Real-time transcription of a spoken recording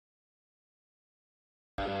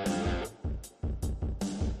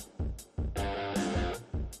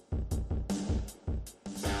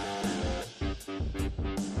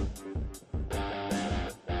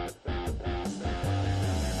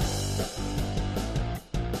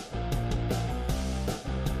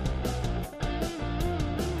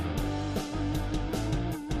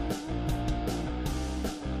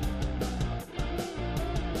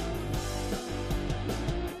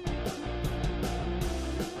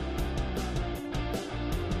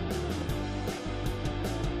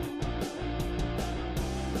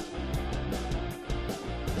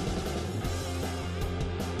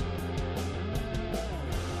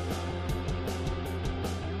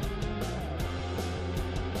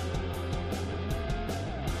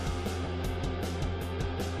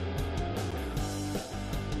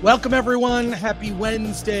Welcome, everyone. Happy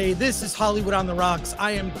Wednesday. This is Hollywood on the Rocks. I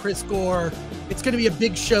am Chris Gore. It's going to be a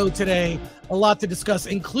big show today. A lot to discuss,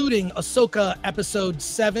 including Ahsoka Episode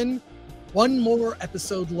 7. One more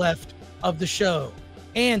episode left of the show.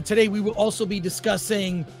 And today we will also be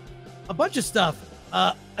discussing a bunch of stuff.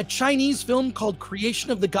 A Chinese film called Creation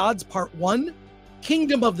of the Gods Part 1,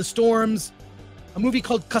 Kingdom of the Storms, a movie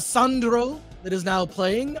called Cassandro that is now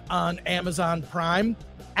playing on Amazon Prime.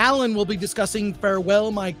 Alan will be discussing Farewell,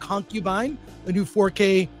 My Concubine, the new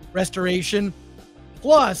 4K restoration.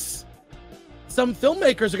 Plus, some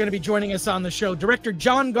filmmakers are going to be joining us on the show. Director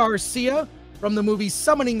John Garcia from the movie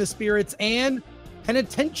Summoning the Spirits, and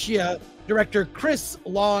Penitentia director Chris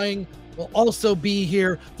Lawing will also be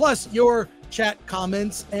here. Plus, your chat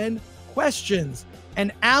comments and questions.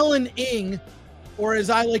 And Alan Ng, or as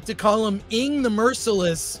I like to call him, Ng the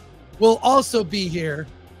Merciless, will also be here.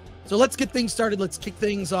 So let's get things started. Let's kick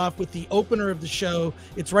things off with the opener of the show.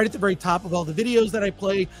 It's right at the very top of all the videos that I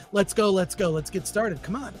play. Let's go, let's go. Let's get started.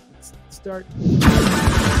 Come on, let's start.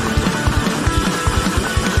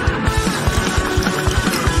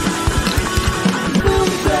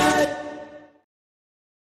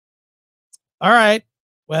 All right.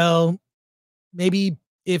 Well, maybe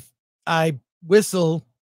if I whistle,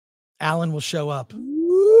 Alan will show up.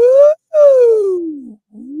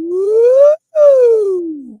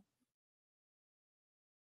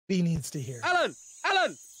 He needs to hear. Alan!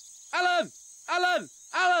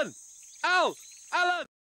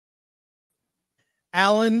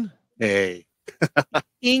 Alan. Hey.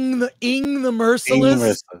 Ng the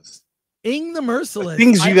Merciless. Ng the Merciless. The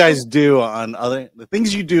things you guys do on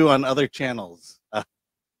other channels.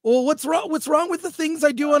 Well, what's wrong with the things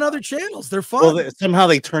I do on other channels? They're fun. Well, somehow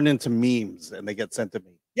they turn into memes and they get sent to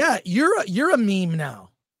me. Yeah, you're a meme now.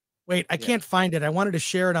 Wait, I can't find it. I wanted to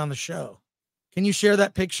share it on the show. Can you share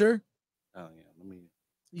that picture? Oh yeah,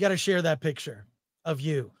 You got to share that picture of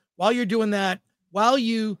you. While you're doing that, while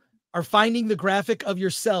you are finding the graphic of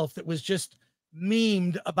yourself that was just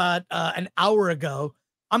memed about an hour ago,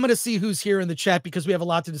 I'm going to see who's here in the chat because we have a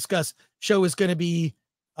lot to discuss. Show is going to be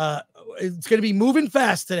it's going to be moving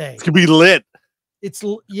fast today. It's going to be lit. It's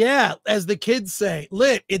as the kids say,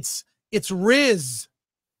 lit. It's Riz.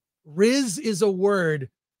 Riz is a word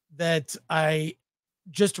that I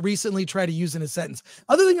just recently tried to use in a sentence.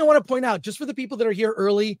 Other thing I want to point out, just for the people that are here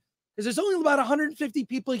early, because there's only about 150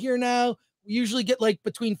 people here now. We usually get like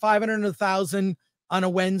between 500 and 1,000 on a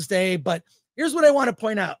Wednesday. But here's what I want to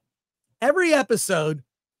point out. Every episode,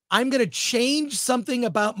 I'm going to change something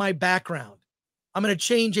about my background. I'm going to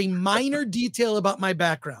change a minor detail about my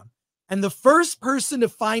background. And the first person to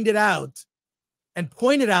find it out and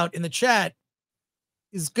point it out in the chat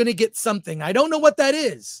is going to get something. I don't know what that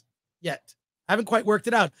is yet. I haven't quite worked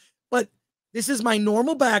it out, but this is my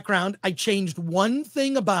normal background. I changed one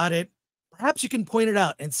thing about it. Perhaps you can point it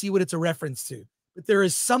out and see what it's a reference to. But there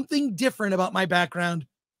is something different about my background.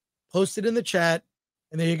 Post it in the chat,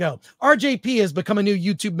 and there you go. RJP has become a new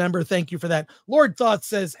YouTube member. Thank you for that. Lord Thoughts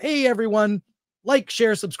says, hey, everyone, like,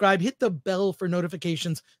 share, subscribe, hit the bell for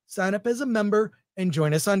notifications, sign up as a member, and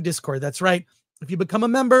join us on Discord. That's right. If you become a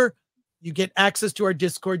member, you get access to our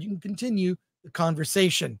Discord. You can continue the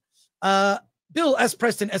conversation. Bill S.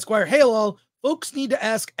 Preston, Esquire. Hey, all. Folks need to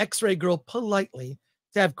ask X-Ray Girl politely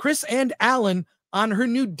to have Chris and Alan on her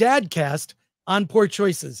new Dadcast on Poor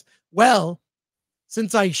Choices. Well,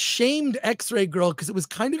 since I shamed X-Ray Girl because it was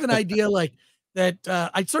kind of an idea like that,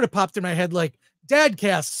 I sort of popped in my head like,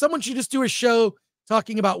 Dadcast. Someone should just do a show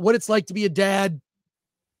talking about what it's like to be a dad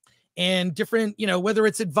and different, whether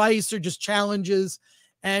it's advice or just challenges.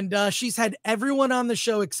 And she's had everyone on the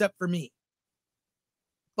show except for me.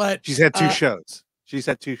 But she's had two shows. She's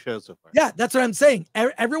had two shows so far. Yeah, that's what I'm saying.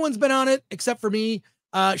 Everyone's been on it except for me.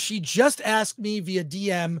 She just asked me via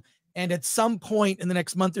DM, and at some point in the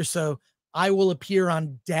next month or so, I will appear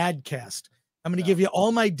on Dadcast. I'm going to give you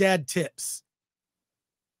all my dad tips.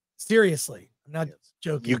 Seriously, I'm not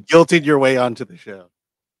joking. You guilted your way onto the show.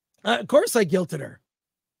 Of course, I guilted her.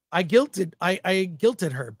 I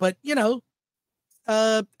guilted her. But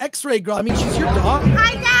X-Ray Girl. I mean, she's your dog.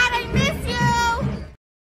 Hi, Dad. I miss you.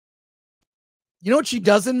 You know what she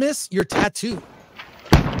doesn't miss? Your tattoo.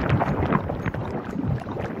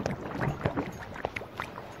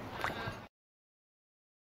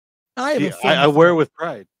 I wear it with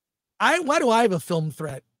pride. Why do I have a film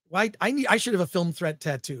threat? I should have a film threat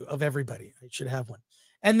tattoo of everybody. I should have one.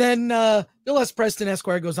 And then Bill S. Preston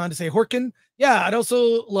Esquire goes on to say, Horkin, yeah, I'd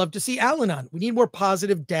also love to see Alan on. We need more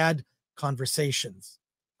positive dad conversations.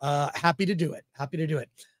 Happy to do it. Happy to do it.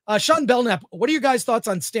 Sean Belknap, what are your guys' thoughts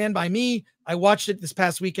on Stand By Me? I watched it this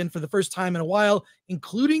past weekend for the first time in a while,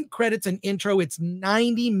 including credits and intro. It's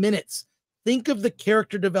 90 minutes. Think of the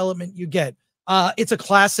character development you get. It's a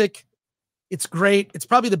classic. It's great. It's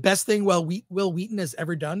probably the best thing Will Wheaton has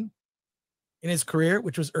ever done in his career,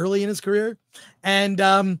 which was early in his career. And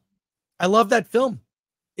I love that film.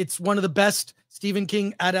 It's one of the best Stephen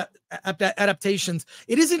King adaptations.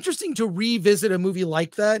 It is interesting to revisit a movie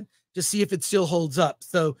like that to see if it still holds up.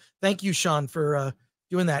 So thank you, Sean, for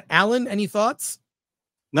doing that. Alan, any thoughts?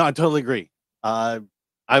 No, I totally agree.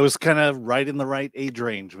 I was kind of right in the right age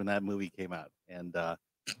range when that movie came out. And,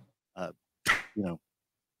 you know,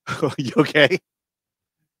 you okay?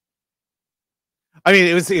 I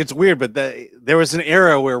mean, it's weird, but there was an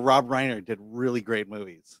era where Rob Reiner did really great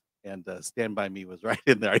movies, and Stand By Me was right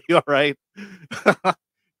in there. Are you all right?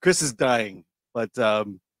 Chris is dying, but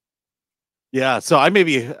yeah. So I may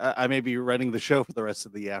be running the show for the rest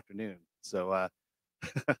of the afternoon. So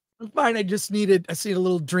I'm fine. I see a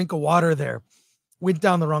little drink of water there. Went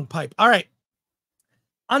down the wrong pipe. All right.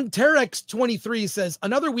 Unterex 23 says,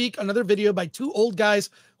 another week, another video by two old guys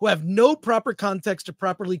who have no proper context to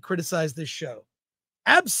properly criticize this show.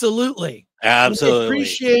 Absolutely. Absolutely. We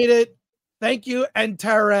appreciate it. Thank you,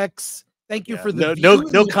 Unterex. Thank you for the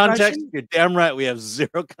no context. You're damn right. We have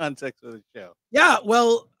zero context for the show. Yeah.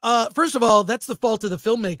 Well, first of all, that's the fault of the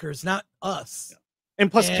filmmakers, not us. Yeah.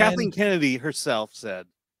 And plus, Kathleen Kennedy herself said,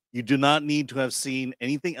 you do not need to have seen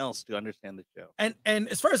anything else to understand the show. And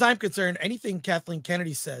as far as I'm concerned, anything Kathleen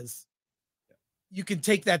Kennedy says, you can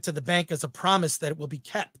take that to the bank as a promise that it will be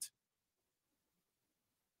kept.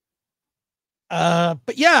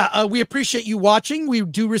 But yeah, we appreciate you watching. We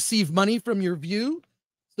do receive money from your view.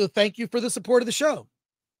 So thank you for the support of the show.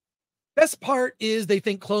 Best part is they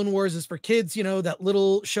think Clone Wars is for kids, you know, that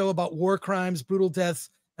little show about war crimes, brutal deaths,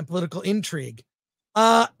 and political intrigue.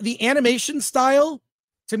 The animation style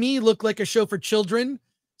to me looked like a show for children.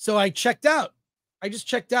 So I checked out. I just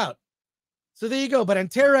checked out. So there you go. But on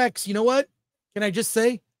Terex, you know what? Can I just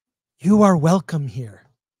say, you are welcome here.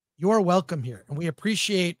 You are welcome here. And we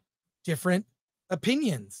appreciate different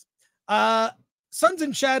opinions. Suns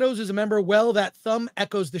and Shadows is a member. Well, that thumb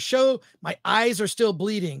echoes the show. My eyes are still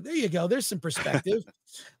bleeding. There you go. There's some perspective.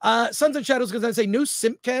 Suns and Shadows goes on to say, new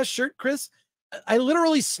Simpcast shirt, Chris. I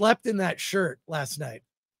literally slept in that shirt last night.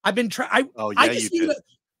 I've been trying.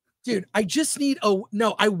 Dude, I just need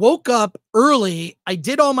I woke up early. I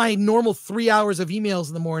did all my normal 3 hours of emails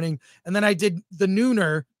in the morning, and then I did the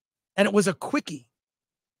nooner, and it was a quickie.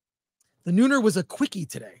 The nooner was a quickie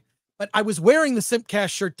today, but I was wearing the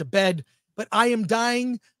Simpcast shirt to bed, but I am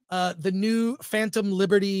dying. The new Phantom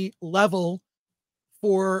Liberty level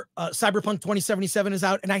for Cyberpunk 2077 is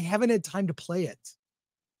out, and I haven't had time to play it.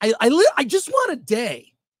 I just want a day.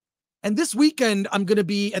 And this weekend, I'm going to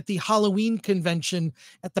be at the Halloween convention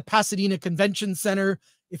at the Pasadena Convention Center.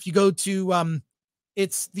 If you go to,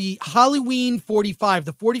 it's the Halloween 45,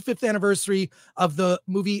 the 45th anniversary of the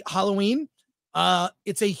movie Halloween.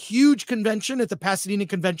 It's a huge convention at the Pasadena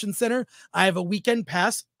Convention Center. I have a weekend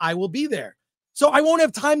pass. I will be there. So I won't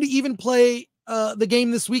have time to even play the game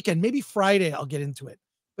this weekend. Maybe Friday I'll get into it.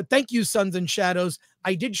 But thank you, Suns and Shadows.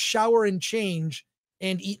 I did shower and change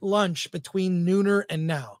and eat lunch between nooner and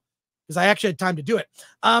now, because I actually had time to do it.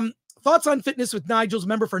 Thoughts on Fitness with Nigel's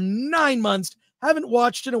member for 9 months. Haven't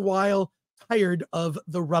watched in a while. Tired of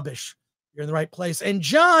the rubbish. You're in the right place. And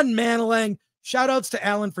John Manilang, shout outs to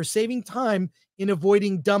Alan for saving time in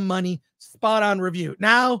avoiding dumb money. Spot on review.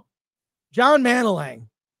 Now, John Manilang,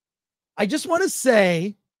 I just want to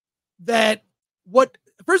say that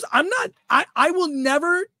I will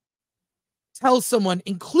never tell someone,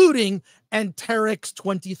 including Anterix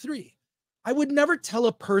 23. I would never tell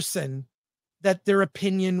a person that their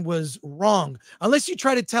opinion was wrong, unless you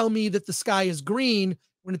try to tell me that the sky is green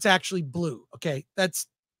when it's actually blue. Okay, that's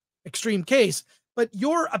extreme case. But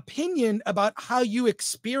your opinion about how you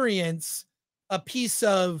experience a piece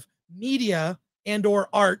of media and or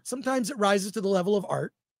art, sometimes it rises to the level of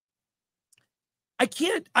art.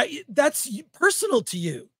 That's personal to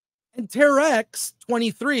you. And Terex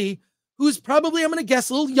 23, who's probably, I'm going to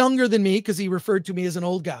guess, a little younger than me, because he referred to me as an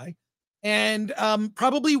old guy, and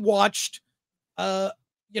probably watched,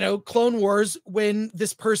 Clone Wars when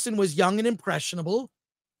this person was young and impressionable,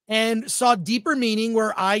 and saw deeper meaning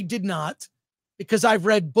where I did not, because I've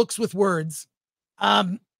read books with words.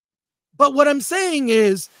 But what I'm saying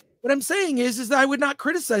is that I would not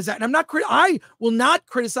criticize that, and I will not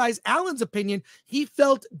criticize Alan's opinion. He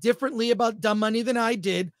felt differently about Dumb Money than I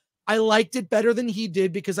did. I liked it better than he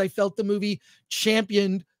did because I felt the movie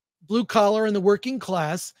championed blue collar and the working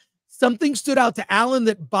class. Something stood out to Alan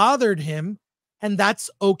that bothered him, and that's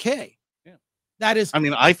okay. Yeah. That is, I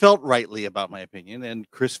mean, I felt rightly about my opinion, and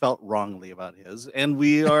Chris felt wrongly about his, and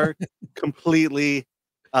we are completely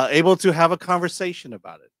able to have a conversation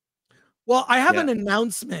about it. well, I have Yeah. an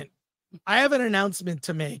announcement. I have an announcement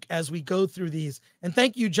to make as we go through these. And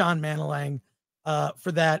thank you, John Manilang,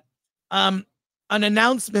 for that. An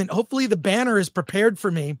announcement. Hopefully the banner is prepared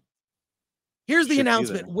for me. Here's the Should be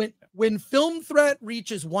announcement. there. When Film Threat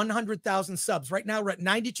reaches 100,000 subs, right now we're at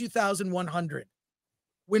 92,100.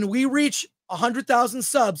 When we reach 100,000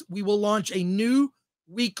 subs, we will launch a new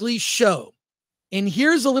weekly show. And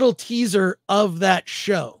here's a little teaser of that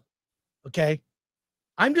show. Okay.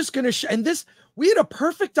 I'm just going to and this, we had a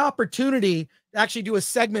perfect opportunity to actually do a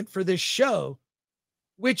segment for this show,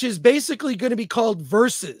 which is basically going to be called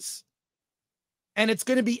Versus. And it's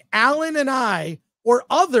going to be Alan and I or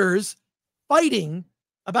others fighting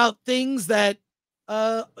about things that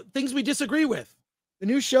things we disagree with. The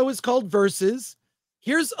new show is called Versus.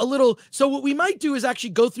 Here's a little, so what we might do is actually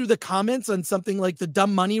go through the comments on something like the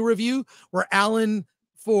Dumb Money review, where Alan,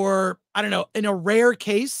 for, I don't know, in a rare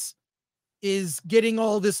case, is getting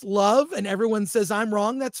all this love and everyone says I'm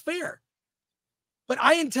wrong. That's fair. But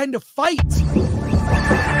I intend to fight.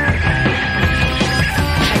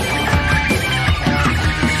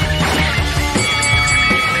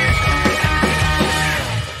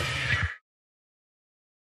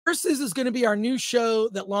 Versus is going to be our new show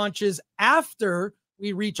that launches after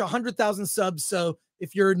we reach 100,000 subs. So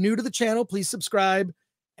if you're new to the channel, please subscribe.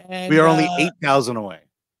 And We are only 8,000 away.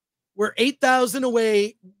 We're 8,000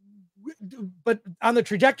 away, but on the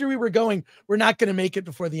trajectory we're going, we're not going to make it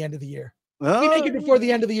before the end of the year. If we make it before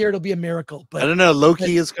the end of the year, it'll be a miracle. But I don't know.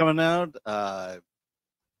 Loki is coming out.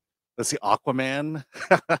 Let's see, Aquaman.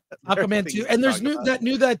 Aquaman 2. And there's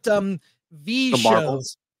that V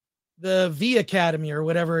shows, the V Academy or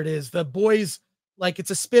whatever it is, the boys, like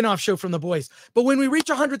it's a spin-off show from the boys. But when we reach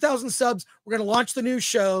 100,000 subs, we're going to launch the new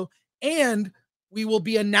show, and we will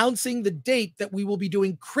be announcing the date that we will be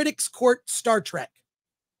doing Critics Court Star Trek.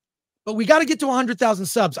 But we got to get to 100,000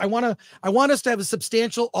 subs. I want us to have a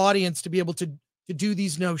substantial audience to be able to do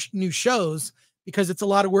these new shows, because it's a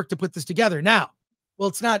lot of work to put this together. Now, well,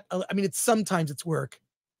 it's not, I mean, sometimes it's work.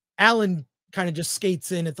 Alan kind of just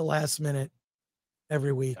skates in at the last minute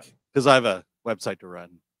every week. Because I have a website to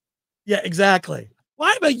run. Yeah, exactly. Well,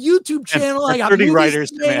 I have a YouTube channel. I got 30 writers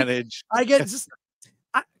to manage. I get just,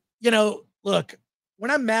 look, when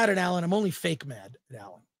I'm mad at Alan, I'm only fake mad at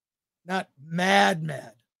Alan, not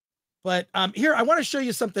mad. But here, I want to show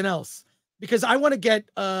you something else, because I want to get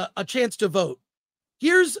a chance to vote.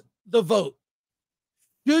 Here's the vote.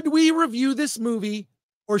 Should we review this movie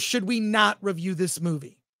or should we not review this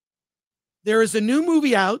movie? There is a new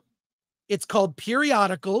movie out. It's called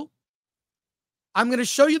Periodical. I'm going to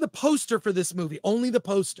show you the poster for this movie, only the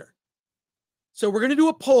poster. So we're going to do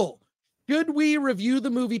a poll. Should we review the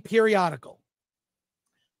movie Periodical?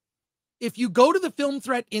 If you go to the Film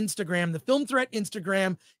Threat Instagram, the Film Threat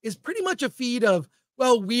Instagram is pretty much a feed of,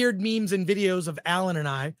 well, weird memes and videos of Alan and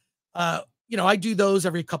I. I do those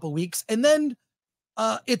every couple weeks. And then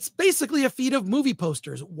it's basically a feed of movie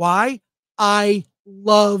posters. Why? I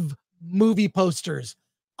love movie posters.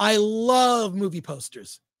 I love movie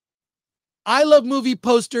posters. I love movie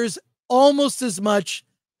posters almost as much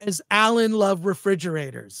as Alan loved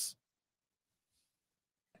refrigerators.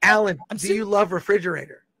 Alan, do you love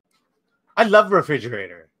refrigerator? I love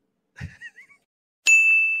refrigerator.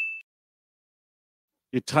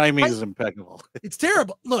 Your timing is impeccable. It's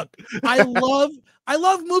terrible. Look, I love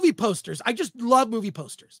movie posters. I just love movie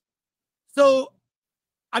posters. So,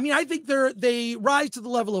 I mean, I think they rise to the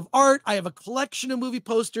level of art. I have a collection of movie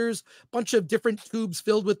posters, a bunch of different tubes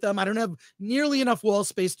filled with them. I don't have nearly enough wall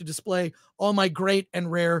space to display all my great and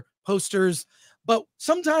rare posters. But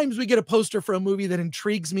sometimes we get a poster for a movie that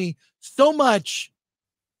intrigues me so much,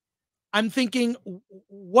 I'm thinking,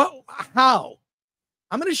 how?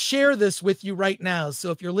 I'm going to share this with you right now.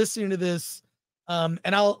 So if you're listening to this, and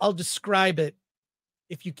I'll describe it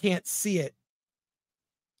if you can't see it.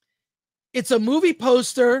 It's a movie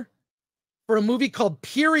poster for a movie called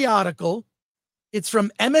Periodical. It's from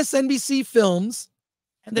MSNBC Films.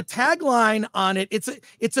 And the tagline on it,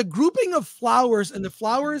 it's a grouping of flowers, and the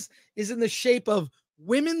flowers is in the shape of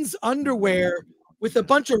women's underwear with a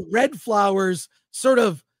bunch of red flowers sort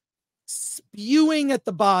of spewing at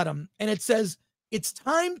the bottom. And it says, it's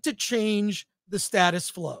time to change the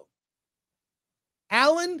status quo.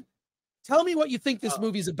 Alan, tell me what you think this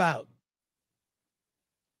movie's about.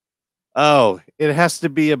 Oh, it has to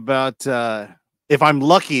be about, if I'm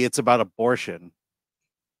lucky, it's about abortion.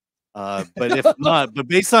 But if not, but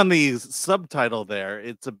based on the subtitle there,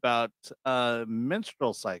 it's about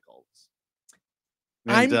menstrual cycles.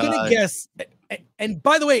 And, I'm going to guess, And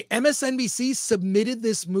by the way, MSNBC submitted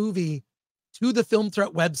this movie to the Film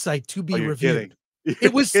Threat website to be reviewed.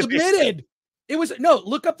 It was submitted. It was no,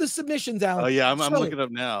 look up the submissions, Alan. Oh yeah, I'm So, looking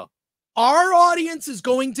up now. our audience is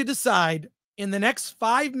going to decide in the next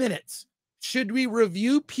 5 minutes, should we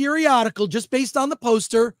review Periodical just based on the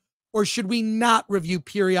poster, or should we not review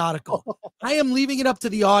Periodical? I am leaving it up to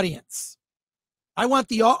the audience. I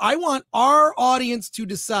want our audience to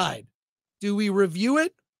decide. Do we review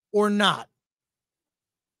it or not?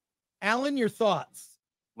 Alan, your thoughts?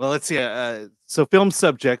 Well, let's see. So film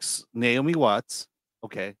subjects, Naomi Watts.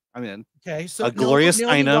 Okay, I'm in. Okay, so Gloria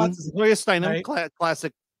Naomi Steinem. Watts is- Gloria Steinem, right.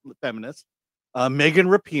 classic feminist. Megan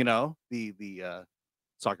Rapinoe, the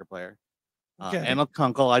soccer player. Okay. Anna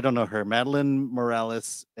Kunkel, I don't know her. Madeline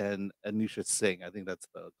Morales and Anusha Singh. I think that's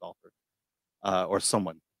the golfer, or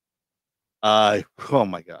someone. Oh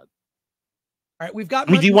my God. All right, we've got.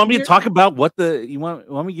 I mean, do you want me to talk about what you want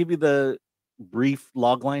me to give you the brief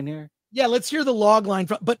log line here? Yeah, let's hear the log line.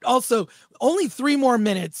 But also, only 3 more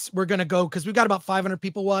minutes we're going to go because we've got about 500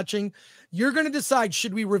 people watching. You're going to decide,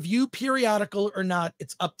 should we review Periodical or not?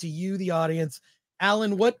 It's up to you, the audience.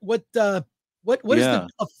 Alan, what is the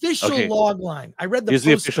official log line? I read the Here's poster.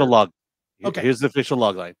 the official log. Okay. Here's the official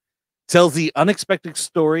log line. Tells the unexpected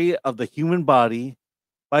story of the human body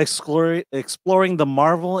by exploring the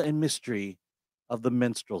marvel and mystery of the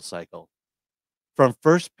menstrual cycle from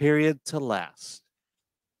first period to last.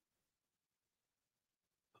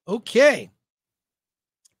 Okay.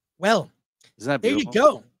 Well, Isn't that there beautiful? you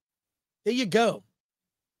go. There you go.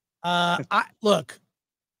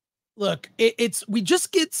 Look, it's we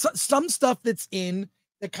just get some stuff that's in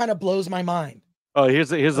that kind of blows my mind. Oh,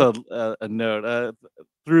 here's a note.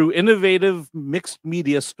 Through innovative mixed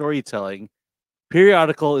media storytelling,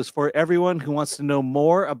 Periodical is for everyone who wants to know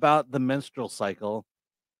more about the menstrual cycle,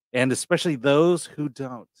 and especially those who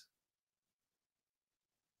don't.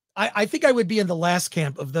 I think I would be in the last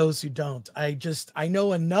camp of those who don't. I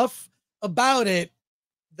know enough about it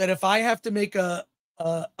that if I have to make a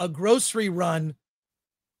grocery run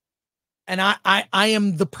and I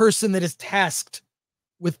am the person that is tasked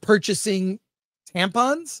with purchasing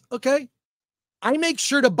tampons, okay, I make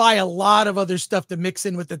sure to buy a lot of other stuff to mix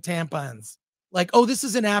in with the tampons. Like, oh, this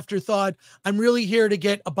is an afterthought. I'm really here to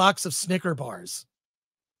get a box of Snicker bars.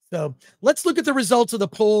 So let's look at the results of the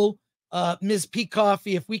poll. Ms. P.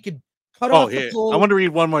 Coffee, if we could cut off the poll. I want to read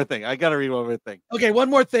one more thing. I got to read one more thing. Okay, one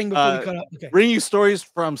more thing before we cut off. Okay. Bring you stories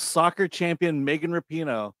from soccer champion Megan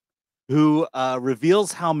Rapinoe, who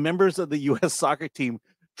reveals how members of the U.S. soccer team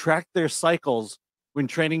track their cycles when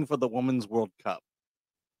training for the Women's World Cup.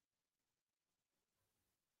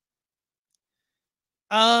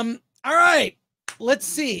 All right. Let's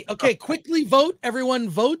see. Okay, quickly vote. Everyone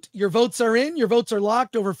vote. Your votes are in. Your votes are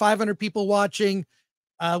locked. Over 500 people watching.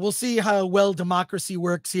 We'll see how well democracy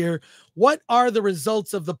works here. What are the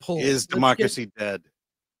results of the poll? Is democracy dead?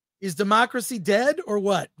 Is democracy dead or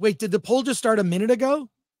what? Wait, did the poll just start a minute ago?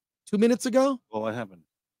 2 minutes ago? Well, what happened?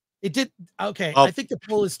 It did. Okay. Oh. I think the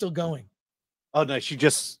poll is still going. Oh, no,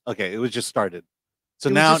 it was just started.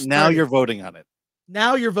 So now you're voting on it.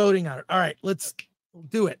 Now you're voting on it. All right, let's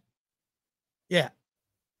do it. Yeah.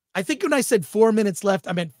 I think when I said 4 minutes left,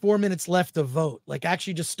 I meant 4 minutes left to vote. Like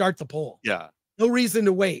actually just start the poll. Yeah. No reason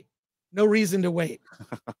to wait. No reason to wait.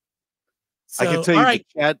 So, I can tell you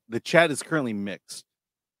the chat is currently mixed.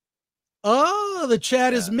 Oh, the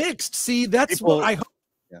chat is mixed. See, that's People, what I hope.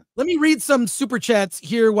 Yeah. Let me read some super chats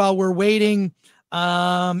here while we're waiting.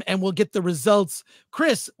 And we'll get the results.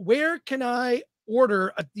 Chris, where can I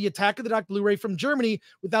order the Attack of the Doc Blu-ray from Germany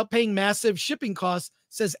without paying massive shipping costs?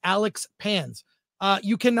 Says Alex Pans.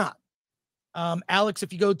 You cannot. Alex,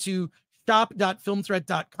 if you go to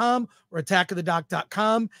shop.filmthreat.com or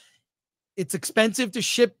attackofthedoc.com, it's expensive to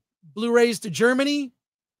ship Blu-rays to Germany.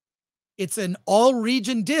 It's an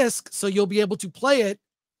all-region disc, so you'll be able to play it,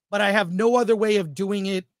 but I have no other way of doing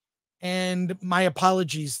it, and my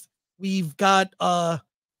apologies. We've got,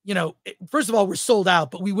 first of all, we're sold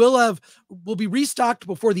out, but we'll be restocked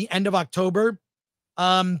before the end of October.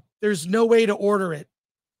 There's no way to order it.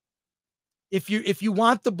 If you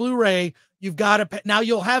want the Blu-ray, you've got to now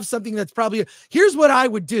you'll have something that's probably, here's what I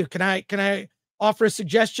would do. Can I offer a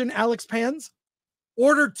suggestion, Alex Pans?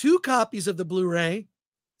 Order 2 copies of the Blu-ray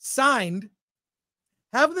signed,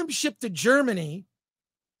 have them shipped to Germany,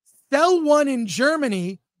 sell one in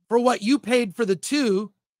Germany for what you paid for the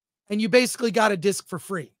 2, and you basically got a disc for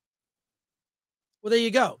free. Well, there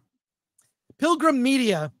you go. Pilgrim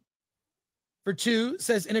Media for 2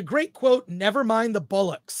 says, in a great quote, never mind the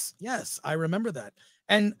bullocks. Yes, I remember that.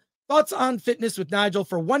 And Thoughts on Fitness with Nigel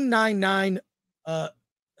for $199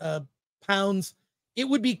 pounds. it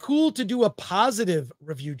would be cool to do a positive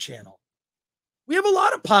review channel. We have a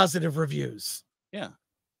lot of positive reviews. Yeah.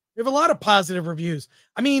 We have a lot of positive reviews.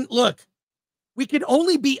 I mean, look, we can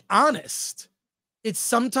only be honest. It's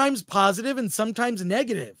sometimes positive and sometimes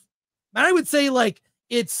negative. And I would say, like,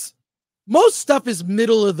 it's most stuff is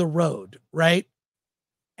middle of the road, right?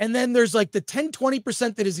 And then there's like the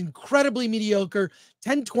 10-20% that is incredibly mediocre,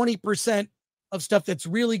 10-20% of stuff that's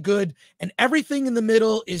really good, and everything in the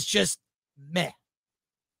middle is just meh.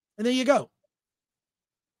 And there you go.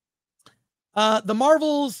 The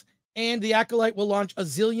Marvels and the Acolyte will launch a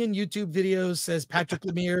zillion YouTube videos, says Patrick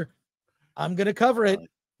Lemire. I'm going to cover it.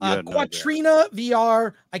 Quatrina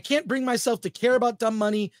VR. I can't bring myself to care about Dumb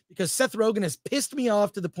Money because Seth Rogen has pissed me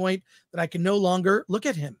off to the point that I can no longer look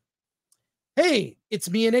at him. Hey, it's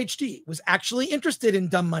me in HD. Was actually interested in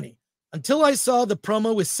Dumb Money until I saw the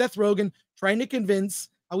promo with Seth Rogen trying to convince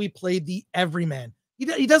how he played the everyman.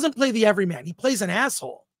 He doesn't play the everyman. He plays an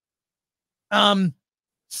asshole.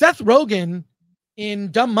 Seth Rogen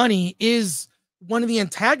in Dumb Money is one of the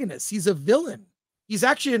antagonists. He's a villain. He's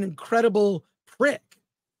actually an incredible prick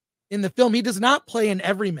in the film. He does not play an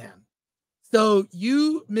everyman. So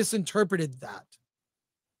you misinterpreted that.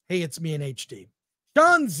 Hey, it's me in HD.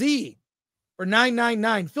 Sean Z for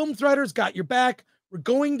 $9.99. Film Threaders got your back. We're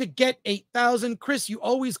going to get 8,000. Chris, you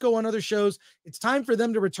always go on other shows. It's time for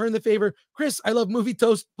them to return the favor. Chris, I love movie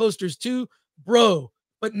posters too, bro,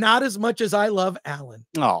 but not as much as I love Alan.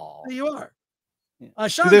 Oh, there you are.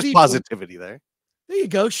 Sean there's Z positivity there. There you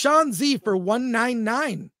go. Sean Z for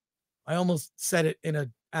 $199. I almost said it in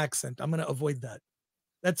an accent. I'm going to avoid that.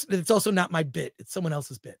 It's also not my bit. It's someone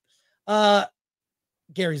else's bit.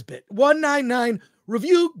 Gary's bit. $199.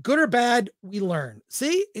 Review, good or bad, we learn.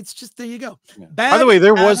 See, it's just, there you go. Yeah. Bad, by the way,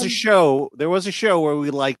 there was a show where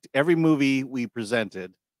we liked every movie we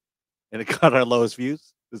presented and it got our lowest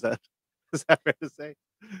views. Is that fair to say?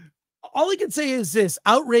 All I can say is this: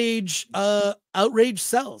 outrage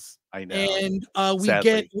sells. I know. And we Sadly.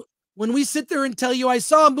 get, when we sit there and tell you I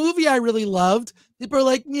saw a movie I really loved, people are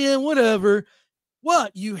like, yeah, whatever.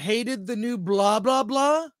 What, you hated the new blah blah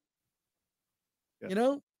blah? Yeah. You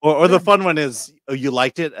know? Or the fun one is, oh, you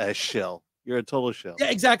liked it? A shill. You're a total shill. Yeah,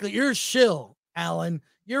 exactly. You're a shill, Alan.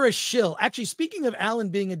 You're a shill. Actually, speaking of Alan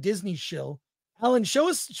being a Disney shill, Alan, show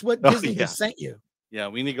us what Disney just sent you. Yeah,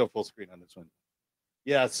 we need to go full screen on this one.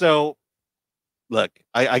 Yeah, so look,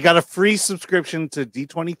 I got a free subscription to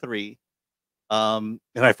D23, and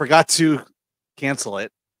I forgot to cancel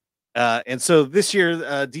it. And so this year,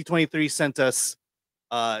 D23 sent us,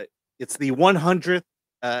 it's the 100th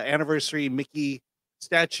anniversary Mickey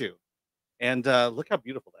statue, and look how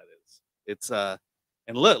beautiful that is. It's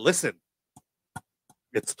and listen,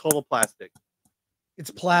 it's total plastic. It's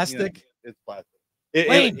plastic. You know, it's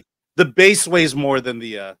plastic. The base weighs more than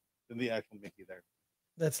the actual Mickey there.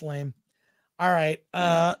 That's lame. All right,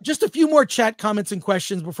 just a few more chat comments and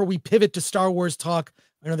questions before we pivot to Star Wars talk.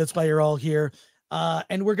 I know that's why you're all here,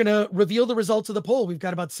 and we're gonna reveal the results of the poll. We've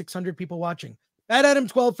got about 600 people watching. Bad Adam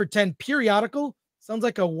 12 for 10. Periodical. Sounds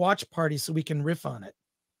like a watch party, so we can riff on it.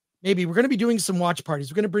 Maybe we're going to be doing some watch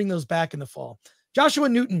parties. We're going to bring those back in the fall. Joshua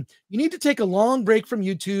Newton, you need to take a long break from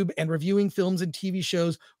YouTube and reviewing films and TV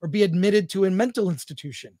shows or be admitted to a mental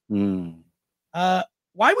institution.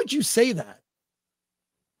 Why would you say that?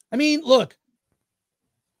 I mean, look,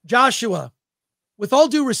 Joshua, with all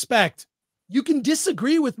due respect, you can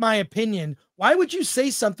disagree with my opinion. Why would you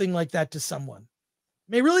say something like that to someone? I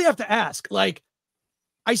may really have to ask, like,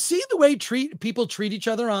 I see the way people treat each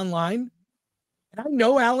other online. And I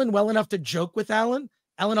know Alan well enough to joke with Alan.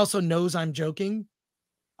 Alan also knows I'm joking.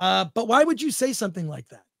 But why would you say something like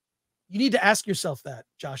that? You need to ask yourself that,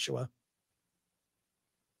 Joshua.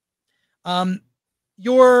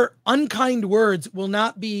 Your unkind words will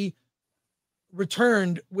not be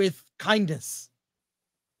returned with kindness.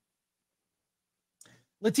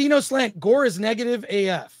 Latino Slant, Gore is negative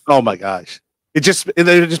AF. Oh my gosh. They're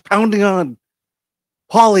just pounding on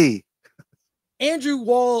Paulie. Andrew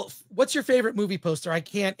Wall, what's your favorite movie poster? I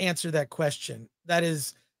can't answer that question. That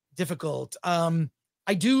is difficult.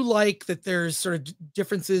 I do like that there's sort of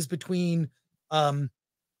differences between,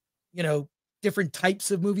 different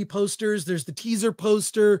types of movie posters. There's the teaser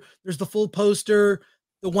poster. There's the full poster,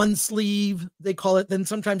 the one sleeve, they call it. Then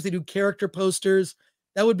sometimes they do character posters.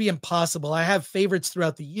 That would be impossible. I have favorites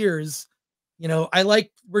throughout the years. You know, I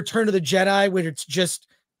like Return of the Jedi, where it's just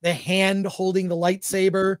the hand holding the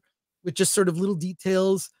lightsaber with just sort of little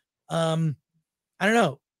details. I don't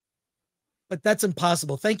know, but that's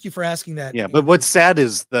impossible. Thank you for asking that. Yeah, but what's sad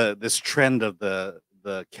is this trend of the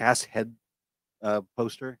cast head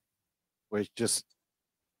poster, where it's just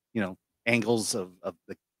angles of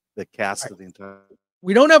the cast of the entire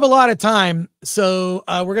We don't have a lot of time, so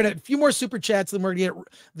we're gonna a few more super chats, then we're gonna get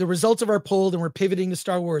the results of our poll, and we're pivoting to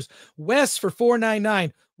Star Wars. Wes for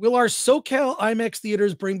 499. Will our SoCal IMAX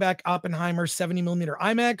theaters bring back Oppenheimer 70mm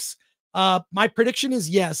IMAX? My prediction is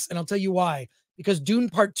yes, and I'll tell you why. Because Dune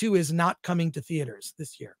Part 2 is not coming to theaters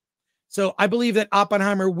this year. So I believe that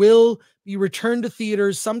Oppenheimer will be returned to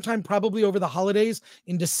theaters sometime probably over the holidays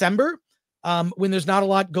in December, when there's not a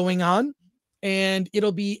lot going on. And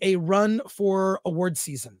it'll be a run for award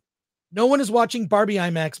season. No one is watching Barbie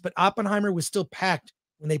IMAX, but Oppenheimer was still packed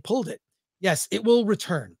when they pulled it. Yes, it will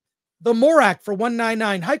return. The Morak for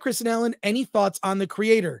 199. Hi, Chris and Alan. Any thoughts on The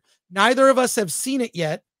Creator? Neither of us have seen it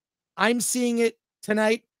yet. I'm seeing it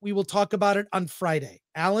tonight. We will talk about it on Friday.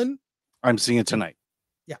 Alan? I'm seeing it tonight.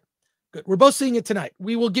 Yeah, good. We're both seeing it tonight.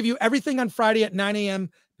 We will give you everything on Friday at 9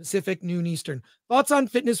 a.m. Pacific, noon Eastern. Thoughts on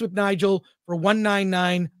Fitness with Nigel for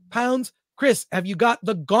 199 pounds. Chris, have you got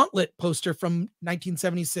the Gauntlet poster from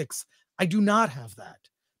 1976? I do not have that.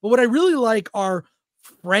 But what I really like are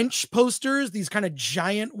French posters, these kind of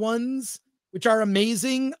giant ones, which are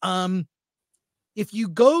amazing. If you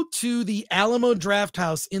go to the Alamo Draft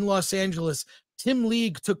House in Los Angeles, Tim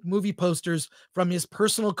League took movie posters from his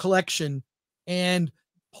personal collection and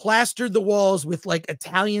plastered the walls with like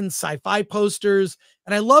Italian sci-fi posters.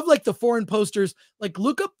 And I love like the foreign posters. Like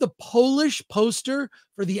look up the Polish poster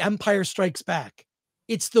for The Empire Strikes Back.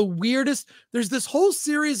 It's the weirdest. There's this whole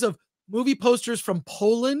series of movie posters from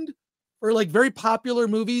Poland or like very popular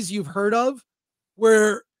movies you've heard of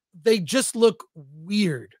where they just look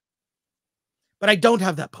weird. But I don't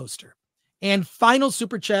have that poster. And final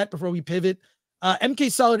super chat before we pivot.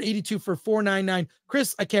 MK Solid 82 for 499.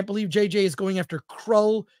 Chris, I can't believe JJ is going after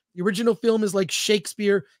Krull. The original film is like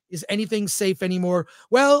Shakespeare. Is anything safe anymore?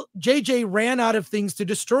 Well, JJ ran out of things to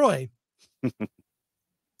destroy.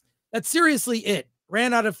 That's seriously it.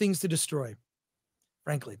 Ran out of things to destroy,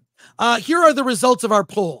 frankly. Here are the results of our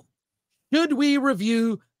poll. Should we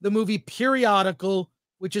review the movie Periodical,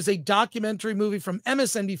 which is a documentary movie from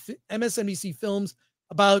MSNBC Films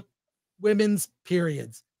about women's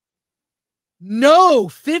periods? No,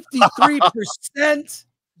 53%.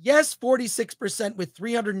 Yes, 46% with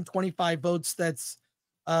 325 votes. That's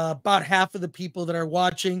about half of the people that are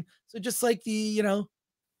watching. So just like the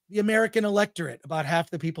American electorate, about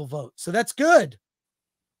half the people vote. So that's good.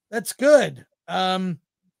 That's good. All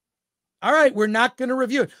right, we're not going to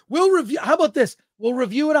review it. We'll review. How about this? We'll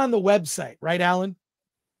review it on the website, right, Alan?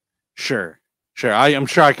 Sure. I'm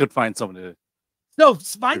sure I could find someone to. No,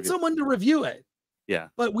 find someone to review it. Yeah.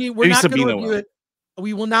 But we're not going to review it.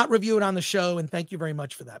 We will not review it on the show. And thank you very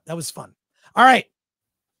much for that. That was fun. All right.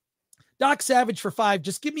 Doc Savage for 5.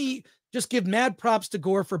 Just give mad props to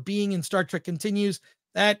Gore for being in Star Trek Continues.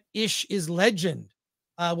 That ish is legend.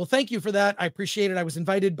 Well, thank you for that. I appreciate it. I was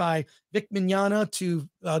invited by Vic Mignogna to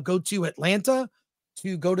go to Atlanta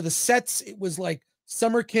to go to the sets. It was like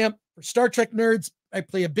summer camp for Star Trek nerds. I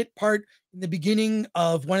play a bit part in the beginning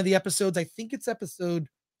of one of the episodes. I think it's episode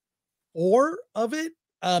 4 of it.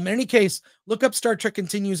 In any case, look up Star Trek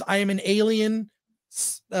Continues. I am an alien,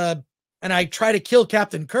 and I try to kill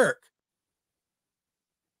Captain Kirk.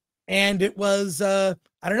 And it was, I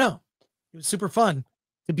don't know, it was super fun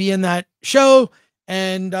to be in that show.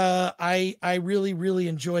 And I really, really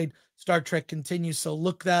enjoyed Star Trek Continues. So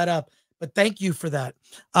look that up. But thank you for that.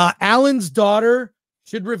 Alan's daughter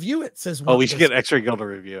should review it, says one. Oh, we should get X-Ray Girl to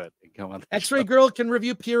review it. Come on. X-Ray Girl can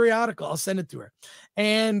review Periodical. I'll send it to her.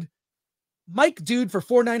 And Mike Dude for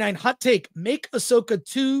 499. Hot take. Make Ahsoka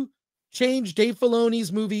 2 change Dave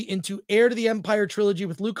Filoni's movie into Heir to the Empire trilogy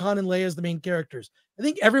with Luke, Han, and Leia as the main characters. I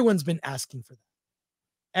think everyone's been asking for that.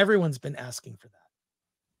 Everyone's been asking for that.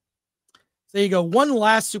 So there you go. One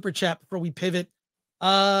last super chat before we pivot.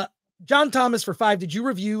 John Thomas for 5. Did you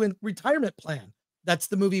review in Retirement Plan? That's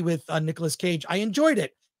the movie with Nicolas Cage. I enjoyed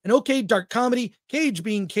it. An okay dark comedy. Cage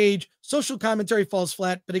being Cage. Social commentary falls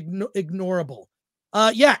flat, but ignorable.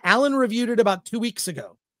 Yeah, Alan reviewed it about 2 weeks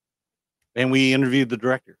ago. And we interviewed the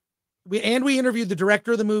director. We interviewed the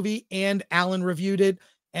director of the movie, and Alan reviewed it,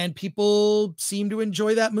 and people seem to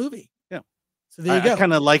enjoy that movie. Yeah. So there you go. I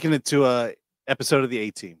kind of liken it to a episode of the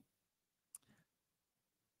A-Team.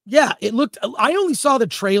 Yeah, it looked, I only saw the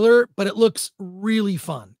trailer, but it looks really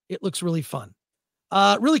fun. It looks really fun.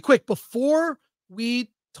 Really quick, before we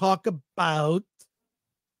talk about,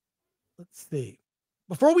 let's see,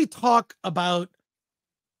 before we talk about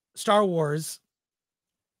Star Wars,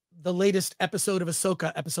 the latest episode of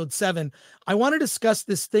Ahsoka, episode 7, I want to discuss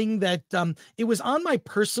this thing that it was on my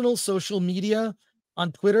personal social media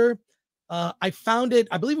on Twitter. I found it,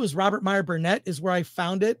 I believe it was Robert Meyer Burnett is where I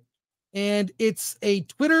found it. And it's a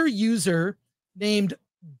Twitter user named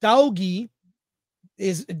Daugi.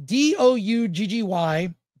 is Douggy.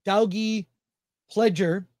 Douggy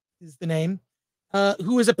Pledger is the name,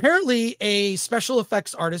 who is apparently a special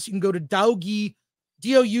effects artist. You can go to Douggy,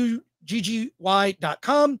 DOUGGY.com.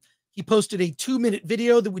 He posted a 2-minute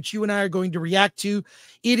video that which you and I are going to react to.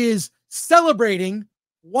 It is celebrating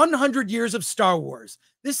 100 years of Star Wars.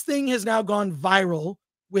 This thing has now gone viral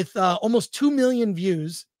with almost 2 million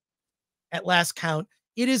views at last count.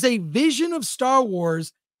 It is a vision of Star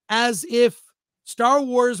Wars as if Star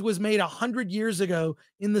Wars was made 100 years ago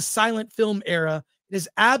in the silent film era. It is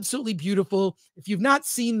absolutely beautiful. If you've not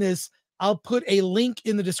seen this, I'll put a link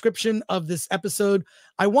in the description of this episode.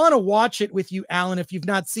 I want to watch it with you, Alan, if you've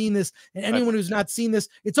not seen this. And anyone who's not seen this,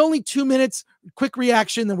 it's only 2 minutes, quick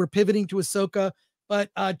reaction, then we're pivoting to Ahsoka.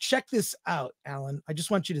 But check this out, Alan. I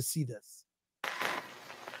just want you to see this.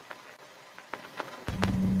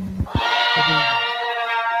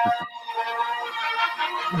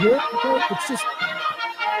 It's just...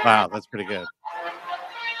 Wow, that's pretty good.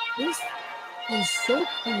 This is so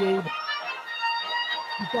creative.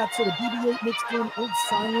 You've got sort of BB-8 mixed in, old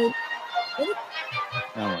silent. Oh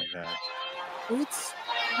my gosh. Look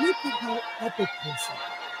at how epic this is.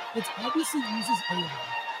 It obviously uses AI.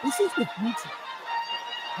 This is the future.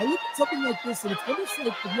 I look at something like this and it's almost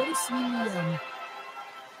like, have you ever seen the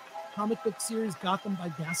comic book series Gotham by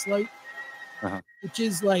Gaslight? Which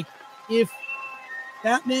is like if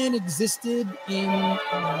Batman existed in like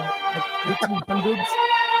 1800s.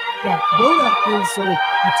 Yeah, Yoda is sort of,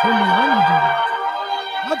 you turn me on, you do that.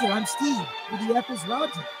 Roger, I'm Steve. Who the F is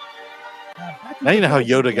Roger? Now you know how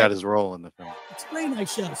Yoda got his role in the film. Explain, I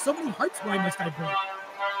shall. So many hearts, why must I break?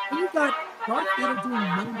 And you've got Darth Vader doing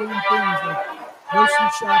mundane things like grocery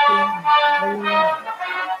shopping, and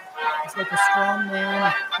it's like a strong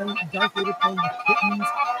man, Darth Vader playing the kittens.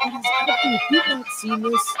 It is absolutely, if you've not seen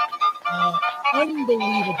this,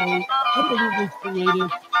 unbelievably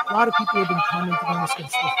creative. A lot of people have been commenting on this with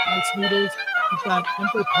Spice Noodles. You've got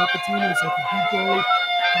Emperor Palpatine as like a DJ.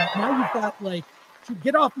 Now you've got like,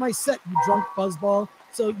 get off my set, you drunk fuzzball.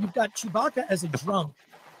 So you've got Chewbacca as a drunk.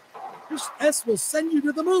 This S will send you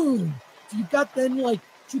to the moon. So you've got then like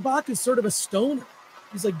Chewbacca's sort of a stoner.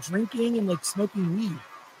 He's like drinking and like smoking weed.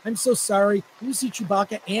 I'm so sorry. You see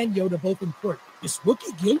Chewbacca and Yoda both in court. It's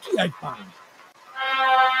Wookiee guilty, I find.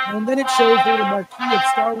 And then it shows the little marquee of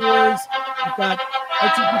Star Wars. You've got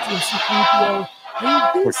R2-D2 and C-3PO.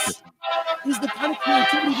 And this is the kind of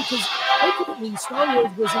creativity because ultimately Star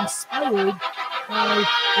Wars was inspired by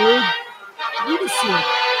old leadership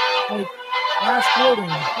like Flash Gordon,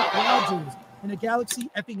 Buck Rogers, in a galaxy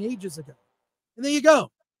effing ages ago. And there you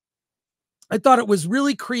go. I thought it was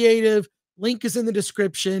really creative. Link is in the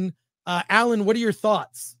description. Alan, what are your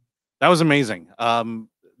thoughts? That was amazing.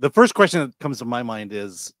 The first question that comes to my mind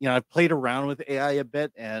is, I've played around with AI a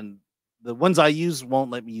bit, and the ones I use won't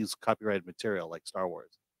let me use copyrighted material like Star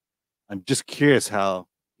Wars. I'm just curious how,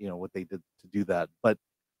 what they did to do that. But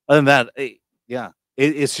other than that,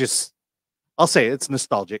 it's just, I'll say it's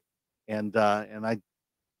nostalgic, and I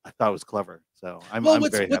thought it was clever. So I'm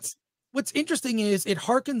very happy. What's interesting is it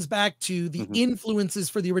harkens back to the influences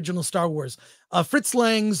for the original Star Wars. Fritz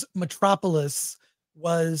Lang's Metropolis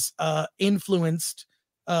was influenced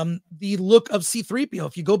the look of C-3PO.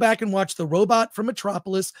 If you go back and watch The Robot from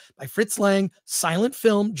Metropolis by Fritz Lang, silent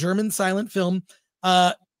film, German silent film,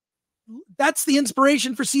 that's the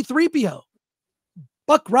inspiration for C-3PO.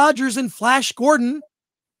 Buck Rogers and Flash Gordon,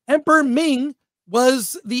 Emperor Ming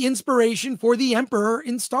was the inspiration for the Emperor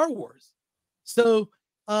in Star Wars. So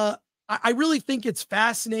I really think it's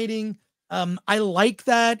fascinating. I like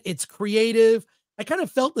that. It's creative. I kind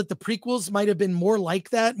of felt that the prequels might have been more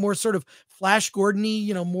like that, more sort of Flash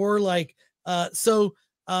Gordon-y, more like, there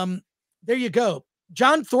you go.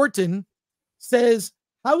 John Thornton says,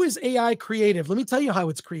 how is AI creative? Let me tell you how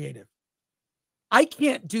it's creative. I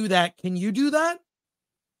can't do that. Can you do that?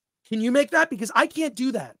 Can you make that? Because I can't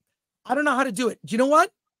do that. I don't know how to do it. Do you know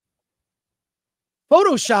what?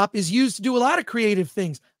 Photoshop is used to do a lot of creative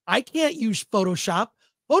things. I can't use Photoshop.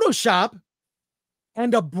 Photoshop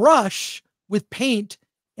and a brush with paint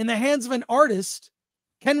in the hands of an artist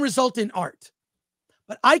can result in art.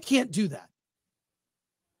 But I can't do that.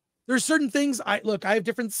 There's certain things, I have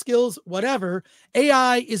different skills, whatever.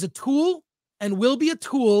 AI is a tool and will be a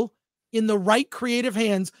tool in the right creative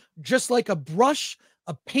hands, just like a brush,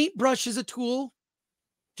 a paintbrush is a tool,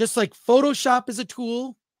 just like Photoshop is a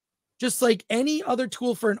tool, just like any other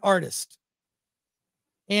tool for an artist.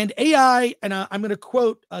 And AI, and I'm going to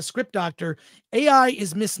quote a script doctor, AI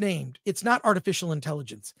is misnamed. It's not artificial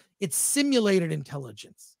intelligence. It's simulated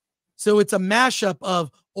intelligence. So it's a mashup of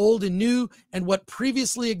old and new and what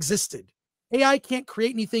previously existed. AI can't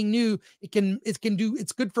create anything new.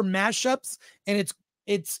 It's good for mashups, and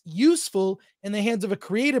it's useful in the hands of a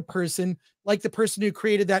creative person like the person who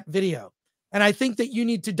created that video. And I think that you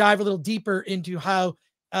need to dive a little deeper into how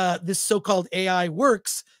this so-called AI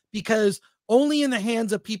works, because only in the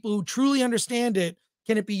hands of people who truly understand it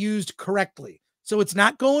can it be used correctly. So it's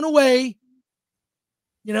not going away.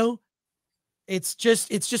 You know, it's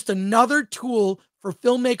just another tool for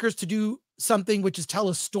filmmakers to do something, which is tell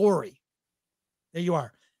a story. There you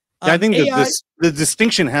are. Yeah, I think AI, the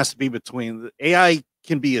distinction has to be between the AI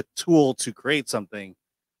can be a tool to create something,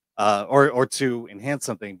 or to enhance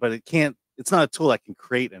something, but it's not a tool that can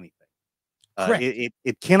create anything. Correct.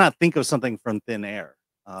 It cannot think of something from thin air.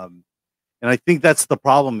 And I think that's the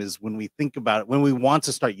problem, is when we think about it, when we want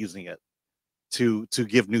to start using it to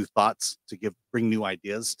give new thoughts, bring new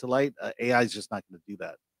ideas to light, AI is just not going to do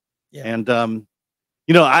that. Yeah. And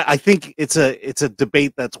I think it's a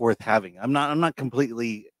debate that's worth having. I don't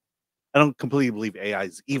completely believe AI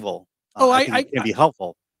is evil. I think it can be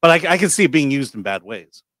helpful, but I can see it being used in bad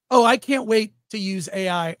ways. Oh, I can't wait to use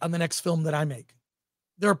AI on the next film that I make.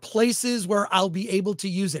 There are places where I'll be able to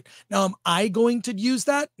use it. Now, am I going to use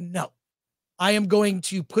that? No. I am going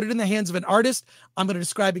to put it in the hands of an artist. I'm going to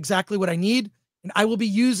describe exactly what I need, and I will be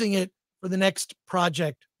using it for the next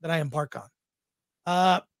project that I embark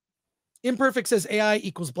on. Imperfect says AI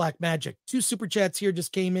equals black magic. 2 super chats here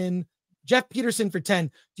just came in. Jeff Peterson for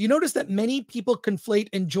 10. Do you notice that many people conflate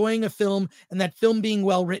enjoying a film and that film being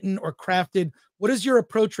well written or crafted? What is your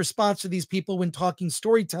response to these people when talking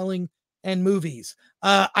storytelling and movies?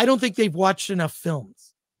 I don't think they've watched enough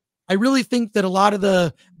films. I really think that a lot of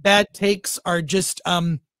the bad takes are just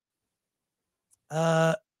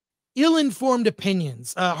ill-informed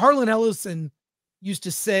opinions. Harlan Ellison used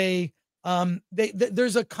to say,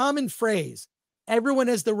 there's a common phrase: everyone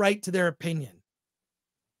has the right to their opinion.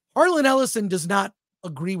 Harlan Ellison does not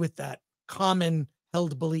agree with that common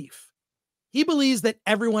held belief. He believes that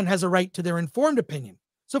everyone has a right to their informed opinion.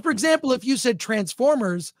 So, for example, if you said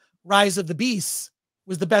Transformers: Rise of the Beasts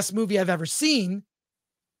was the best movie I've ever seen,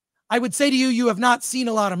 I would say to you, you have not seen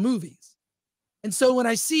a lot of movies. And so when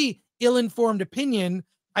I see ill-informed opinion,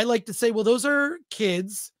 I like to say, well, those are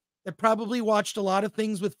kids that probably watched a lot of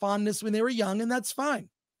things with fondness when they were young, and that's fine.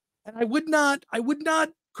 And I would not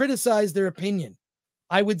criticize their opinion.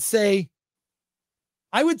 I would say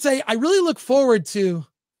I really look forward to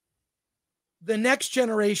the next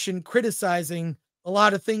generation criticizing a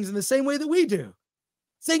lot of things in the same way that we do.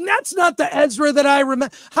 Saying, that's not the Ezra that I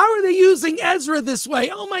remember. How are they using Ezra this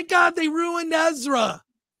way? Oh my God, they ruined Ezra.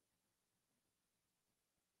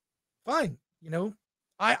 Fine.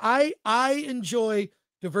 I enjoy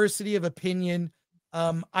diversity of opinion.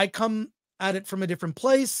 I come at it from a different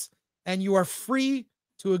place, and you are free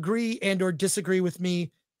to agree and or disagree with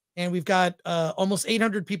me. And we've got almost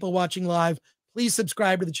 800 people watching live. Please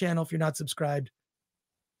subscribe to the channel if you're not subscribed,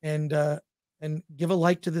 and give a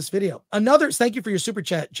like to this video. Thank you for your super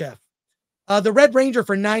chat, Jeff. The Red Ranger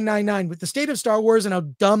for 999. With the state of Star Wars and how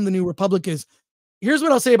dumb the New Republic is, here's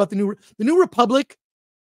what I'll say about the New Republic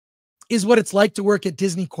is what it's like to work at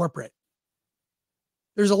Disney corporate.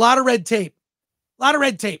 There's a lot of red tape.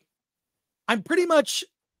 I'm pretty much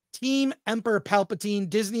Team Emperor Palpatine.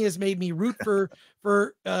 Disney has made me root for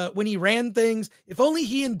when he ran things. If only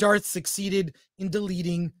he and Darth succeeded in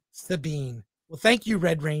deleting Sabine. Well, thank you,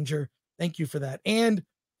 Red Ranger. Thank you for that. And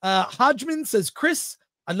Hodgman says, Chris,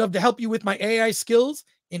 I'd love to help you with my AI skills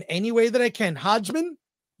in any way that I can. Hodgman,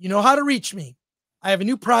 you know how to reach me. I have a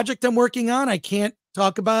new project I'm working on. I can't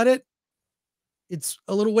talk about it. It's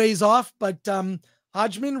a little ways off, but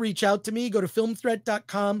Hodgman, reach out to me. Go to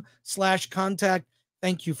filmthreat.com/contact.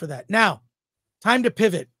 Thank you for that. Now, time to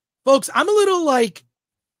pivot. Folks, I'm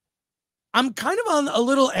kind of on a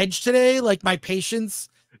little edge today. Like, my patience,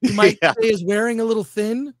 you might say, is wearing a little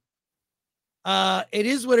thin. It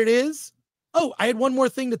is what it is. Oh, I had one more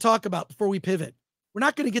thing to talk about before we pivot. We're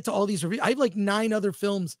not going to get to all these reviews. I have like 9 other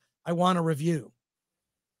films I want to review.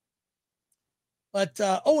 But,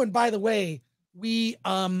 and by the way,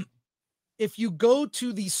 if you go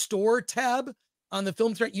to the store tab on the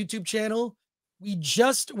Film Threat YouTube channel, we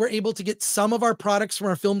just were able to get some of our products from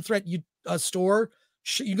our Film Threat store.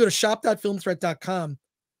 You go to shop.filmthreat.com.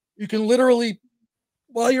 You can literally,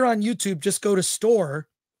 while you're on YouTube, just go to store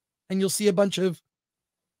and you'll see a bunch of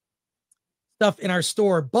stuff in our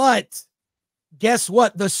store. But guess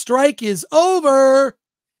what? The strike is over.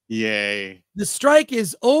 Yay. The strike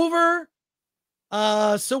is over.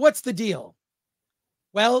 So what's the deal?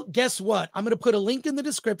 Well, guess what? I'm going to put a link in the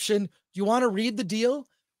description. Do you want to read the deal?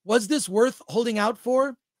 Was this worth holding out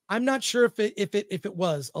for? I'm not sure if it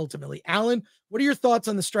was ultimately. Alan, what are your thoughts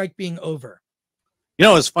on the strike being over? You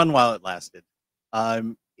know, it was fun while it lasted.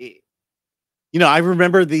 You know, I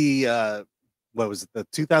remember the what was it, the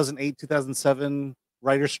 2008, 2007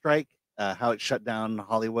 writer strike, how it shut down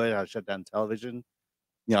Hollywood, how it shut down television.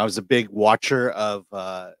 You know, I was a big watcher of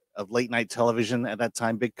late night television at that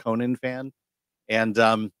time, big Conan fan. And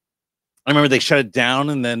I remember they shut it down,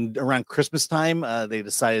 and then around Christmas time, they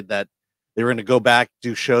decided that they were going to go back,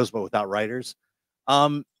 do shows, but without writers.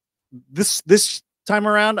 This time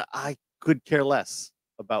around, I could care less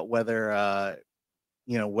about whether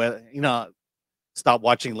stopped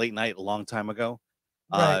watching late night a long time ago.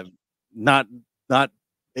 Right. Not not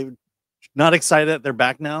not excited that they're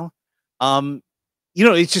back now. You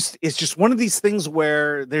know, it's just one of these things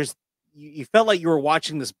where you felt like you were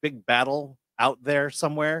watching this big battle out there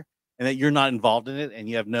somewhere, and that you're not involved in it, and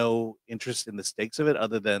you have no interest in the stakes of it,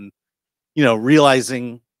 other than, you know,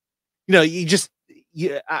 realizing, you know,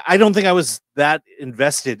 I don't think I was that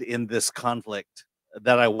invested in this conflict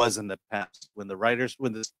that I was in the past when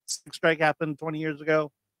the strike happened 20 years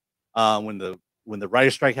ago, when the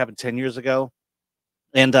writer strike happened 10 years ago,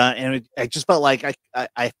 and I just felt like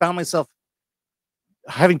I found myself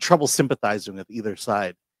having trouble sympathizing with either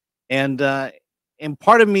side, and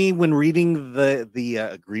part of me when reading the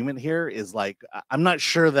agreement here is like, I'm not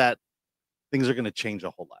sure that things are going to change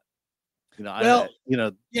a whole lot. You know,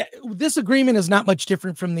 Well, yeah, this agreement is not much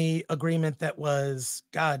different from the agreement that was,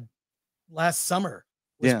 God, last summer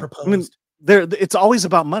was proposed. I mean, it's always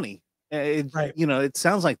about money. Right. You know, it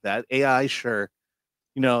sounds like that. AI, sure.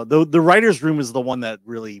 You know, the writer's room is the one that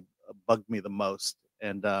really bugged me the most.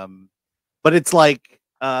 And but it's like,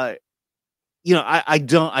 you know, I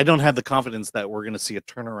don't have the confidence that we're going to see a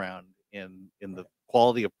turnaround in the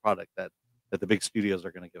quality of product that the big studios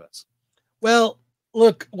are going to give us. Well,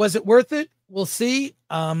 look, was it worth it? We'll see.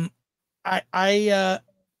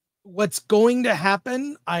 What's going to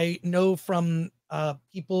happen, I know from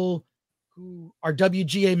people who are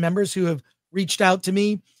WGA members who have reached out to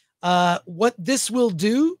me. What this will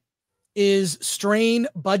do is strain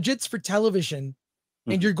budgets for television,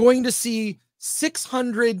 and you're going to see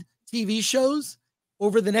 600 TV shows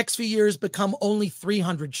over the next few years become only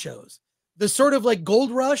 300 shows. The sort of like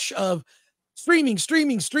gold rush of streaming,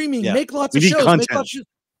 Yeah. make lots We of need shows, content. make lots of shows.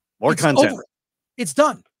 More It's content. over. It's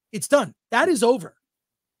done. It's done. That is over.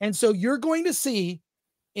 And so you're going to see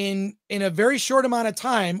in a very short amount of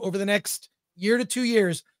time over the next year to 2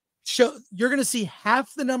 years, you're going to see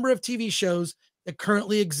half the number of TV shows that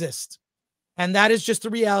currently exist. And that is just the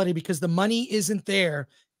reality because the money isn't there.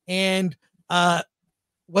 And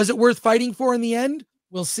was it worth fighting for in the end?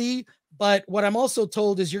 We'll see. But what I'm also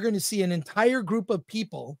told is you're going to see an entire group of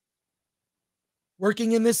people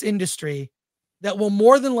working in this industry that will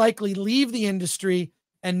more than likely leave the industry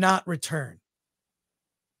and not return.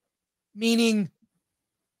 Meaning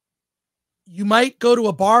you might go to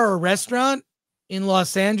a bar or restaurant in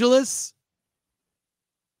Los Angeles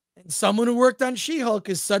and someone who worked on She-Hulk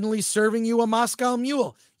is suddenly serving you a Moscow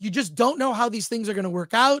Mule. You just don't know how these things are going to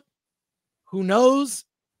work out. Who knows?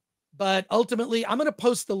 But ultimately, I'm going to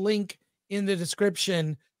post the link in the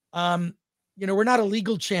description. You know, we're not a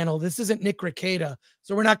legal channel. This isn't Nick Rekieta,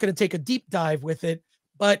 so we're not going to take a deep dive with it.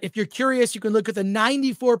 But if you're curious, you can look at the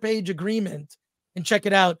 94-page agreement and check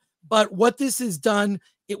it out. But what this has done,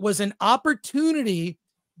 it was an opportunity.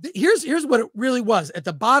 Here's what it really was. At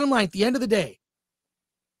the bottom line, at the end of the day,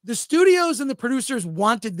 the studios and the producers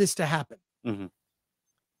wanted this to happen. Mm-hmm.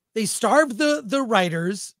 They starved the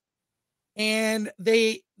writers, and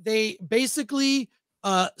they basically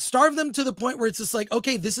starved them to the point where it's just like,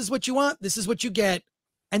 okay, this is what you want, this is what you get.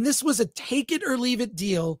 And this was a take it or leave it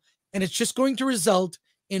deal. And it's just going to result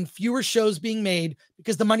in fewer shows being made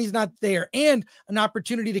because the money's not there, and an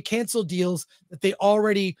opportunity to cancel deals that they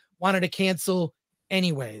already wanted to cancel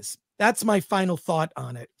anyways. That's my final thought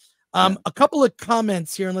on it. A couple of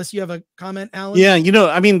comments here, unless you have a comment, Alan. Yeah, you know,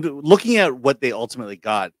 I mean, looking at what they ultimately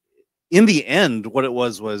got, in the end, what it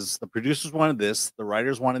was the producers wanted this, the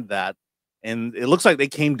writers wanted that, and it looks like they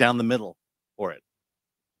came down the middle for it.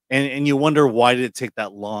 And you wonder, why did it take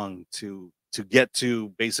that long to get to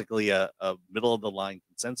basically a middle of the line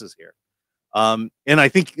consensus here? And I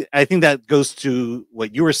think that goes to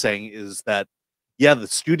what you were saying, is that, yeah, the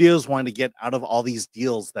studios wanted to get out of all these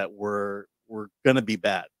deals that were going to be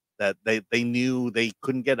bad, that they knew they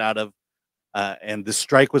couldn't get out of. And the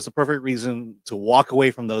strike was the perfect reason to walk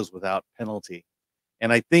away from those without penalty.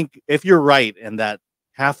 And I think if you're right, and that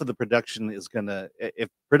half of the production is if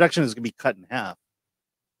production is gonna be cut in half,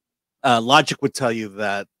 logic would tell you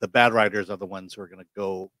that the bad writers are the ones who are gonna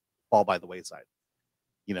fall by the wayside.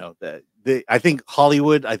 I think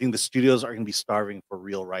Hollywood, I think the studios are going to be starving for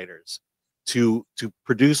real writers to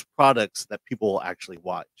produce products that people will actually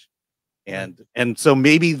watch. And so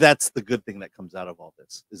maybe that's the good thing that comes out of all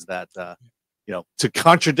this, is that to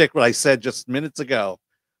contradict what I said just minutes ago,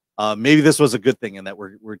 maybe this was a good thing, and that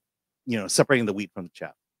we're separating the wheat from the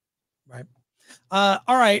chaff. Right. All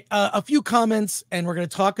right. A few comments, and we're going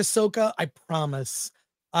to talk Ahsoka. I promise.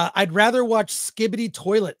 I'd rather watch Skibbity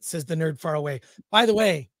Toilet, says the nerd far away. By the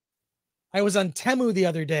way, I was on Temu the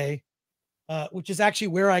other day, which is actually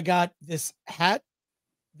where I got this hat,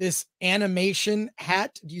 this animation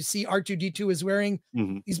hat. Do you see R2D2 is wearing?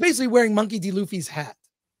 Mm-hmm. He's basically wearing Monkey D. Luffy's hat.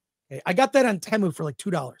 Okay, I got that on Temu for like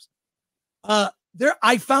 $2.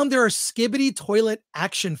 I found there are Skibbity Toilet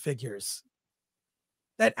action figures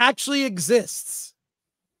that actually exists.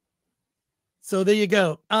 So there you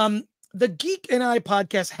go. The Geek and I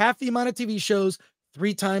podcast, half the amount of TV shows,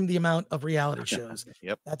 3 times the amount of reality shows.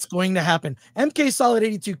 Yep. That's going to happen. MK Solid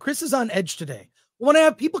 82. Chris is on edge today. When I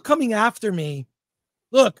have people coming after me,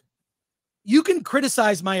 look, you can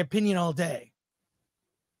criticize my opinion all day.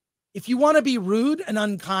 If you want to be rude and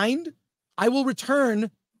unkind, I will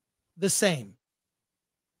return the same.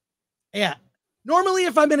 Yeah. Normally,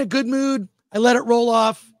 if I'm in a good mood, I let it roll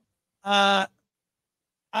off. Yeah,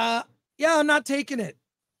 I'm not taking it.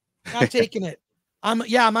 Not taking it. I'm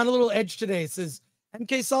on a little edge today. It says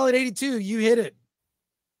MK Solid 82. You hit it.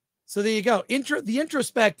 So there you go. The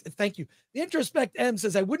introspect. Thank you. The introspect M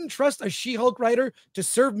says, I wouldn't trust a She-Hulk writer to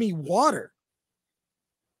serve me water.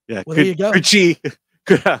 Yeah. Well, there you go.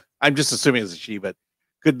 I'm just assuming it's a she, but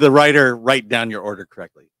could the writer write down your order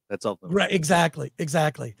correctly? That's all. Right. Exactly.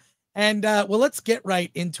 And well, let's get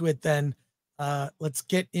right into it then. Let's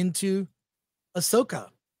get into Ahsoka.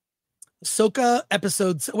 Ahsoka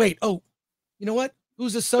episodes. Wait. Oh, you know what?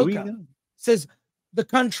 Who's Ahsoka? Says the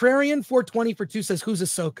Contrarian 420 for 2 says, who's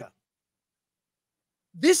Ahsoka?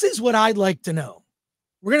 This is what I'd like to know.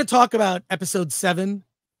 We're going to talk about episode 7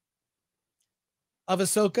 of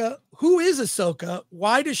Ahsoka. Who is Ahsoka?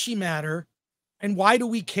 Why does she matter? And why do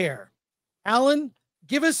we care? Alan,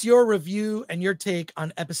 give us your review and your take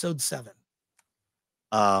on episode 7.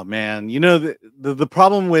 Oh man, the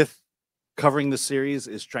problem with covering the series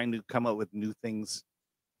is trying to come up with new things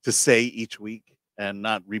to say each week and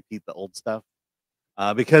not repeat the old stuff.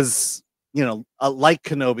 Because like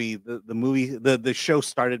Kenobi, the movie, the show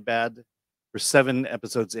started bad. We're 7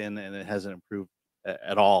 episodes in, and it hasn't improved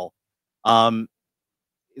at all.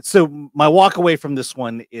 So my walk away from this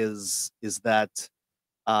one is that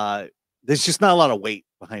there's just not a lot of weight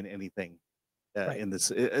behind anything in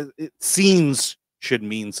this. Scenes should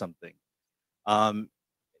mean something.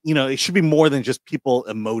 It should be more than just people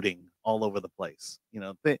emoting all over the place.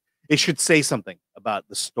 It should say something about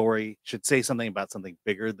the story. Should say something about something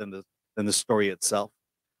bigger than the story itself.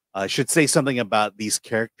 Should say something about these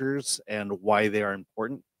characters and why they are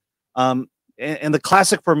important. And the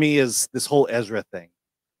classic for me is this whole Ezra thing.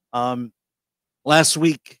 Last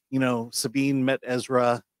week, Sabine met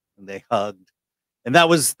Ezra and they hugged, and that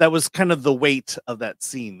was kind of the weight of that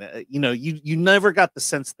scene. You never got the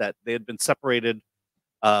sense that they had been separated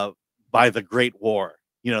by the Great War.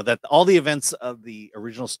 That all the events of the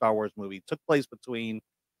original Star Wars movie took place between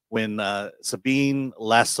when Sabine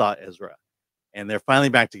last saw Ezra, and they're finally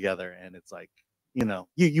back together. And it's like,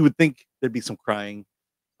 you would think there'd be some crying.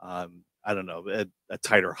 I don't know, a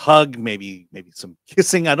tighter hug, maybe some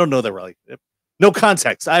kissing. I don't know that really. No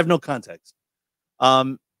context. I have no context.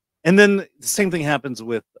 And then the same thing happens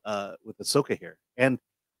with Ahsoka here. And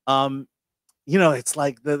it's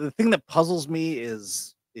like the thing that puzzles me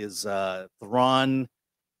is Thrawn.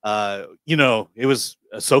 It was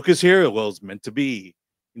Ahsoka's here. Well, it's meant to be.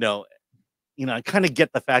 I kind of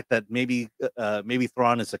get the fact that maybe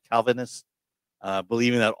Thrawn is a Calvinist,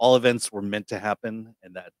 believing that all events were meant to happen,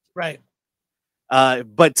 and that right.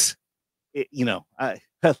 But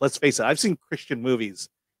let's face it. I've seen Christian movies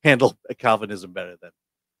handle Calvinism better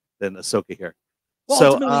than Ahsoka here.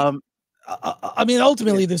 Well, so,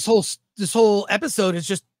 ultimately, this whole episode is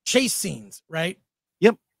just chase scenes, right?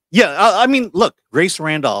 Yep. Yeah. I mean, look, Grace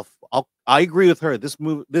Randolph. I agree with her.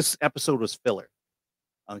 This episode was filler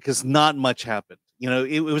because not much happened.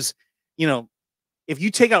 It was. If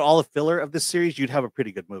you take out all the filler of this series, you'd have a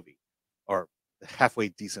pretty good movie, or a halfway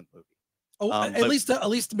decent movie. Oh, at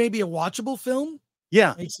least maybe a watchable film.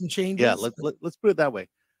 Yeah, make some changes. Yeah, let's put it that way.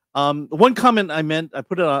 One comment I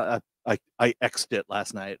put it on. I X'd it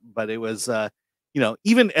last night, but it was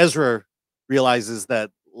even Ezra realizes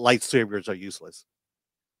that lightsabers are useless.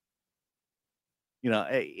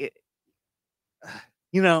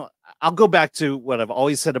 I'll go back to what I've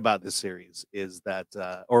always said about this series is that,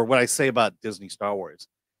 or what I say about Disney Star Wars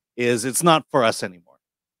is it's not for us anymore.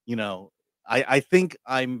 You know, I think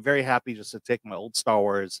I'm very happy just to take my old Star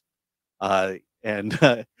Wars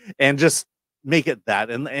and and just make it that,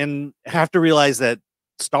 and have to realize that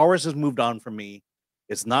Star Wars has moved on from me.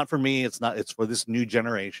 It's not for me. It's for this new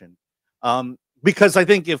generation. Because I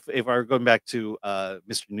think if we're going back to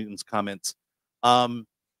Mr. Newton's comments,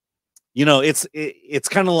 you know, it's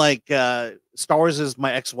kind of like Star Wars is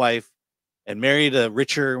my ex-wife and married a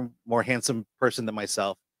richer, more handsome person than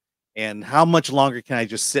myself. And how much longer can I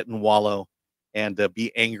just sit and wallow and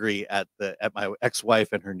be angry at my ex-wife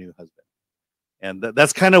and her new husband? And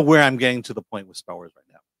that's kind of where I'm getting to the point with Star Wars right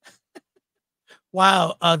now.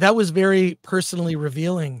 Wow, that was very personally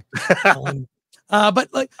revealing. But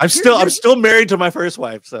like, I'm still married to my first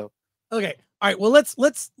wife. So okay, all right. Well,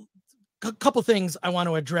 let's a couple things I want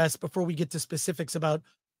to address before we get to specifics about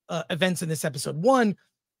events in this episode. One,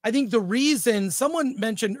 I think the reason someone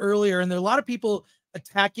mentioned earlier, and there are a lot of people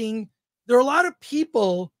attacking. There are a lot of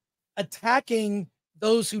people attacking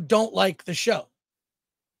those who don't like the show.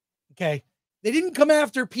 Okay, they didn't come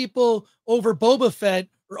after people over Boba Fett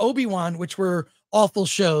or Obi-Wan, which were awful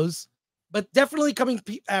shows, but definitely coming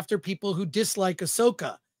after people who dislike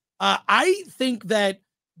Ahsoka. I think that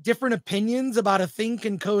different opinions about a thing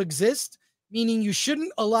can coexist, meaning you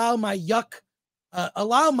shouldn't allow my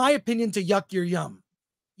opinion to yuck your yum.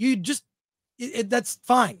 You just, that's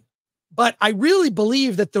fine. But I really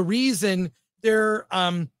believe that the reason there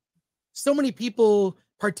so many people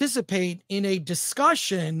participate in a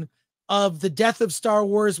discussion of the death of Star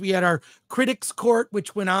Wars. We had our critics court,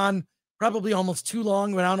 which went on probably almost too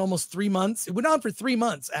long, went on almost 3 months. It went on for 3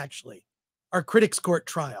 months, actually, our critics court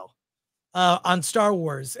trial on Star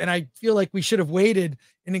Wars. And I feel like we should have waited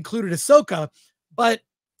and included Ahsoka. But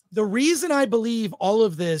the reason I believe all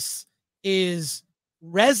of this is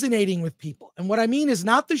resonating with people, and what I mean is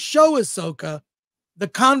not the show Ahsoka, the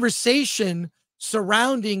conversation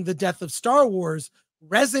surrounding the death of Star Wars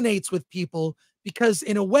resonates with people because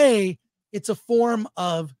in a way, it's a form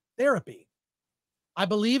of therapy. I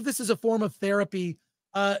believe this is a form of therapy,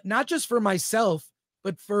 not just for myself,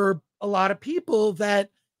 but for a lot of people that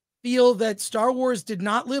feel that Star Wars did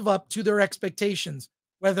not live up to their expectations,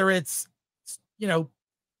 whether it's, you know,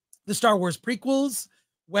 the Star Wars prequels,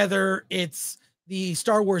 whether it's the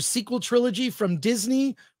Star Wars sequel trilogy from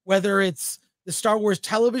Disney, whether it's the Star Wars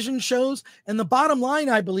television shows. And the bottom line,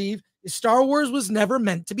 I believe, is Star Wars was never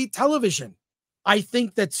meant to be television. I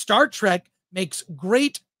think that Star Trek makes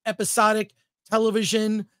great episodic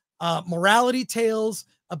television, morality tales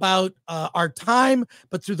about our time,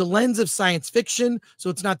 but through the lens of science fiction. So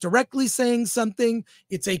it's not directly saying something.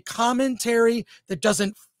 It's a commentary that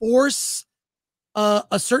doesn't force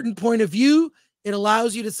a certain point of view. It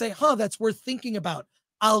allows you to say, huh, that's worth thinking about.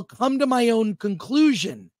 I'll come to my own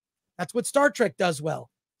conclusion. That's what Star Trek does well,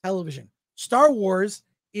 television. Star Wars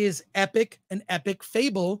is epic, an epic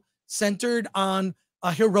fable centered on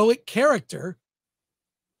a heroic character,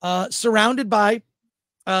 surrounded by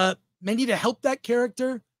many to help that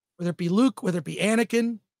character, whether it be Luke, whether it be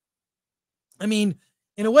Anakin. I mean,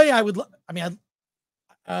 in a way, I would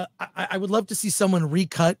love to see someone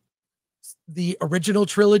recut the original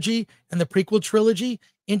trilogy and the prequel trilogy,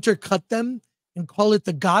 intercut them, and call it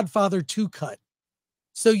the Godfather 2 cut.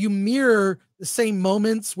 So you mirror the same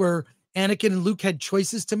moments where Anakin and Luke had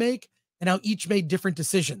choices to make and how each made different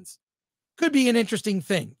decisions. Could be an interesting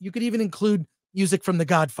thing. You could even include music from The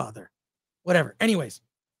Godfather, whatever. Anyways,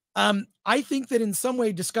 I think that in some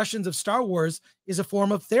way discussions of Star Wars is a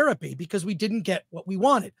form of therapy because we didn't get what we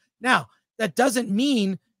wanted. Now, that doesn't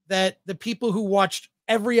mean that the people who watched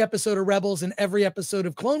every episode of Rebels and every episode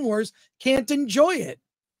of Clone Wars can't enjoy it.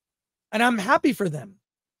 And I'm happy for them.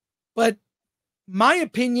 But my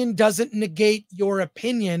opinion doesn't negate your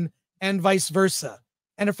opinion and vice versa.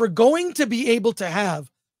 And if we're going to be able to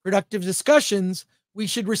have productive discussions, we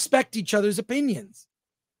should respect each other's opinions.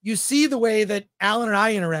 You see the way that Alan and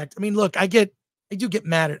I interact. I mean, look, I do get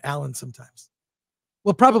mad at Alan sometimes.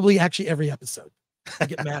 Well, probably actually every episode I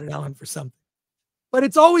get mad at Alan for something, but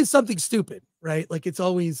it's always something stupid, right? Like it's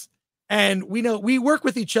always, and we know we work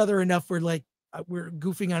with each other enough. We're like, we're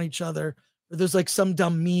goofing on each other, or there's like some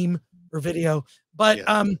dumb meme or video, but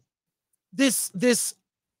yeah. This,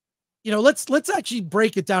 you know, let's actually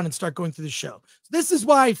break it down and start going through the show. So this is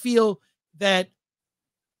why I feel that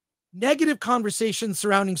negative conversations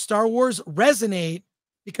surrounding Star Wars resonate,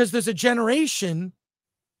 because there's a generation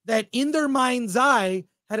that in their mind's eye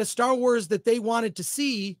had a Star Wars that they wanted to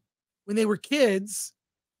see when they were kids.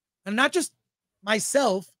 And not just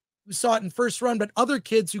myself who saw it in first run, but other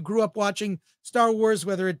kids who grew up watching Star Wars,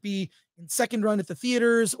 whether it be in second run at the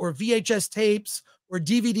theaters or VHS tapes or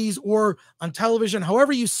DVDs or on television,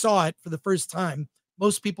 however you saw it for the first time.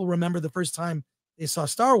 Most people remember the first time they saw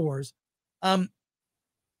Star Wars.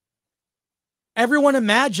 Everyone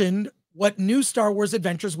imagined what new Star Wars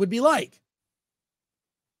adventures would be like.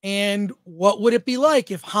 And what would it be like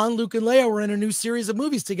if Han, Luke, and Leia were in a new series of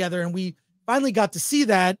movies together? And we finally got to see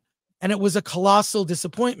that, and it was a colossal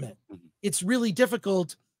disappointment. It's really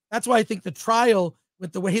difficult. That's why I think the trial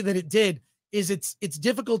with the way that it did is it's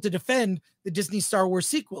difficult to defend the Disney Star Wars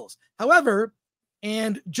sequels. However,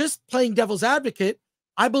 and just playing devil's advocate,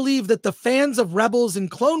 I believe that the fans of Rebels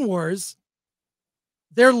and Clone Wars,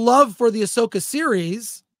 their love for the Ahsoka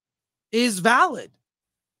series is valid.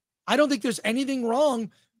 I don't think there's anything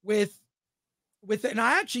wrong with it. And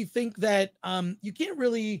I actually think that you can't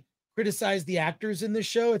really criticize the actors in this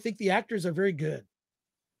show. I think the actors are very good.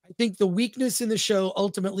 I think the weakness in the show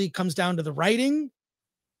ultimately comes down to the writing.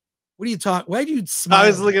 What do you talk? Why do you smile? I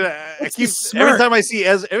was looking at. Every time I see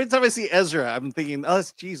Ezra, I'm thinking, oh,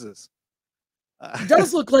 it's Jesus. He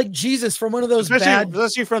does look like Jesus from one of those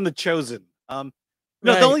especially from The Chosen. No,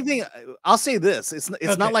 Right. The only thing I'll say this: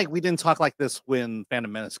 it's not like we didn't talk like this when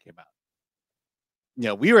Phantom Menace came out. You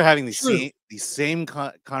know, we were having these same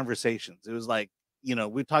conversations. It was like, you know,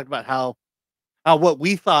 we talked about how what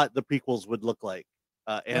we thought the prequels would look like,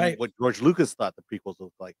 and what George Lucas thought the prequels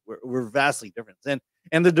looked like were vastly different.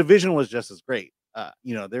 And the division was just as great.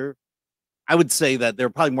 You know, I would say that there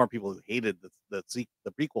were probably more people who hated the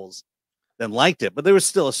prequels than liked it, but there was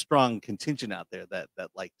still a strong contingent out there that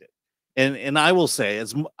liked it. And I will say,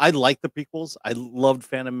 I like the prequels. I loved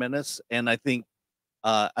Phantom Menace, and I think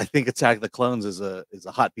Attack of the Clones is a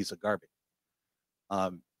hot piece of garbage.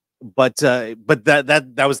 But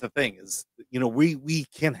that was the thing, is, you know, we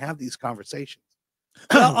can have these conversations.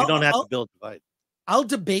 We don't have to build a divide. I'll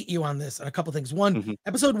debate you on this on a couple things. One,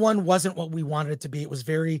 episode 1 wasn't what we wanted it to be. It was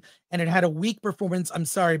and it had a weak performance. I'm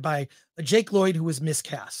sorry, by Jake Lloyd, who was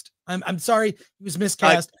miscast. I'm sorry, he was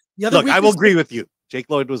miscast. I will agree with you. Jake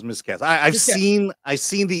Lloyd was miscast. I've seen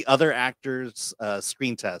the other actors'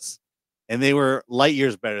 screen tests, and they were light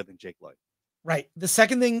years better than Jake Lloyd. Right. The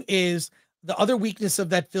second thing is, the other weakness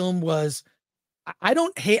of that film was, I'm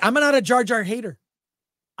not a Jar Jar hater.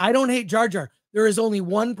 I don't hate Jar Jar. There is only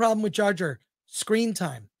one problem with Jar Jar: screen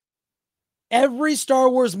time. Every Star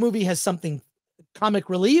Wars movie has something comic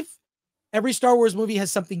relief. Every Star Wars movie has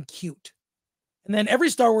something cute. And then every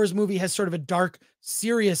Star Wars movie has sort of a dark,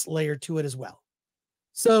 serious layer to it as well.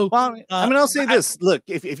 So, I'll say this. Look,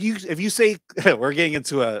 if you say we're getting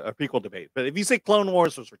into a prequel debate, but if you say Clone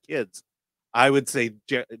Wars was for kids, I would say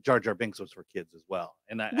Jar Jar Binks was for kids as well.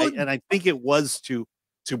 And I think it was to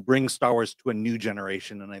bring Star Wars to a new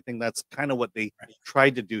generation, and I think that's kind of what they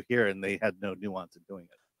tried to do here, and they had no nuance in doing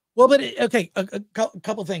it. Well, but okay, a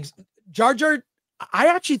couple things. Jar Jar, I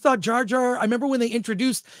actually thought Jar Jar, I remember when they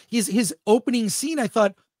introduced his opening scene, I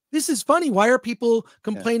thought, this is funny. Why are people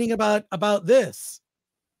complaining about this?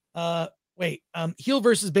 Heel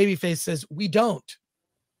versus Babyface says, we don't.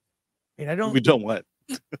 Wait, We don't what?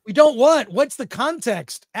 We don't what? What's the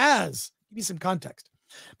context? Give me some context.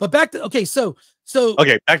 But back to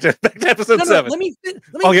back to episode 7. Let me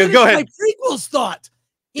go ahead. My prequels thought.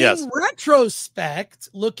 In retrospect,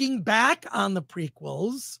 looking back on the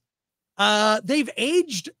prequels, they've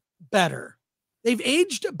aged better.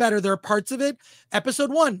 There are parts of it.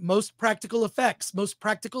 Episode 1, most practical effects, most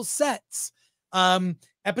practical sets.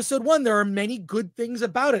 Episode 1, there are many good things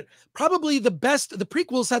about it. Probably the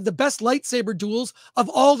prequels had the best lightsaber duels of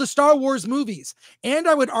all the Star Wars movies. And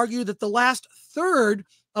I would argue that the last third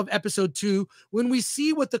of episode 2, when we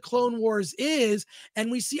see what the Clone Wars is,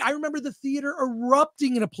 and I remember the theater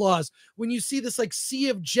erupting in applause when you see this like sea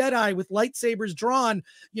of Jedi with lightsabers drawn,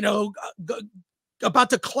 you know,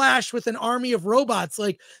 about to clash with an army of robots.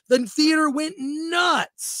 Like, the theater went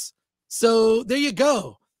nuts. So there you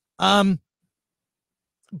go.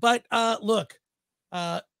 But look,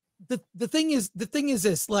 the thing is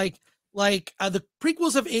this, the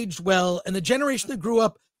prequels have aged well, and the generation that grew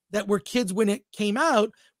up that were kids when it came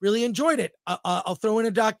out really enjoyed it. I'll throw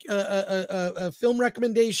in a film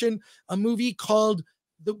recommendation, a movie called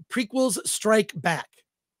The Prequels Strike Back.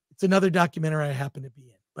 It's another documentary I happen to be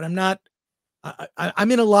in, but I'm not,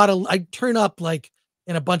 I'm in I turn up like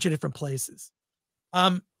in a bunch of different places.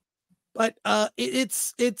 But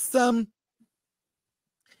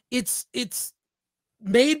it's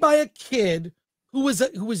made by a kid who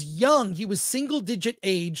was young. He was single digit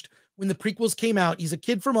aged when the prequels came out. He's a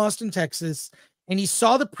kid from Austin, Texas, and he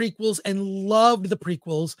saw the prequels and loved the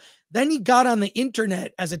prequels. Then he got on the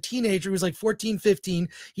internet as a teenager. He was like 14, 15.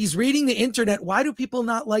 He's reading the internet. Why do people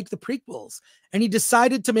not like the prequels? And he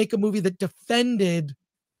decided to make a movie that defended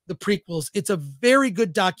the prequels. It's a very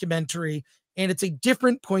good documentary, and it's a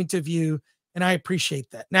different point of view, and I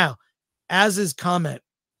appreciate that. Now, Az's comment,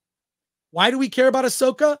 why do we care about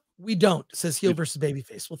Ahsoka? We don't, says Heel versus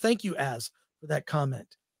Babyface. Well, thank you, Az, for that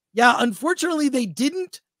comment. Yeah, unfortunately, they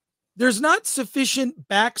didn't. There's not sufficient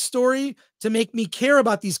backstory to make me care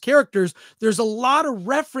about these characters. There's a lot of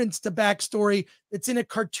reference to backstory that's in a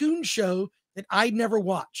cartoon show that I never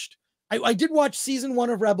watched. I did watch season 1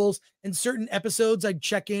 of Rebels, and certain episodes I'd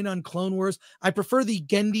check in on Clone Wars. I prefer the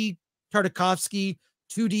Gendy Tartakovsky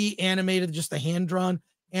 2D animated, just the hand-drawn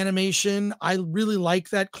animation. I really like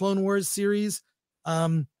that Clone Wars series.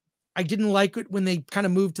 I didn't like it when they kind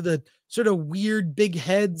of moved to the sort of weird big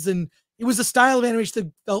heads, and it was a style of animation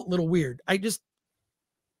that felt a little weird. To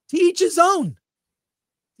each his own.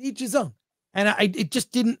 To each his own. And it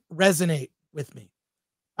just didn't resonate with me.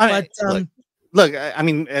 Look, I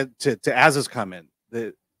mean, to Az's comment,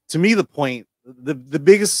 to me, the point, the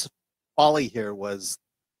biggest folly here was,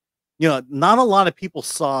 not a lot of people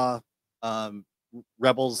saw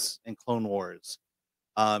Rebels and Clone Wars.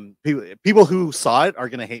 People who saw it are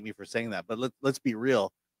going to hate me for saying that, but let's be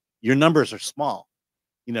real. Your numbers are small.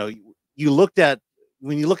 When you look at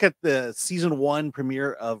the season 1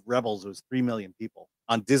 premiere of Rebels, it was 3 million people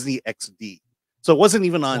on Disney XD. So it wasn't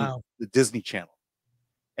even on the Disney Channel.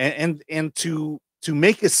 And to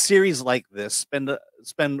make a series like this, spend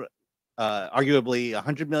arguably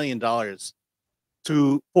 $100 million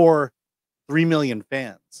for 3 million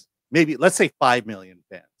fans, maybe let's say 5 million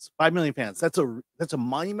fans. 5 million fans. That's a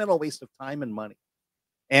monumental waste of time and money.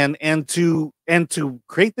 And to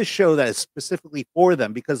create the show that is specifically for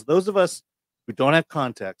them, because those of us who don't have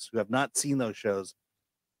context, who have not seen those shows,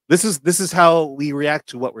 this is how we react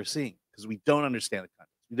to what we're seeing, because we don't understand the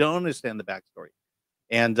context, we don't understand the backstory,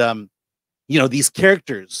 and these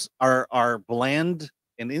characters are bland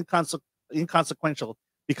and inconsequential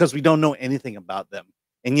because we don't know anything about them,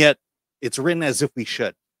 and yet it's written as if we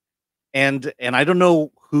should. And I don't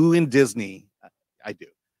know who in Disney, I do.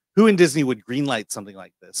 Who in Disney would greenlight something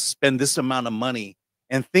like this, spend this amount of money,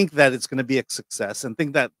 and think that it's going to be a success, and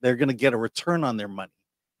think that they're going to get a return on their money?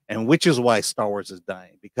 And which is why Star Wars is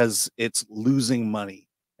dying, because it's losing money.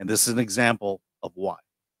 And this is an example of why.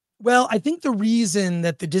 Well, I think the reason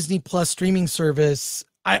that the Disney Plus streaming service,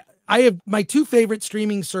 I have my 2 favorite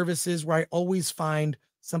streaming services where I always find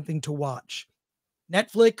something to watch: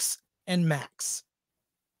 Netflix and Max.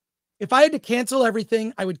 If I had to cancel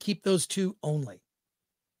everything, I would keep those 2 only.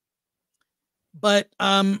 But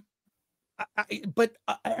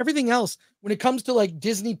everything else, when it comes to like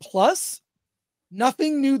Disney Plus,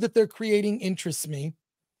 nothing new that they're creating interests me.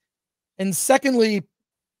 And secondly,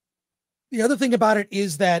 the other thing about it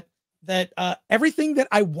is that everything that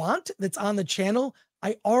I want that's on the channel,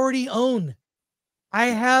 I already own. I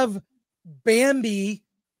have Bambi,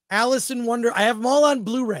 Alice in Wonder. I have them all on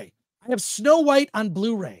Blu-ray. I have Snow White on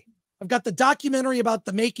Blu-ray. I've got the documentary about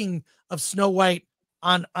the making of Snow White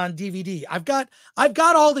on DVD. I've got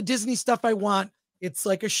all the Disney stuff I want. It's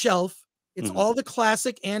like a shelf. It's all the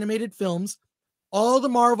classic animated films, all the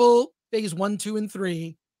Marvel phase 1, 2, and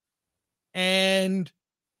 3. And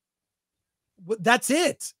that's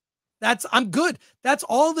it. I'm good. That's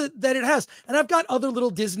all that it has. And I've got other little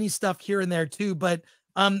Disney stuff here and there too, but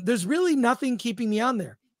there's really nothing keeping me on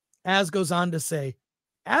there. Az goes on to say,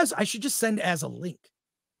 I should just send Az a link.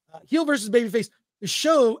 Heel versus Babyface. The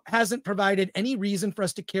show hasn't provided any reason for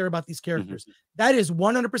us to care about these characters. That is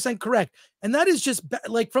 100% correct. And that is just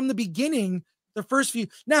like from the beginning, the first few.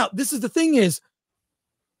 Now, this is the thing is,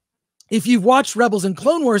 if you've watched Rebels and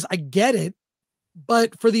Clone Wars, I get it.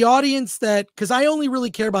 But for the audience because I only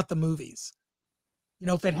really care about the movies.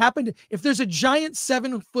 If there's a giant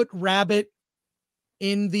 7-foot rabbit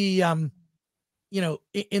in the,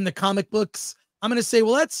 in the comic books, I'm going to say,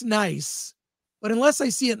 well, that's nice. But unless I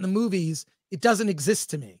see it in the movies, it doesn't exist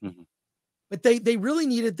to me. But they really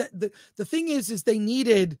needed that. The thing is they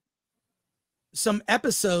needed some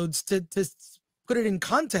episodes to put it in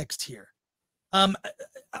context here.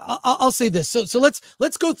 I'll say this. So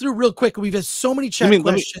let's go through real quick. We've had so many chat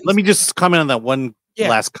questions. Let me just comment on that one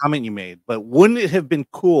last comment you made. But wouldn't it have been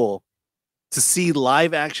cool to see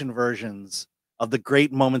live action versions of the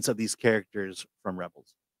great moments of these characters from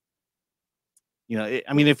Rebels?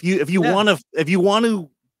 If you want to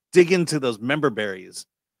dig into those member berries,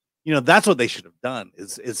 that's what they should have done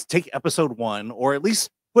is take episode 1, or at least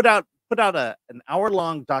put out an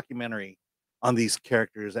hour-long documentary on these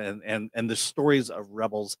characters and the stories of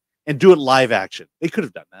Rebels, and do it live action. They could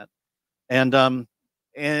have done that.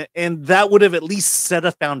 And that would have at least set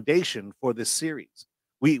a foundation for this series.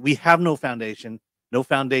 We have no foundation. No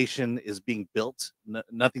foundation is being built.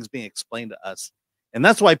 Nothing's being explained to us. And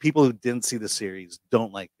that's why people who didn't see the series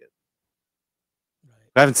don't like it. Right.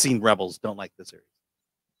 Who haven't seen Rebels don't like the series.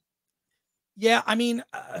 Yeah, I mean,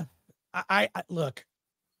 I look,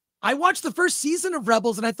 I watched the first season of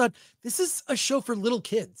Rebels and I thought this is a show for little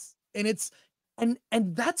kids, and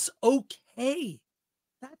and that's okay.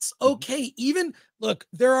 That's okay. Even look,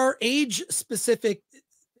 there are age specific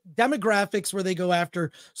demographics where they go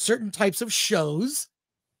after certain types of shows.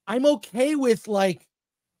 I'm okay with like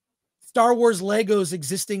Star Wars Legos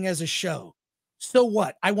existing as a show. So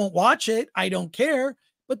what? I won't watch it. I don't care,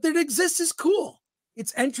 but that it exists is cool.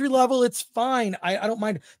 It's entry level. It's fine. I don't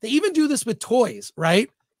mind. They even do this with toys, right?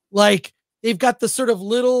 Like they've got the sort of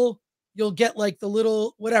little, you'll get like the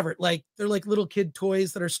little, whatever, like they're like little kid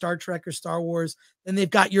toys that are Star Trek or Star Wars. Then they've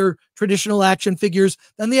got your traditional action figures.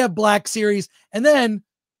 Then they have Black Series. And then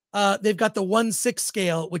they've got the 1/6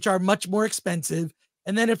 scale, which are much more expensive.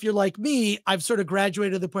 And then if you're like me, I've sort of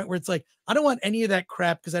graduated to the point where it's like, I don't want any of that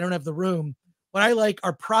crap because I don't have the room. What I like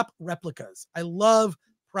are prop replicas. I love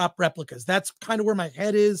prop replicas. That's kind of where my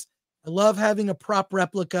head is. I love having a prop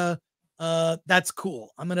replica. That's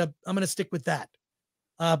cool. I'm gonna stick with that.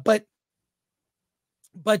 But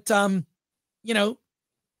you know,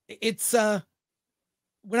 it's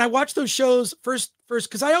when I watch those shows first,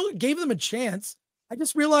 because I gave them a chance. I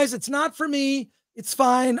just realized it's not for me. It's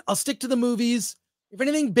fine. I'll stick to the movies. If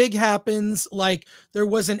anything big happens, like there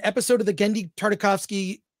was an episode of the Genndy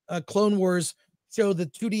Tartakovsky Clone Wars show, the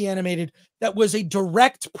 2D animated, that was a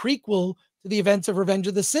direct prequel to the events of Revenge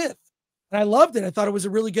of the Sith. And I loved it. I thought it was a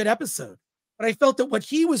really good episode. But I felt that what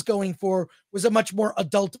he was going for was a much more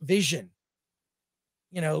adult vision.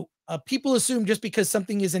 You know, people assume just because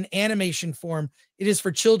something is in animation form, it is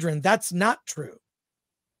for children. That's not true.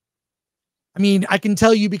 I mean, I can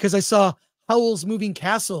tell you because I saw Howl's Moving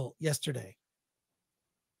Castle yesterday.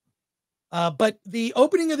 But the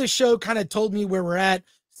opening of the show kind of told me where we're at.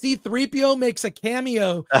 C-3PO makes a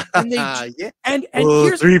cameo, and they yeah. and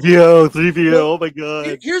here's 3PO. Oh my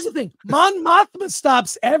god! Here's the thing: Mon Mothma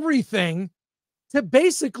stops everything to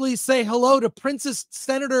basically say hello to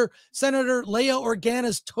Senator Leia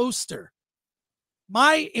Organa's toaster.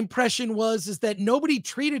 My impression is that nobody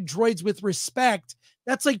treated droids with respect.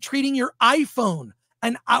 That's like treating your iPhone.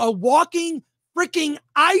 A walking freaking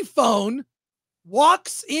iPhone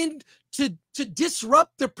walks in to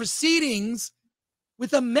disrupt the proceedings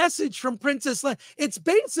with a message from Princess Leia. It's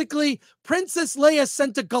basically Princess Leia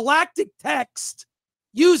sent a galactic text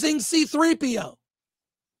using C-3PO.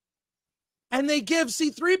 And they give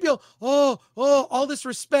C-3PO, all this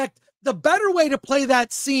respect. The better way to play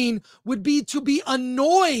that scene would be to be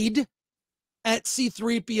annoyed at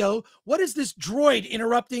C-3PO. What is this droid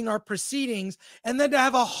interrupting our proceedings? And then to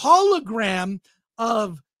have a hologram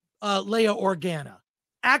of Leia Organa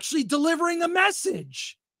actually delivering a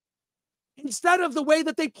message instead of the way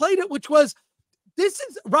that they played it, which was,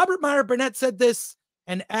 Robert Meyer Burnett said this.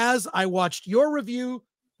 And as I watched your review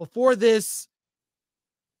before this,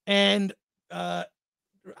 and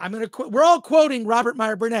we're all quoting Robert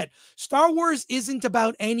Meyer Burnett. Star Wars isn't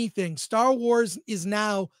about anything. Star Wars is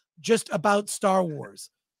now just about Star Wars.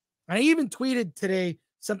 And I even tweeted today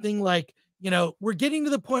something like, you know, we're getting to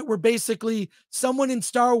the point where basically someone in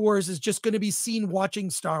Star Wars is just going to be seen watching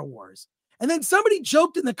Star Wars. And then somebody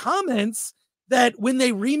joked in the comments that when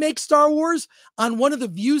they remake Star Wars, on one of the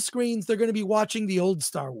view screens, they're going to be watching the old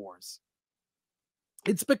Star Wars.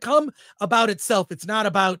 It's become about itself. It's not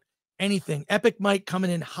about anything. Epic Mike coming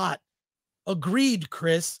in hot. Agreed,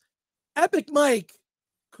 Chris. Epic Mike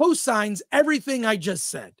co-signs everything I just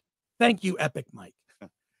said. Thank you, Epic Mike.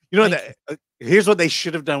 You know, here's what they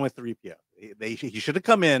should have done with 3PO. He should have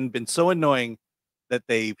come in, been so annoying that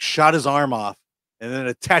they shot his arm off and then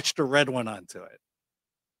attached a red one onto it.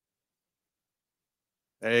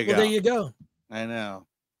 There you go. There you go. I know.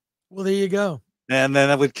 Well, there you go. And then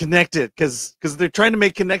I would connect it because they're trying to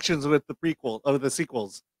make connections with the prequel of the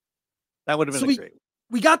sequels. That would have been great.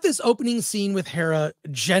 We got this opening scene with Hera,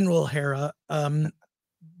 General Hera,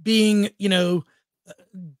 being, you know,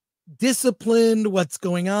 disciplined. What's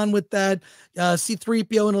going on with that?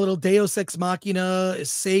 C-3PO in a little Deus Ex Machina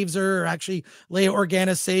saves her, or actually Leia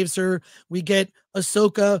Organa saves her. We get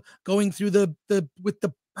Ahsoka going through with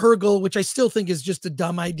the Purgle, which I still think is just a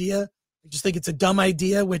dumb idea. I just think it's a dumb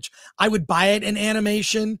idea, which I would buy it in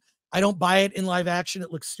animation. I don't buy it in live action.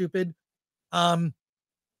 It looks stupid. So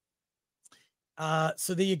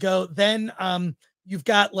there you go. Then you've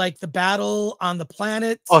got like the battle on the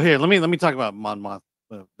planet. Oh, here, let me talk about Mon Mothma.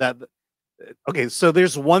 Okay, so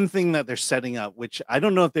there's one thing that they're setting up, which I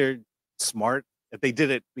don't know if they're smart, if they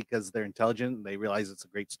did it because they're intelligent, they realize it's a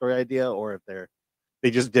great story idea, or if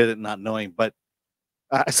they just did it not knowing. But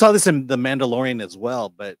I saw this in The Mandalorian as well,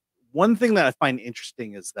 but one thing that I find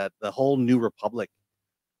interesting is that the whole New Republic,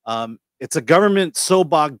 it's a government so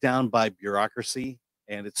bogged down by bureaucracy,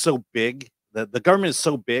 and it's so big that the government is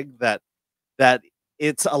so big that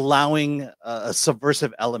it's allowing a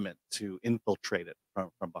subversive element to infiltrate it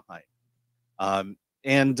from behind.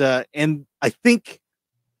 And I think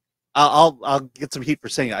I'll get some heat for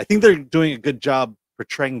saying it. I think they're doing a good job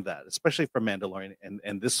portraying that, especially for Mandalorian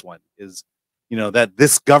and this one is, that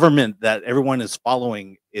this government that everyone is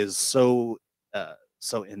following is so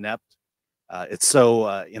inept, it's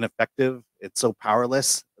so ineffective, it's so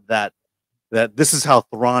powerless that this is how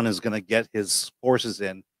Thrawn is going to get his forces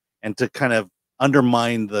in and to kind of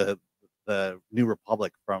undermine the New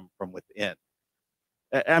Republic from within.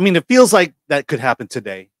 I mean, it feels like that could happen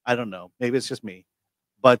today. I don't know. Maybe it's just me,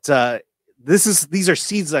 but these are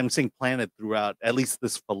seeds I'm seeing planted throughout at least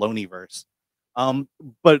this Filoni verse.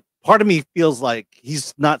 But part of me feels like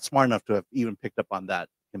he's not smart enough to have even picked up on that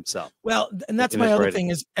himself. Well, and that's my other thing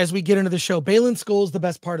is, as we get into the show, Baylan Skoll is the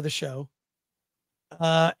best part of the show.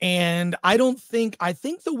 And I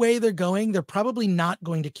think the way they're going, they're probably not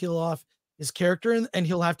going to kill off his character and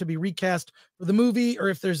he'll have to be recast for the movie or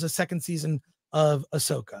if there's a second season of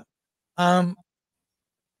Ahsoka.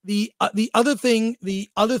 The other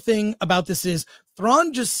thing about this is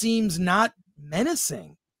Thrawn just seems not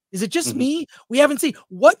menacing. Is it just me? We haven't seen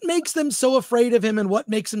what makes them so afraid of him and what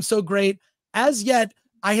makes him so great. As yet,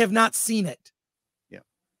 I have not seen it. Yeah.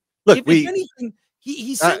 Look, if anything,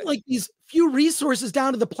 he sent like these few resources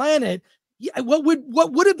down to the planet. What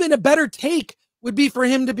would have been a better take would be for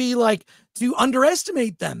him to be like, to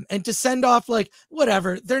underestimate them and to send off like,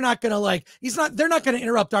 whatever. They're not going to they're not going to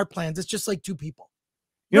interrupt our plans. It's just like two people.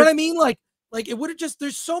 You know what I mean? Like it would have just,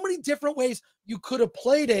 there's so many different ways you could have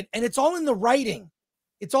played it. And it's all in the writing.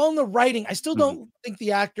 It's all in the writing. I still don't think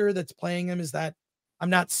the actor that's playing him is that,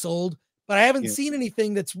 I'm not sold, but I haven't seen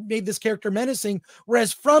anything that's made this character menacing.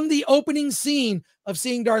 Whereas from the opening scene of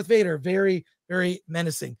seeing Darth Vader, very, very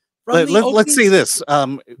menacing. Let's say this.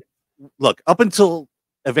 Look, up until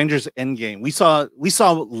Avengers Endgame, we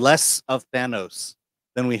saw less of Thanos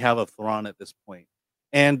than we have of Thrawn at this point.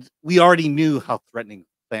 And we already knew how threatening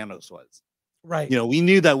Thanos was. Right. We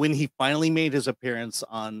knew that when he finally made his appearance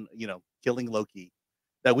on, killing Loki,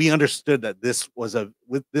 that we understood that this was a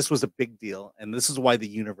big deal, and this is why the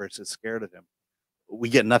universe is scared of him. We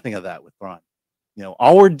get nothing of that with Thrawn.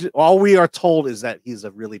 All we are told is that he's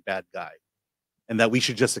a really bad guy, and that we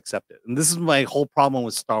should just accept it. And this is my whole problem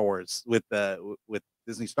with Star Wars, with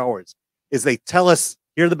Disney Star Wars, is they tell us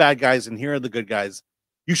here are the bad guys and here are the good guys.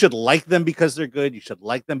 You should like them because they're good. You should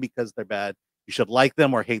like them because they're bad. You should like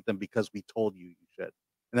them or hate them because we told you should,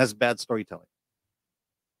 and that's bad storytelling.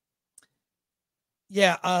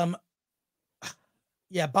 Yeah.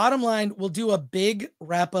 Bottom line, we'll do a big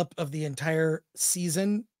wrap up of the entire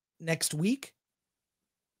season next week.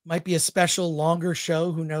 Might be a special longer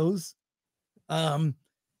show. Who knows? We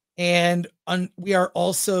are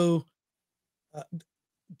also,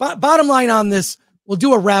 bottom line on this, we'll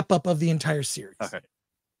do a wrap up of the entire series. Okay.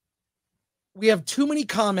 We have too many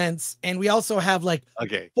comments, and we also have like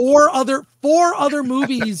okay. four other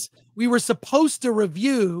movies we were supposed to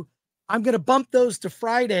review. I'm going to bump those to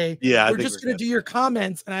Friday. Yeah, we're just going to do your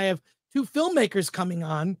comments, and I have two filmmakers coming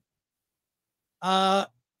on. We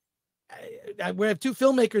have two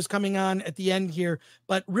filmmakers coming on at the end here,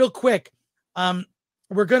 but real quick,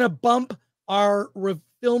 we're going to bump our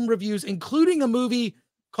film reviews, including a movie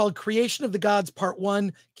called Creation of the Gods Part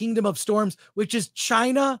 1, Kingdom of Storms, which is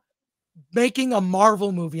China making a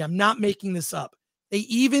Marvel movie. I'm not making this up. They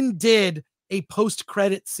even did a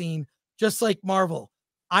post-credit scene, just like Marvel.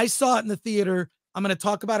 I saw it in the theater. I'm going to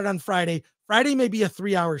talk about it on Friday. Friday may be a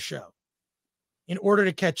 3-hour show in order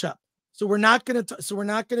to catch up. So we're not going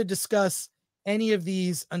to discuss any of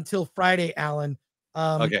these until Friday, Alan.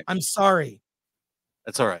 Okay. I'm sorry.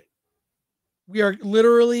 That's all right. We are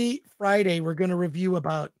literally Friday. We're going to review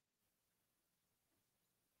about.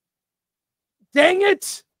 Dang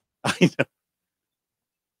it. I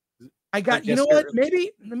know. You know what?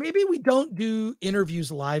 Maybe we don't do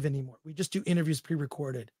interviews live anymore. We just do interviews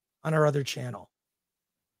pre-recorded on our other channel.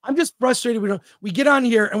 I'm just frustrated. We get on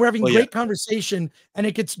here and we're having great conversation and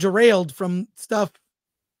it gets derailed from stuff.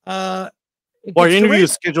 Our interview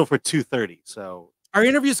is scheduled for 2:30. So our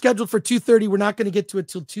interview is scheduled for 2:30. We're not going to get to it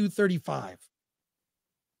till 2:35.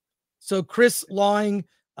 So Chris Lawing,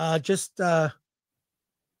 you can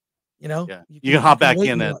hop back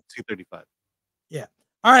in at 2:35. Yeah.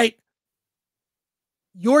 All right.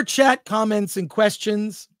 Your chat comments and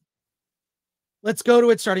questions. Let's go to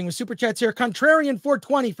it, starting with super chats here. Contrarian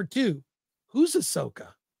 420 for 2. Who's Ahsoka?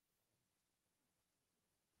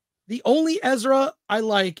 The only Ezra I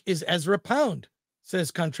like is Ezra Pound, says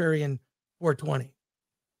Contrarian 420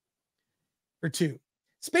 for 2.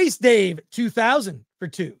 Space Dave 2000 for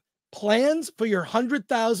 2. Plans for your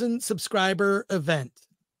 100,000 subscriber event.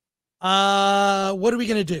 What are we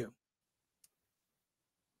going to do?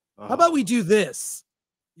 How about we do this?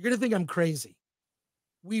 You're going to think I'm crazy.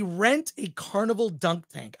 We rent a carnival dunk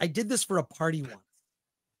tank. I did this for a party once.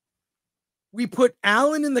 We put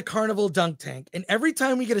Alan in the carnival dunk tank, and every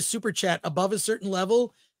time we get a super chat above a certain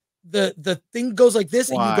level, the thing goes like this,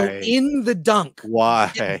 Why? and you go in the dunk.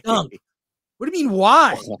 Why? Dunk. What do you mean,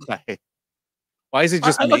 why? Why is it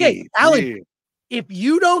just me? Okay, Alan, if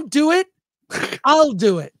you don't do it, I'll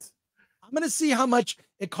do it. I'm going to see how much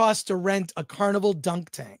it costs to rent a carnival dunk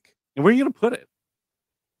tank. And where are you going to put it?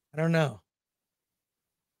 I don't know.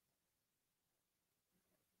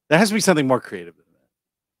 There has to be something more creative than that.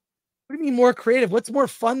 What do you mean more creative? What's more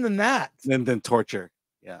fun than that? Than torture.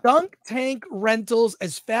 Yeah. Dunk tank rentals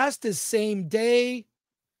as fast as same day.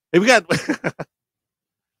 Hey, we got.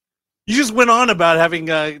 You just went on about having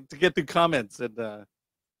to get through comments, and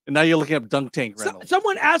now you're looking up dunk tank rentals.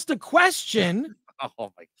 Someone asked a question.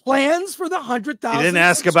 Oh my God. Plans for the 100,000. You didn't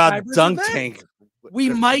ask about dunk event. tank. We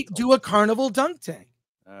might do a carnival dunk tank.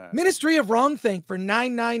 Right. Ministry of Wrong Thing for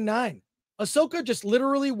 $9.99. Ahsoka just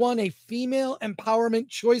literally won a Female Empowerment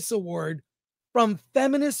Choice Award from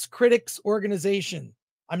Feminist Critics Organization.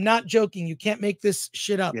 I'm not joking. You can't make this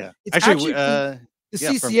shit up. Yeah. It's Actually, the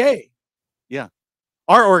CCA.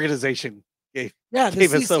 Our organization gave the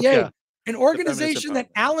Ahsoka CCA. An organization that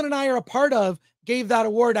Alan and I are a part of gave that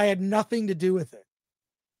award. I had nothing to do with it.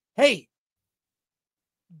 Hey,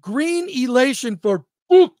 green elation for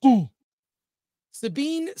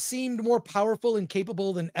Sabine seemed more powerful and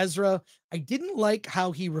capable than Ezra. I didn't like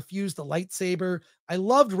how he refused the lightsaber. I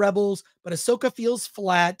loved Rebels, but Ahsoka feels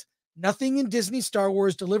flat. Nothing in Disney Star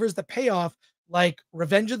Wars delivers the payoff like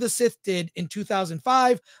Revenge of the Sith did in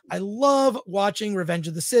 2005. I love watching Revenge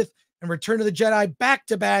of the Sith and Return of the Jedi back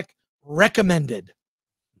to back. Recommended.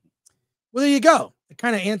 Well, there you go. It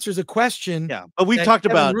kind of answers a question. Yeah, but we've talked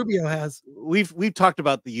Kevin about Rubio has. We've talked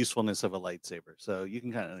about the usefulness of a lightsaber, so you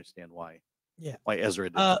can kind of understand why. Yeah, why Ezra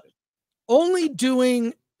did it. Only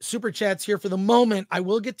doing super chats here for the moment. I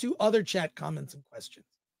will get to other chat comments and questions.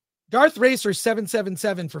 Darth Racer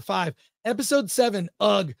 777 for 5. Episode 7.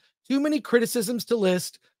 Ugh. Too many criticisms to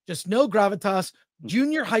list. Just no gravitas.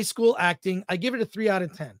 Junior high school acting. I give it a 3 out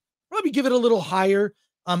of 10. Probably give it a little higher.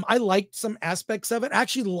 I liked some aspects of it. I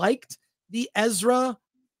actually liked the Ezra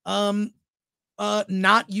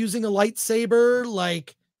not using a lightsaber.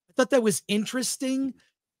 Like, I thought that was interesting.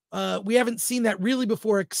 We haven't seen that really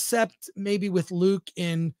before, except maybe with Luke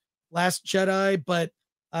in Last Jedi. But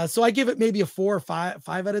so I give it maybe a 4 or 5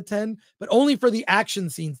 out of 10, but only for the action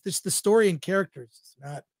scenes. Just the story and characters. It's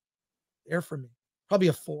not there for me. Probably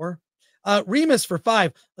a 4. Remus for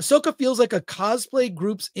 5. Ahsoka feels like a cosplay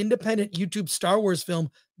group's independent YouTube Star Wars film.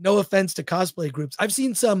 No offense to cosplay groups. I've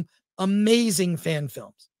seen some amazing fan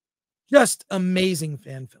films. Just amazing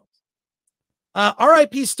fan films.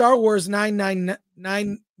 RIP Star Wars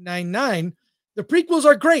 99999. The prequels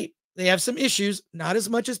are great. They have some issues, not as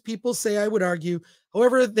much as people say, I would argue.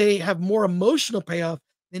 However, they have more emotional payoff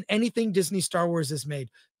than anything Disney Star Wars has made.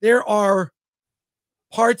 There are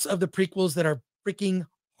parts of the prequels that are freaking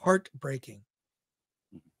heartbreaking.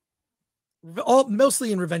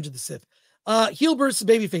 Mostly in Revenge of the Sith. Heel versus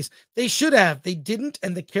Babyface. They should have. They didn't,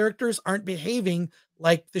 and the characters aren't behaving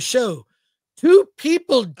like the show. 2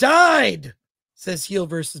 people died, says Heel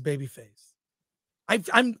versus Babyface. I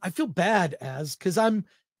feel bad because I'm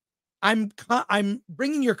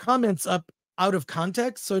bringing your comments up out of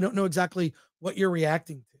context, so I don't know exactly what you're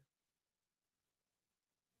reacting to.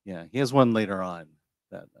 Yeah, he has one later on.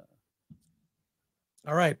 That.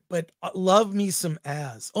 All right, but love me some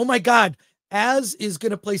Az. Oh my God, Az is going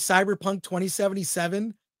to play Cyberpunk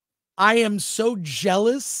 2077. I am so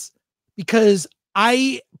jealous because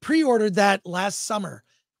I pre-ordered that last summer.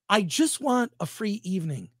 I just want a free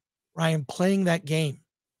evening where I am playing that game.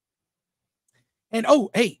 And oh,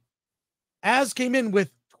 hey, Az came in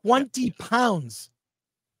with 20 pounds.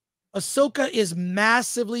 Ahsoka is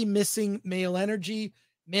massively missing male energy.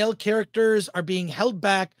 Male characters are being held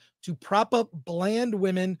back to prop up bland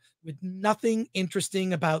women with nothing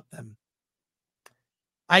interesting about them.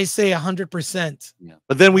 I say 100%. Yeah,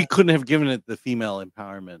 but then we couldn't have given it the Female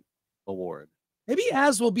Empowerment Award. Maybe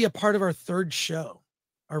Az will be a part of our 3rd show,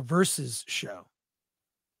 our Versus show.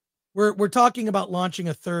 We're talking about launching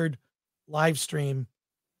a 3rd live stream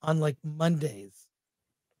on like Mondays.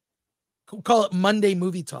 Call it Monday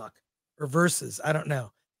Movie Talk or Versus. I don't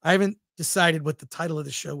know. I haven't decided what the title of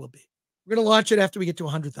the show will be. We're going to launch it after we get to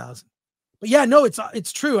 100,000. But yeah, no,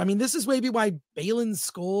 it's true. I mean, this is maybe why Balin's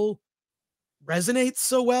skull resonates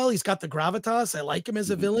so well. He's got the gravitas. I like him as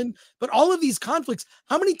a villain. But all of these conflicts,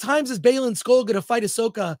 how many times is Balin's skull going to fight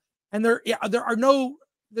Ahsoka and there's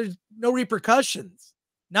no repercussions?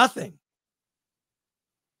 Nothing.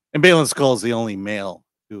 And Balin Skull is the only male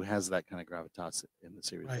who has that kind of gravitas in the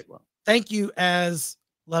series as well. Thank you, as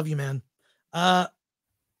love you, man.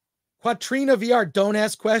 Quatrina VR, don't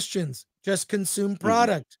ask questions, just consume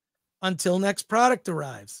product until next product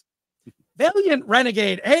arrives. Valiant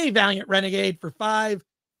Renegade, hey, Valiant Renegade for 5.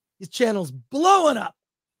 His channel's blowing up.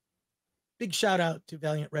 Big shout out to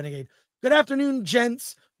Valiant Renegade. Good afternoon,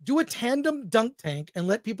 gents. Do a tandem dunk tank and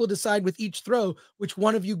let people decide with each throw which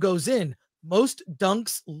one of you goes in. Most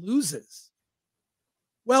dunks loses.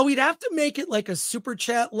 Well, we'd have to make it like a super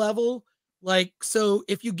chat level. Like, so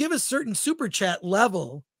if you give a certain super chat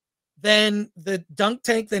level, then the dunk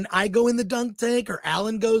tank, then I go in the dunk tank or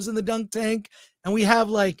Alan goes in the dunk tank. And we have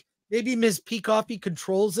like, maybe Ms. Peacoffee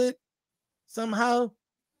controls it somehow.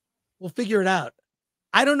 We'll figure it out.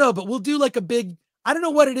 I don't know, but we'll do like a big, I don't know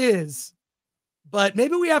what it is, but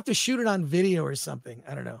maybe we have to shoot it on video or something.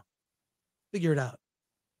 I don't know. Figure it out.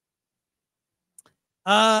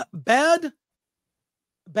 Bad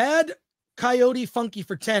Coyote Funky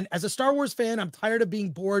for 10. As a Star Wars fan, I'm tired of being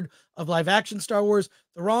bored of live action Star Wars.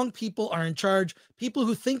 The wrong people are in charge. People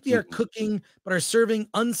who think they are cooking but are serving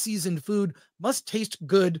unseasoned food must taste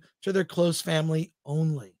good to their close family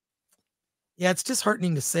only. Yeah, it's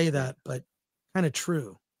disheartening to say that, but kind of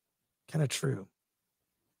true. Kind of true.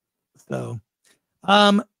 So,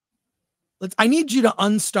 I need you to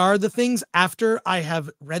unstar the things after I have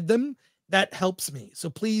read them. That helps me. So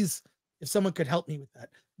please, if someone could help me with that.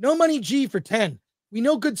 No Money G for 10. We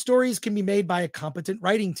know good stories can be made by a competent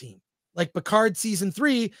writing team. Like Picard season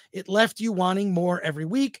 3, it left you wanting more every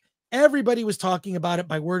week. Everybody was talking about it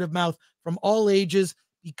by word of mouth from all ages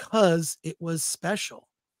because it was special.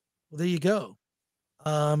 Well, there you go.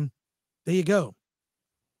 There you go.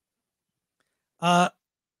 And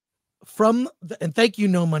thank you,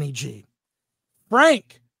 No Money G.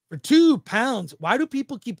 Frank for £2. Why do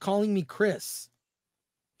people keep calling me Chris?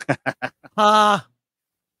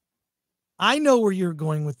 I know where you're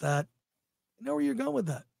going with that. I know where you're going with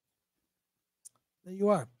that. There you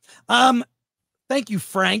are. Thank you,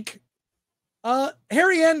 Frank.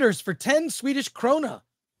 Harry Anders for 10 Swedish krona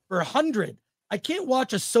for 100. I can't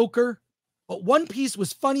watch Ahsoka, but One Piece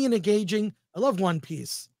was funny and engaging. I love One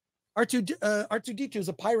Piece. R2D2 is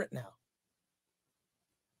a pirate now.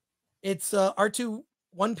 It's R2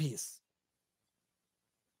 One Piece.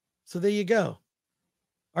 So there you go.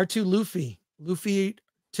 R2 Luffy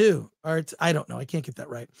 2. I don't know. I can't get that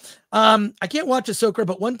right. I can't watch Ahsoka,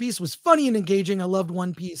 but One Piece was funny and engaging. I loved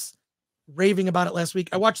One Piece. Raving about it last week.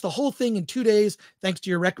 I watched the whole thing in 2 days, thanks to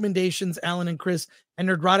your recommendations, Alan and Chris, and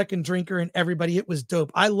Nerdrotic and Drinker and everybody. It was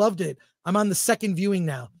dope. I loved it. I'm on the second viewing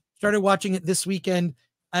now. Started watching it this weekend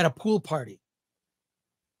at a pool party.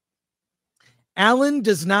 Alan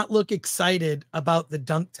does not look excited about the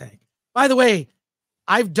dunk tank. By the way,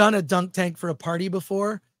 I've done a dunk tank for a party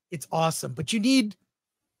before. It's awesome, but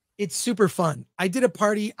it's super fun. I did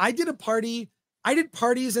parties in the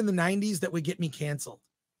 90s that would get me canceled.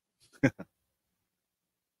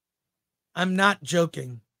 I'm not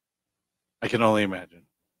joking. I can only imagine.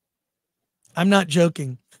 I'm not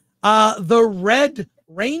joking. The Red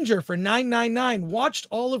Ranger for $9.99 watched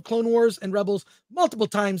all of Clone Wars and Rebels multiple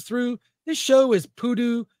times through. This show is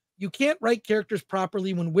poodoo. You can't write characters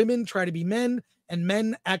properly when women try to be men and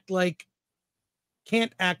men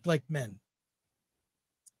can't act like men.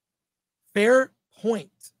 Fair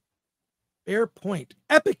point. Fair point.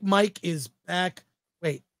 Epic Mike is back.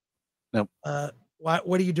 Wait. Nope. What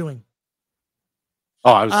are you doing?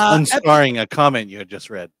 Oh, I was unstarring a comment you had just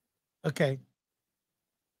read. Okay.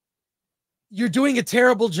 You're doing a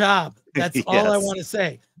terrible job. That's Yes. all I want to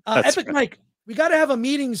say. Epic right. Mike, we got to have a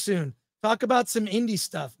meeting soon. Talk about some indie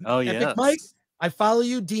stuff. Oh, Epic yes. Mike, I follow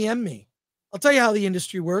you. DM me. I'll tell you how the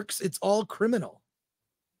industry works. It's all criminal.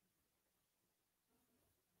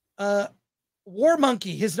 War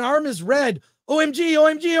Monkey, his arm is red. OMG,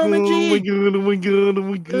 OMG, OMG. Oh my god, oh my god, oh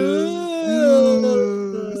my god.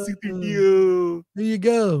 C3PO. There you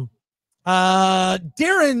go.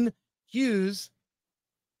 Darren Hughes,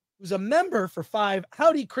 who's a member for 5.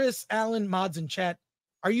 Howdy, Chris, Alan, mods, and chat.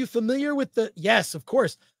 Are you familiar with yes, of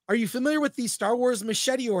course. Are you familiar with the Star Wars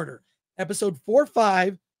Machete Order? Episode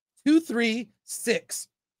 45236.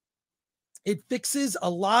 It fixes a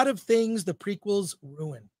lot of things the prequels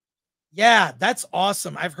ruin. Yeah, that's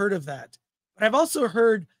awesome. I've heard of that. But I've also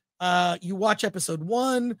heard you watch episode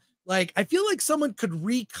 1. Like, I feel like someone could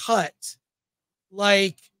recut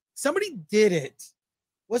like somebody did it.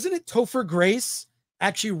 Wasn't it Topher Grace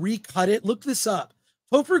actually recut it? Look this up.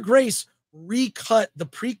 Topher Grace recut the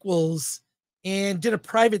prequels and did a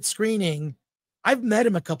private screening. I've met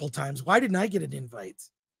him a couple times. Why didn't I get an invite?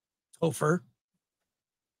 Topher.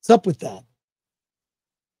 What's up with that?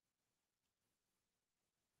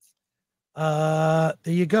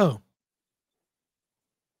 There you go.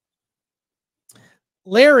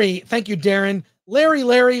 Larry, thank you, Darren.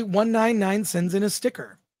 Larry 199 sends in a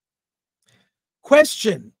sticker.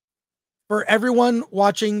 Question for everyone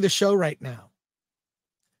watching the show right now.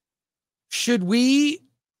 Should we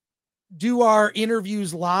do our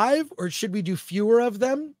interviews live or should we do fewer of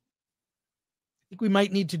them? I think we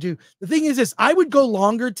might need to do. The thing is this, I would go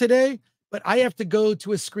longer today, but I have to go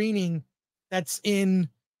to a screening that's in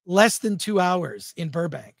less than 2 hours in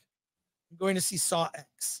Burbank. I'm going to see Saw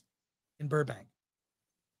X in Burbank.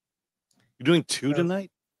 You're doing 2 tonight?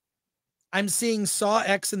 I'm seeing Saw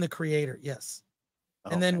X and The Creator, yes.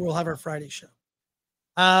 And then we'll have our Friday show.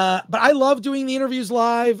 But I love doing the interviews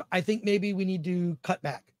live. I think maybe we need to cut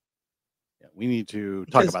back. Yeah, we need to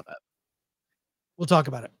talk about that. We'll talk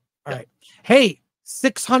about it. All right. Hey,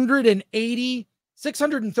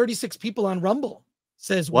 636 people on Rumble,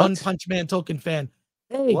 says What? One Punch Man Tolkien fan.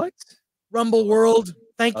 Hey, What? Rumble World,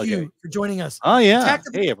 thank you for joining us. Oh, yeah.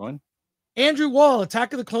 Hey, everyone. Andrew Wall,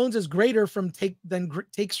 Attack of the Clones is greater than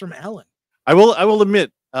takes from Alan. I will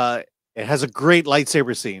admit, it has a great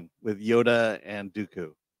lightsaber scene with Yoda and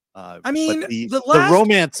Dooku. I mean,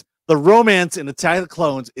 the romance in Attack of the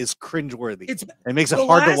Clones is cringeworthy. It makes it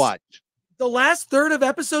hard to watch. The last third of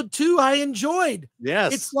episode 2, I enjoyed.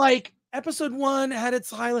 Yes. It's like episode 1 had its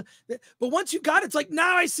highlight, but once you got it, it's like,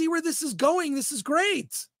 now I see where this is going. This is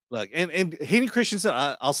great. Look, and Hayden Christensen,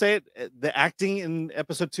 I'll say it, the acting in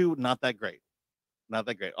episode 2, not that great. Not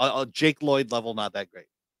that great. Jake Lloyd level, not that great.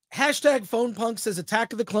 Hashtag Phone Punk says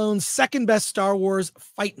Attack of the Clones, second best Star Wars.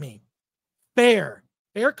 Fight me. Fair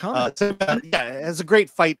comment. Yeah, it has a great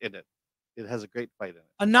fight in it. It has a great fight in it.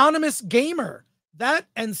 Anonymous Gamer. That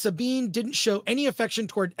and Sabine didn't show any affection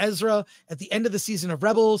toward Ezra at the end of the season of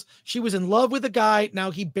Rebels. She was in love with a guy.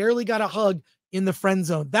 Now he barely got a hug in the friend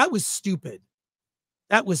zone. That was stupid.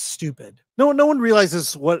 That was stupid. No one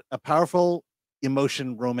realizes what a powerful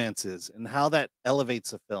emotion romance is and how that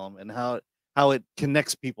elevates a film and how it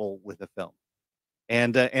connects people with a film.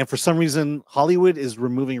 And for some reason, Hollywood is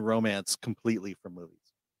removing romance completely from movies.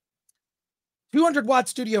 200-watt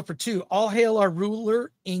studio for 2. All hail our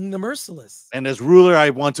ruler, Ng the Merciless. And as ruler, I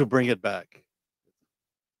want to bring it back.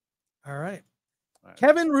 All right.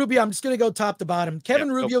 Kevin Rubio, I'm just going to go top to bottom. Kevin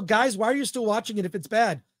Rubio, guys, why are you still watching it if it's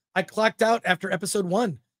bad? I clocked out after episode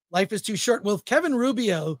 1. Life is too short. Well, Kevin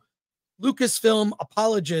Rubio, Lucasfilm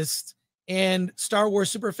apologist and Star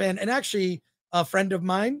Wars superfan, and actually a friend of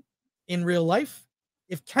mine in real life.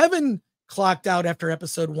 If Kevin clocked out after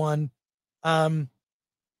episode 1, that's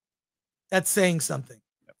saying something.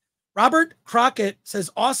 Yep. Robert Crockett says,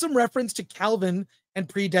 awesome reference to Calvin and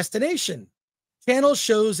Predestination. Channel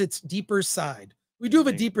shows its deeper side. We do have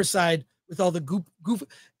a deeper side with all the goof.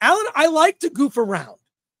 Alan, I like to goof around.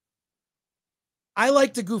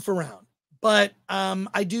 But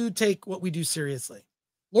I do take what we do seriously.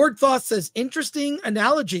 Lord Thoth says, interesting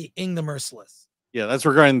analogy, Ng the Merciless. Yeah, that's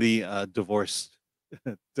regarding the divorced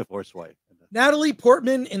wife. Natalie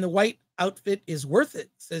Portman in the white outfit is worth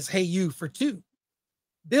it, says hey you for 2.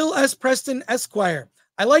 Bill S. Preston Esquire.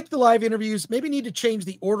 I like the live interviews. Maybe need to change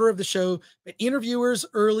the order of the show, but interviewers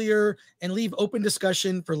earlier and leave open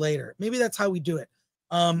discussion for later. Maybe that's how we do it.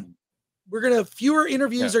 We're going to fewer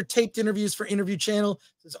interviews or taped interviews for Interview Channel.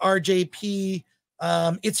 Says RJP.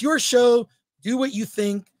 It's your show. Do what you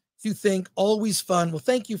think. Always fun. Well,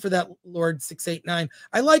 thank you for that, Lord 689.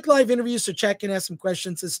 I like live interviews, so chat can ask some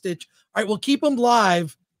questions, says Stitch. All right, we'll keep them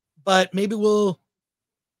live, but maybe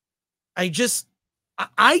I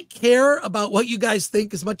care about what you guys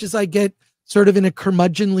think as much as I get sort of in a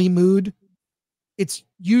curmudgeonly mood. It's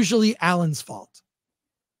usually Alan's fault.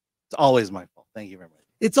 It's always my fault. Thank you very much.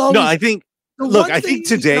 It's always I think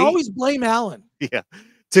today you can always blame Alan. Yeah.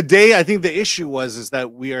 Today, I think the issue is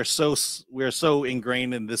that we are so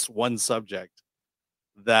ingrained in this one subject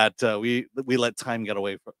that we let time get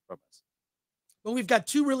away from us. But we've got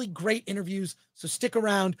 2 really great interviews, so stick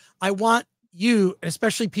around. I want you,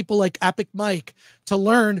 especially people like Epic Mike, to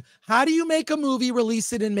learn how do you make a movie,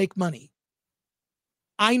 release it, and make money.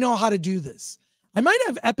 I know how to do this. I might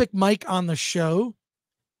have Epic Mike on the show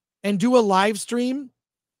and do a live stream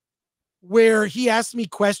where he asks me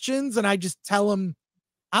questions and I just tell him,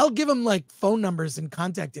 I'll give him like phone numbers and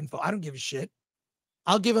contact info. I don't give a shit.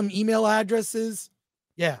 I'll give him email addresses.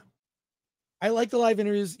 Yeah. I like the live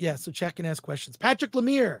interviews. Yeah, so check and ask questions. Patrick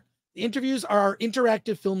Lemire, the interviews are our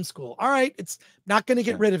interactive film school. All right, it's not going to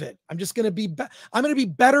get rid of it. I'm just going to be, I'm going to be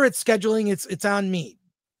better at scheduling. It's on me.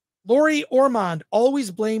 Lori Ormond,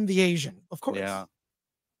 always blame the Asian. Of course. Yeah.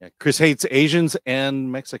 Chris hates Asians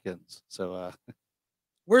and Mexicans. So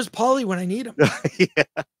where's Paulie when I need him? Yeah.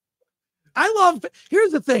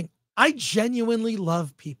 Here's the thing. I genuinely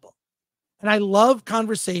love people. And I love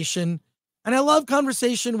conversation. And I love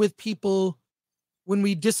conversation with people when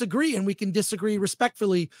we disagree, and we can disagree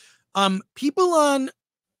respectfully. People on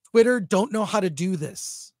Twitter don't know how to do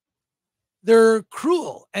this. They're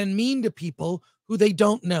cruel and mean to people who they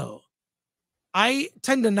don't know. I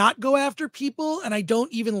tend to not go after people, and I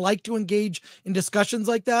don't even like to engage in discussions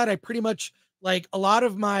like that. I pretty much, like, a lot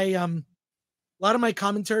of my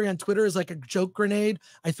commentary on Twitter is like a joke grenade.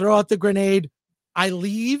 I throw out the grenade, I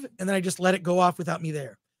leave, and then I just let it go off without me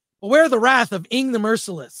there. Beware the wrath of Ng the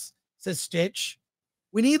Merciless, says Stitch.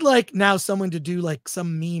 We need, like, now someone to do like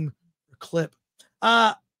some meme or clip.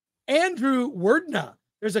 Andrew Wordna,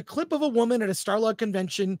 there's a clip of a woman at a Starlog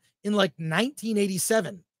convention in like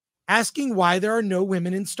 1987 asking why there are no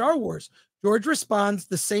women in Star Wars. George responds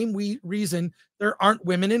the same reason there aren't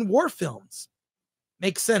women in war films.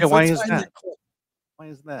 Makes sense. Yeah, why is that? Why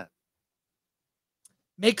is that?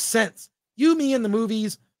 Makes sense. You, me, in the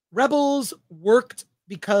movies. Rebels worked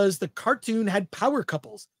because the cartoon had power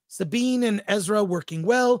couples. Sabine and Ezra working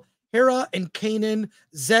well. Hera and Kanan.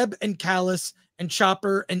 Zeb and Callus. And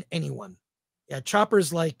Chopper and anyone. Yeah,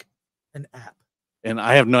 Chopper's like an app. And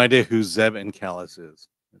I have no idea who Zeb and Callus is.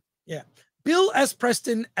 Yeah. Bill S.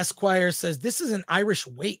 Preston Esquire says, this is an Irish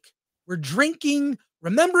wake. We're drinking,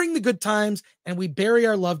 remembering the good times, and we bury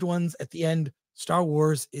our loved ones at the end. Star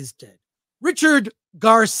Wars is dead. Richard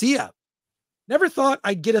Garcia. Never thought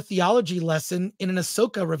I'd get a theology lesson in an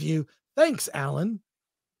Ahsoka review. Thanks, Alan.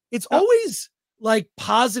 It's always like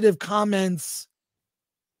positive comments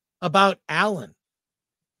about Alan.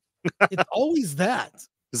 It's always that.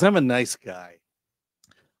 Because I'm a nice guy.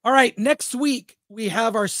 All right, next week we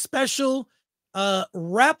have our special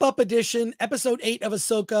wrap-up edition, episode 8 of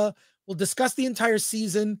Ahsoka. We'll discuss the entire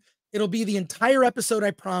season. It'll be the entire episode,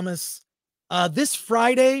 I promise. This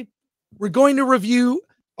Friday, we're going to review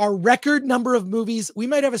our record number of movies. We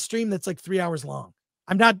might have a stream that's like 3 hours long.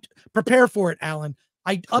 I'm not prepared for it, Alan.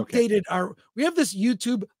 I updated we have this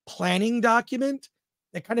YouTube planning document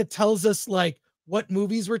that kind of tells us like what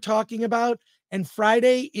movies we're talking about. And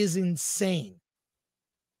Friday is insane.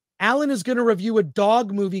 Alan is going to review a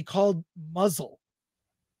dog movie called Muzzle.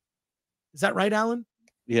 Is that right, Alan?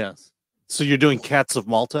 Yes. So you're doing Cats of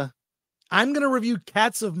Malta? I'm going to review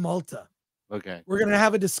Cats of Malta. Okay. We're going to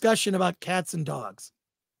have a discussion about cats and dogs.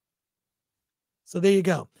 So there you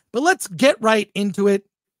go. But let's get right into it.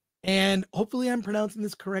 And hopefully I'm pronouncing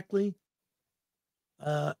this correctly.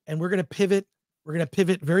 And we're going to pivot. We're going to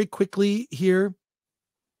pivot very quickly here.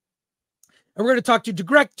 And we're going to talk to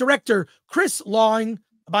director Chris Lawing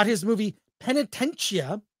about his movie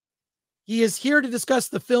Penitentia. He is here to discuss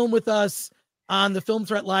the film with us on the Film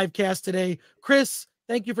Threat Livecast today. Chris,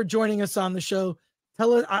 thank you for joining us on the show.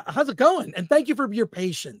 Tell us, how's it going? And thank you for your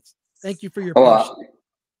patience. Thank you for your patience.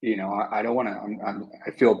 You know, I don't want to,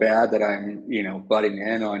 I feel bad that I'm, you know, butting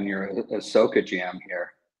in on your Ahsoka jam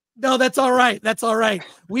here. No, that's all right. That's all right.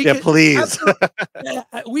 Please.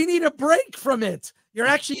 We need a break from it. You're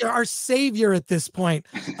actually our savior at this point.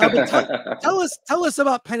 But tell us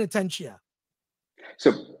about Penitentia.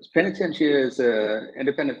 So Penitentia is an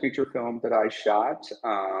independent feature film that I shot.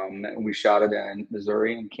 We shot it in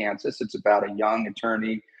Missouri and Kansas. It's about a young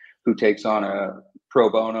attorney who takes on a pro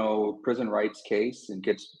bono prison rights case and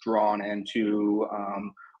gets drawn into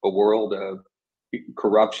a world of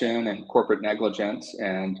corruption and corporate negligence.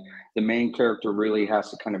 And the main character really has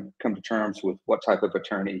to kind of come to terms with what type of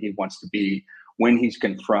attorney he wants to be when he's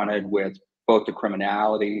confronted with both the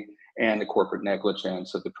criminality and the corporate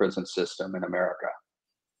negligence of the prison system in America.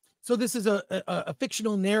 So this is a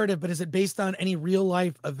fictional narrative, but is it based on any real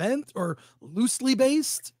life event or loosely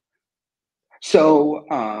based? So,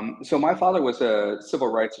 so my father was a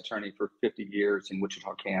civil rights attorney for 50 years in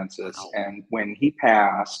Wichita, Kansas. Wow. And when he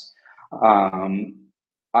passed,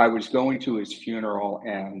 I was going to his funeral,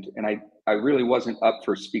 and I really wasn't up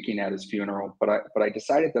for speaking at his funeral, but I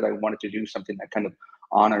decided that I wanted to do something that kind of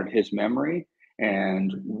honored his memory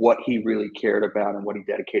and what he really cared about and what he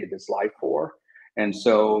dedicated his life for. And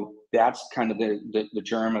so that's kind of the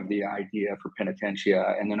germ of the idea for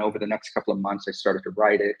Penitentia. And then over the next couple of months, I started to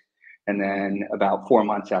write it. And then about 4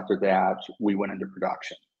 months after that, we went into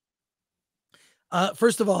production.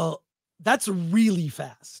 First of all, that's really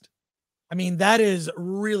fast. I mean, that is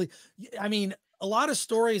really, I mean, a lot of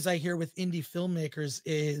stories I hear with indie filmmakers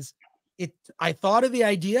is I thought of the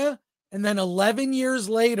idea, and then 11 years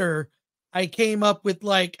later, I came up with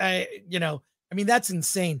like, that's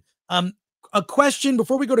insane. A question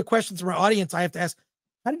before we go to questions from our audience, I have to ask,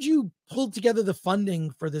 how did you pull together the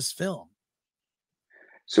funding for this film?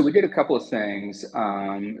 So we did a couple of things.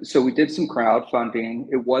 So we did some crowdfunding.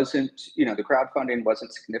 It wasn't, the crowdfunding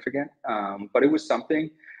wasn't significant, but it was something.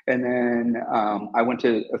 And then I went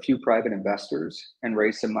to a few private investors and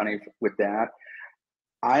raised some money with that.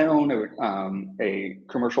 I own a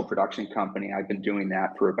commercial production company. I've been doing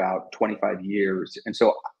that for about 25 years. And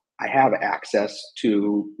so I have access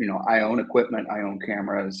to, I own equipment, I own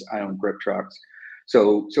cameras, I own grip trucks.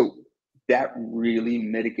 So that really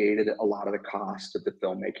mitigated a lot of the cost of the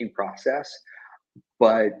filmmaking process.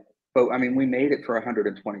 But I mean, we made it for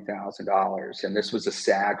 $120,000, and this was a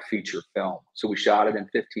SAG feature film. So we shot it in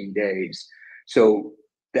 15 days. So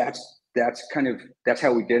that's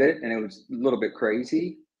how we did it. And it was a little bit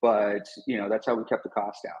crazy, but that's how we kept the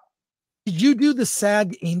cost out. Did you do the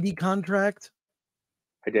SAG indie contract?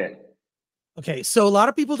 I did. Okay. So a lot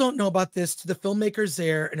of people don't know about this. To the filmmakers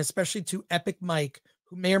there, and especially to Epic Mike,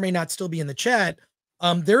 who may or may not still be in the chat,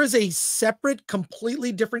 there is a separate,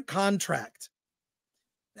 completely different contract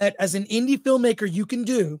that as an indie filmmaker you can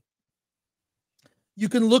do. You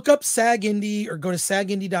can look up SAG Indie or go to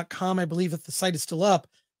sagindy.com. I believe that the site is still up.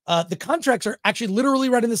 The contracts are actually literally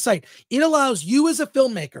right in the site. It allows you as a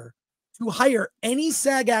filmmaker to hire any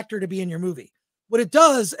SAG actor to be in your movie. What it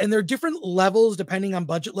does, and there are different levels depending on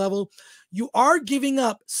budget level, you are giving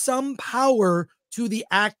up some power to the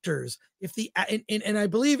actors. If and I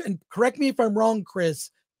believe, and correct me if I'm wrong, Chris,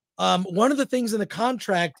 one of the things in the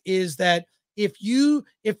contract is that if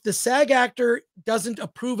the SAG actor doesn't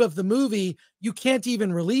approve of the movie, you can't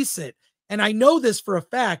even release it. And I know this for a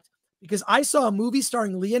fact because I saw a movie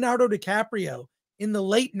starring Leonardo DiCaprio in the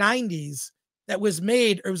late 90s that was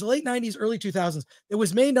made, or it was the late 90s, early 2000s, that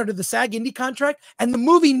was made under the SAG indie contract, and the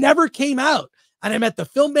movie never came out. And I met the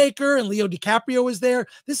filmmaker, and Leo DiCaprio was there.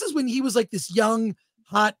 This is when he was like this young,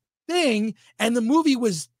 hot thing, and the movie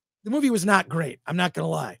was not great. I'm not going to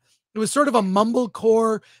lie. It was sort of a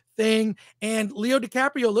mumblecore thing, and Leo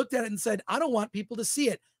DiCaprio looked at it and said, I don't want people to see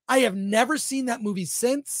it. I have never seen that movie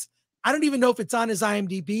since. I don't even know if it's on his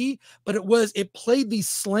IMDb, but it played the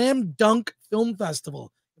Slam Dunk Film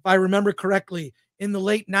Festival, if I remember correctly, in the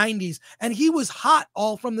late 90s. And he was hot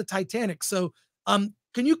all from the Titanic. So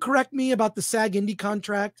can you correct me about the SAG indie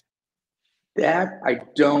contract? That I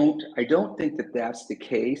don't think that that's the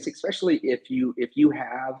case, especially if you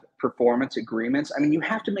have performance agreements. I mean, you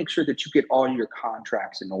have to make sure that you get all your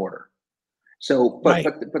contracts in order. So, but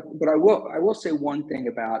I will say one thing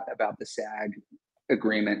about the SAG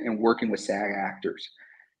agreement and working with SAG actors.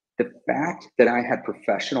 The fact that I had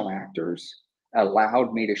professional actors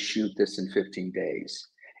allowed me to shoot this in 15 days.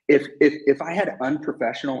 If I had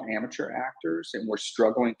unprofessional amateur actors and we're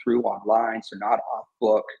struggling through online, so not off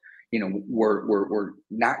book, we're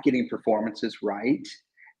not getting performances right,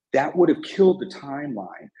 that would have killed the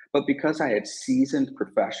timeline. But because I had seasoned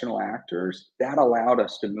professional actors, that allowed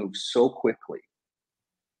us to move so quickly.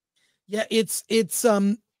 Yeah, it's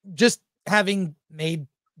just having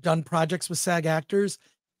done projects with SAG actors,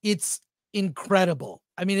 it's incredible.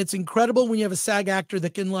 I mean, it's incredible when you have a SAG actor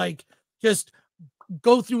that can like just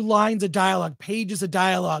go through lines of dialogue, pages of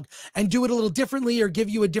dialogue, and do it a little differently, or give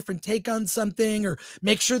you a different take on something, or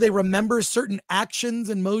make sure they remember certain actions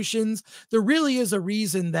and motions. There really is a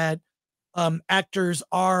reason that actors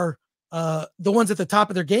are the ones at the top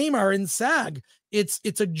of their game are in SAG. It's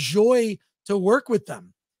a joy to work with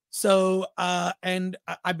them. So, and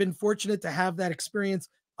I've been fortunate to have that experience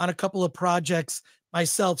on a couple of projects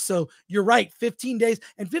myself. So you're right, 15 days,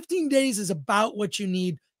 and 15 days is about what you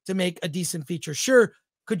need to make a decent feature. Sure.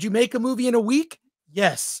 Could you make a movie in a week?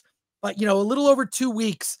 Yes. But a little over 2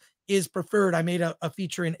 weeks is preferred. I made a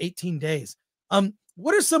feature in 18 days.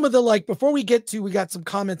 What are some of the, before we got some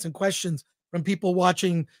comments and questions from people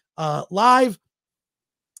watching live.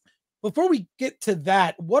 Before we get to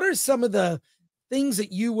that, what are some of the things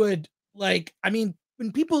that you would like? I mean,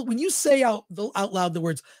 when you say out loud the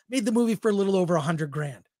words, made the movie for a little over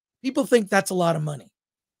 $100,000, people think that's a lot of money.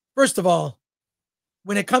 First of all,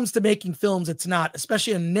 when it comes to making films, it's not,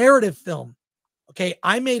 especially a narrative film. Okay.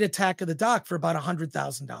 I made Attack of the Doc for about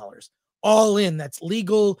 $100,000 all in. That's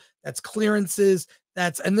legal. That's clearances.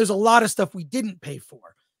 And there's a lot of stuff we didn't pay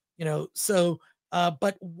for, so,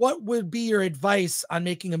 but what would be your advice on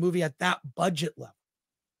making a movie at that budget level?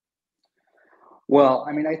 Well,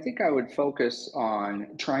 I mean, I think I would focus on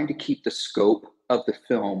trying to keep the scope of the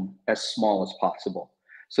film as small as possible.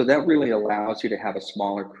 So that really allows you to have a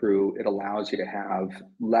smaller crew. It allows you to have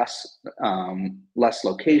less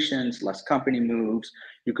locations, less company moves.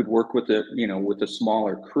 You could work with a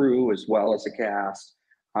smaller crew as well as a cast.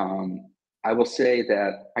 I will say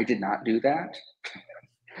that I did not do that.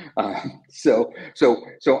 So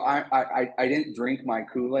I didn't drink my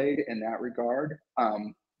Kool-Aid in that regard.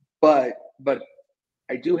 But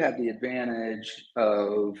I do have the advantage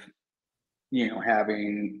of,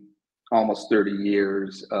 having almost 30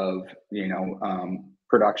 years of,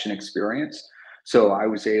 production experience. So I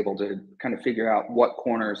was able to kind of figure out what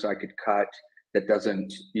corners I could cut that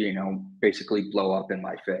doesn't, basically blow up in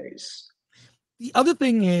my face. The other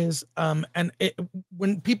thing is,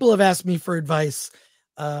 when people have asked me for advice,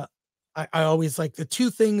 I always like the two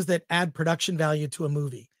things that add production value to a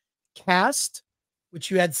movie: cast,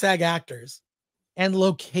 which you had SAG actors, and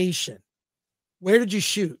location. Where did you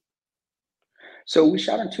shoot? So we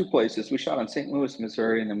shot in two places. We shot in St. Louis,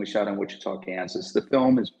 Missouri, and then we shot in Wichita, Kansas. The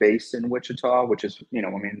film is based in Wichita, which is,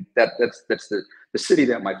 that's the city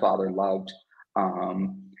that my father loved.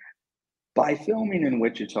 By filming in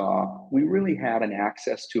Wichita, we really had an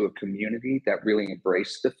access to a community that really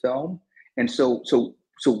embraced the film. And so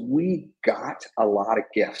we got a lot of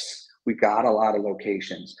gifts. We got a lot of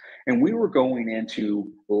locations, and we were going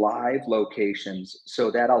into live locations. So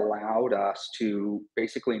that allowed us to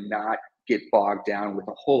basically not get bogged down with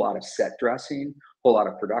a whole lot of set dressing, a whole lot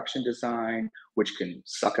of production design, which can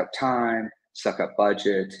suck up time, suck up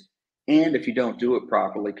budget. And if you don't do it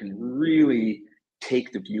properly, can really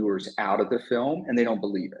take the viewers out of the film and they don't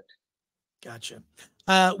believe it. Gotcha.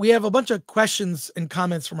 We have a bunch of questions and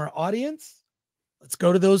comments from our audience. Let's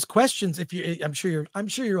go to those questions. I'm sure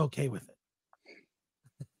you're okay with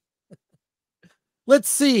it. Let's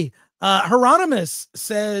see. Hieronymus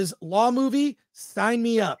says, "Law movie, sign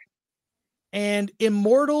me up." And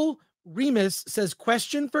Immortal Remus says,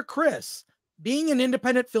 "Question for Chris. Being an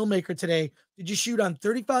independent filmmaker today, did you shoot on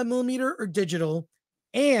 35 millimeter or digital?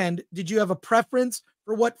 And did you have a preference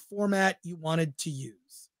for what format you wanted to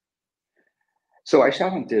use?" So I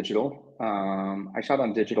shot on digital. I shot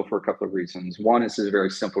on digital for a couple of reasons. One is a very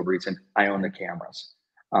simple reason: I own the cameras,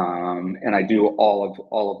 and I do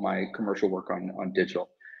all of my commercial work on digital.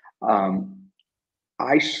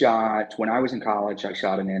 I shot when I was in college. I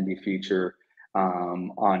shot an indie feature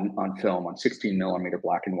on film, on 16 millimeter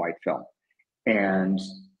black and white film, and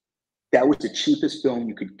that was the cheapest film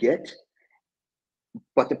you could get.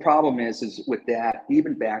 But the problem is with that,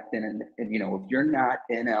 even back then, and if you're not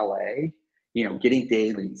in LA, getting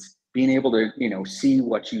dailies, being able to, see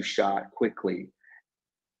what you shot quickly,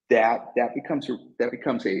 that becomes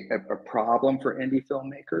a problem for indie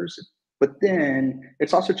filmmakers. But then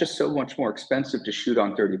it's also just so much more expensive to shoot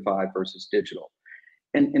on 35 versus digital.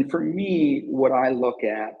 And for me, what I look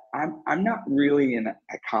at, I'm not really an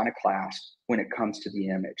iconoclast when it comes to the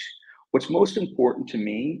image. What's most important to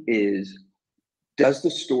me is, does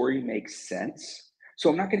the story make sense? So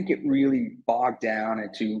I'm not going to get really bogged down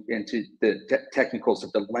into the technicals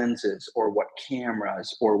of the lenses or what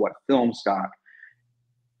cameras or what film stock.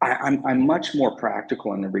 I'm much more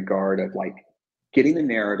practical in the regard of like getting the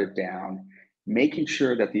narrative down, making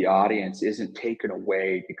sure that the audience isn't taken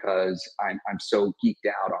away because I'm so geeked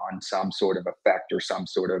out on some sort of effect or some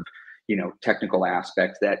sort of technical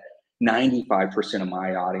aspect that 95% of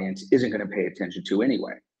my audience isn't going to pay attention to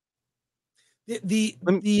anyway.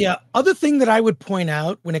 The other thing that I would point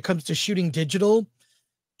out when it comes to shooting digital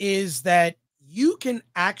is that you can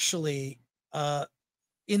actually,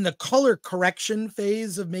 in the color correction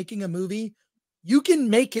phase of making a movie, you can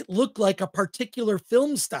make it look like a particular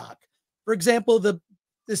film stock. For example,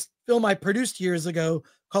 this film I produced years ago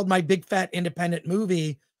called My Big Fat Independent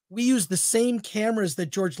Movie, we used the same cameras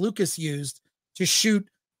that George Lucas used to shoot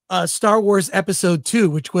Star Wars Episode 2,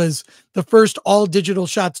 which was the first all digital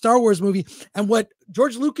shot Star Wars movie. And what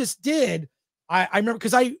George Lucas did, I remember,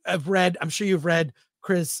 because I'm sure you've read,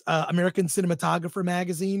 Chris, American Cinematographer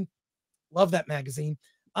magazine. Love that magazine.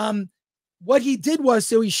 What he did was,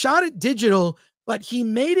 so he shot it digital, but he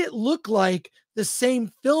made it look like the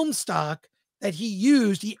same film stock that he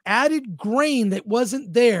used. He added grain that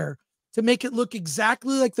wasn't there to make it look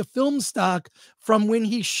exactly like the film stock from when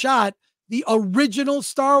he shot the original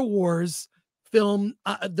Star Wars film,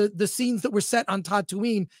 the scenes that were set on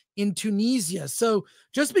Tatooine in Tunisia. So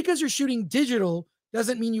just because you're shooting digital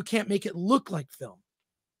doesn't mean you can't make it look like film.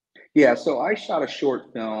 Yeah, so I shot a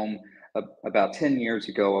short film about 10 years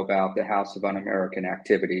ago about the House of Un-American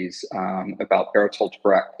Activities, about Bertolt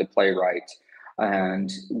Brecht, the playwright. And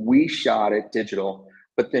we shot it digital,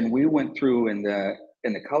 but then we went through in the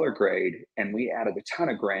in the color grade, and we added a ton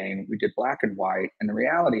of grain. We did black and white, and the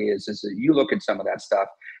reality is that you look at some of that stuff,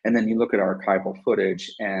 and then you look at archival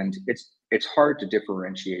footage, and it's hard to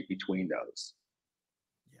differentiate between those.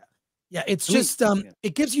 Yeah, it's just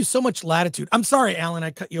it gives you so much latitude. I'm sorry, Alan,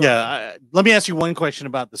 I cut you off. Yeah, let me ask you one question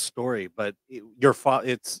about the story. But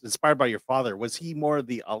it's inspired by your father. Was he more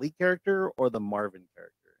the Ali character or the Marvin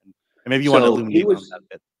character? And maybe you want to illuminate on that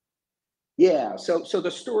bit. Yeah, so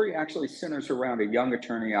the story actually centers around a young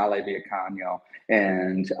attorney, Ale Villacano,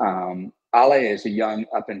 and Ale is a young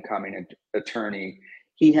up-and-coming attorney.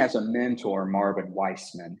 He has a mentor, Marvin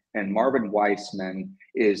Weissman, and Marvin Weissman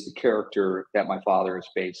is the character that my father is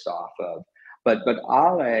based off of. But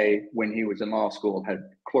Ale, when he was in law school, had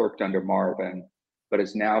clerked under Marvin, but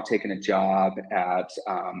has now taken a job at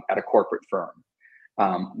a corporate firm.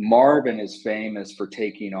 Marvin is famous for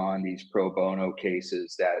taking on these pro bono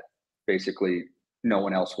cases that basically no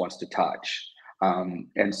one else wants to touch.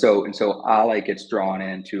 And so Ale gets drawn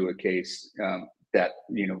into a case that,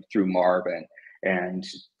 through Marvin. And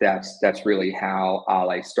that's really how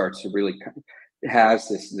Ale starts to really has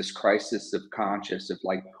this crisis of conscience of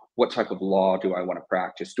like, what type of law do I want to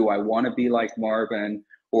practice? Do I want to be like Marvin,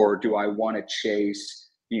 or do I want to chase,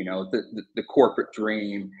 the corporate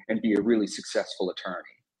dream and be a really successful attorney?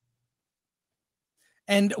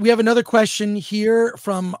 And we have another question here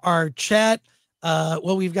from our chat.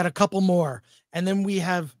 Well, we've got a couple more, and then we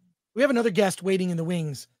have another guest waiting in the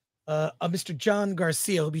wings. Mr. John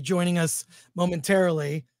Garcia will be joining us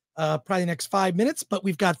momentarily, probably the next 5 minutes, but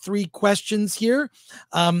we've got 3 questions here.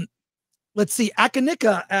 Let's see.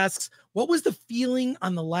 Akanika asks, what was the feeling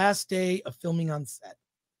on the last day of filming on set?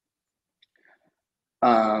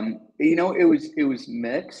 It was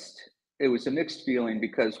mixed. It was a mixed feeling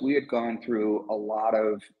because we had gone through a lot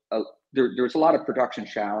of, there was a lot of production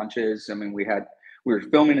challenges. I mean, we were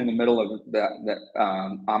filming in the middle of that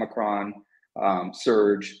Omicron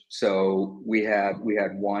surge. So we had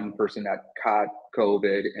one person that caught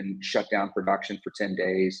COVID and shut down production for 10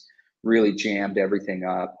 days, really jammed everything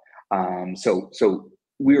up. So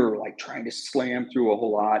we were like trying to slam through a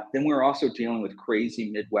whole lot. Then we were also dealing with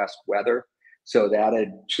crazy Midwest weather. So that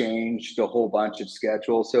had changed a whole bunch of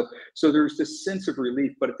schedules. So there's this sense of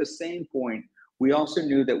relief, but at the same point, we also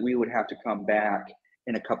knew that we would have to come back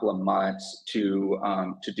in a couple of months to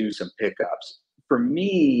do some pickups. For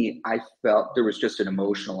me, I felt there was just an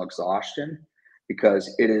emotional exhaustion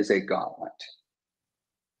because it is a gauntlet.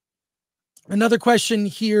 Another question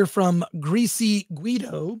here from Greasy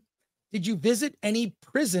Guido. Did you visit any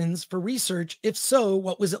prisons for research? If so,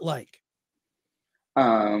 what was it like?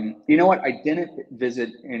 You know what? I didn't visit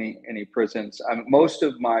any prisons. Most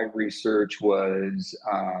of my research was,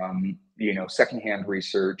 secondhand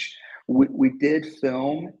research. We did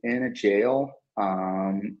film in a jail.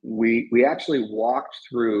 We actually walked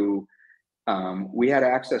through. We had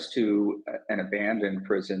access to an abandoned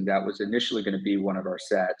prison that was initially going to be one of our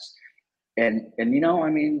sets, and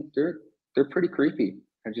they're pretty creepy.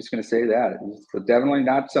 I'm just going to say that. It's definitely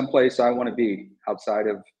not someplace I want to be outside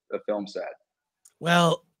of a film set.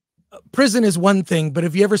 Well, prison is one thing, but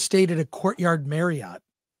have you ever stayed at a Courtyard Marriott?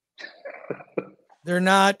 They're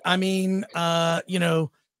not, There's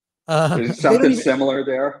something similar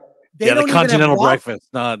there. The continental breakfast,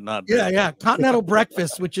 not. Yeah. Continental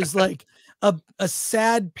breakfast, which is like a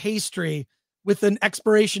sad pastry with an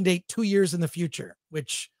expiration date 2 years in the future,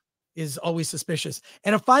 which is always suspicious.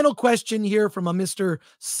 And a final question here from a Mr.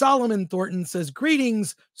 Solomon Thornton says,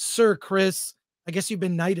 greetings, Sir Chris. I guess you've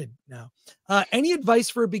been knighted now. Any advice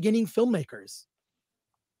for beginning filmmakers?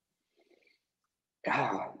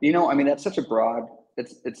 That's such a broad,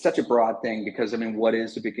 it's such a broad thing because, what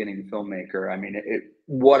is a beginning filmmaker?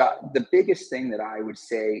 The biggest thing that I would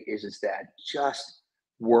say is that just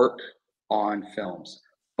work on films,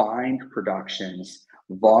 find productions,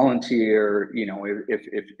 volunteer.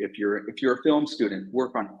 If you're a film student,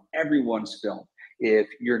 work on everyone's film. If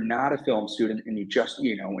you're not a film student and you just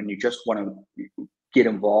want to get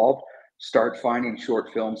involved, start finding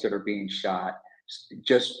short films that are being shot.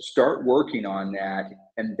 Just start working on that.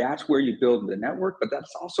 And that's where you build the network, but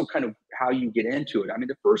that's also kind of how you get into it.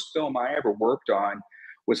 The first film I ever worked on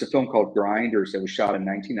was a film called Grinders that was shot in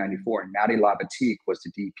 1994, and Matty Labatique was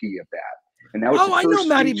the DP of that. And that was I know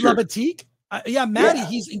Matty Labatique. Matty, yeah.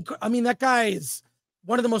 That guy is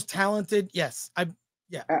one of the most talented. Yes.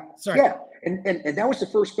 Sorry. Yeah. And that was the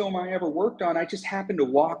first film I ever worked on. I just happened to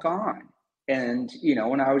walk on. And,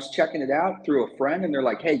 when I was checking it out through a friend and they're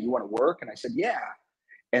like, hey, you want to work? And I said, yeah.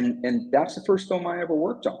 And that's the first film I ever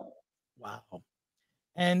worked on. Wow.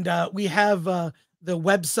 And we have the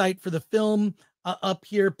website for the film up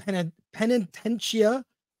here, penitentia.org.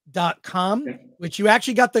 filmthreat.com, which you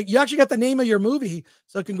actually got the name of your movie.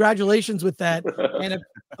 So congratulations with that. And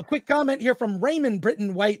a quick comment here from Raymond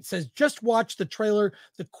Britton White says, just watch the trailer.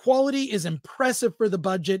 The quality is impressive for the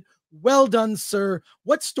budget. Well done, sir.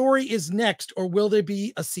 What story is next, or will there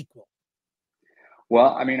be a sequel?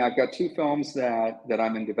 Well, I mean, I've got 2 films that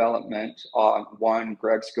I'm in development. One,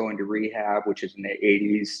 Greg's Going to Rehab, which is an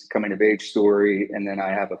 80s coming of age story. And then I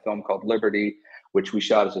have a film called Liberty, which we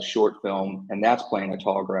shot as a short film, and that's playing at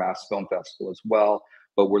Tallgrass Film Festival as well.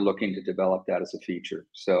 But we're looking to develop that as a feature.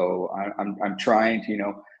 So I'm trying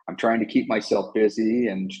to, I'm trying to keep myself busy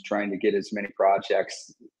and trying to get as many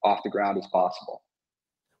projects off the ground as possible.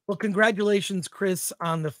 Well, congratulations, Chris,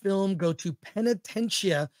 on the film. Go to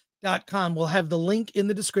penitentia.com. We'll have the link in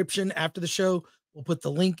the description after the show. We'll put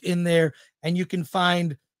the link in there, and you can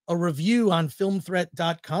find a review on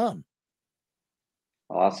filmthreat.com.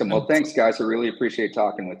 Awesome. Well, thanks, guys. I really appreciate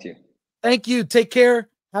talking with you. Thank you. Take care.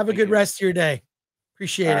 Have a good rest of your day.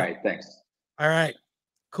 Appreciate it. All right. Thanks. All right.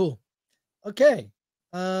 Cool. Okay.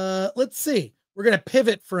 Let's see. We're going to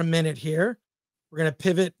pivot for a minute here. We're going to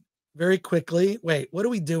pivot very quickly. Wait, what are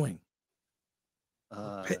we doing?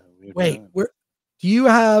 Wait, we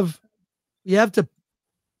have to,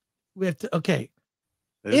 okay.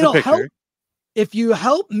 It'll help. If you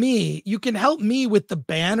help me, you can help me with the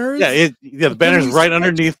banners. Yeah, the banner's right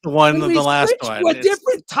underneath the one of the last one. A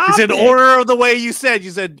different topic. It's in order of the way you said.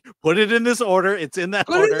 You said put it in this order. It's in that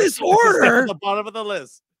order. Put it in this order. At the bottom of the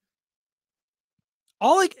list.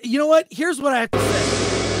 You know what? Here's what I have to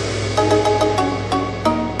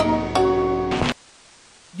say.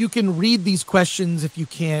 You can read these questions if you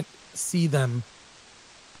can't see them.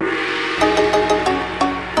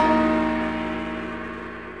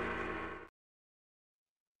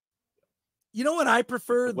 You know what I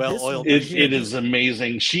prefer? Well, it is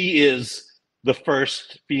amazing. She is the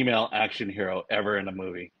first female action hero ever in a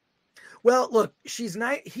movie. Well, look, he's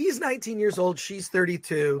 19 years old. She's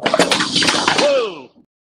 32. Whoa!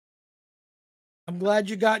 I'm glad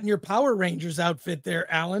you got in your Power Rangers outfit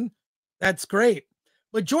there, Alan. That's great.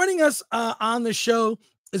 But joining us on the show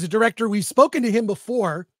is a director. We've spoken to him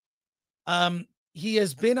before. He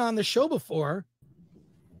has been on the show before.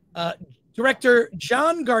 Director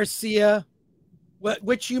John Garcia,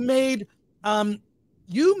 which you made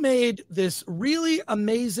this really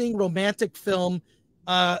amazing romantic film.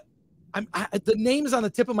 The name is on the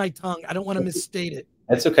tip of my tongue. I don't want to misstate it.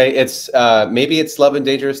 That's okay. It's maybe it's Love in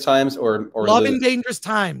Dangerous Times or Love in Dangerous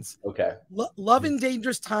Times. Okay. Love in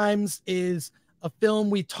Dangerous Times is a film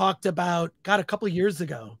we talked about, a couple of years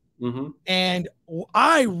ago. Mm-hmm. And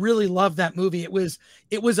I really love that movie. It was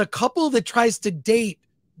a couple that tries to date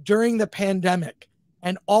during the pandemic,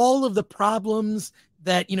 and all of the problems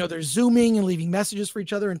that, they're Zooming and leaving messages for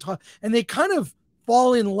each other and talk, and they kind of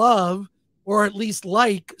fall in love, or at least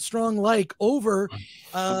strong over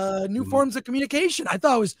new forms of communication. I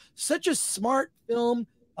thought it was such a smart film,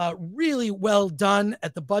 really well done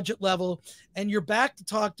at the budget level. And you're back to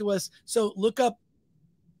talk to us. So look up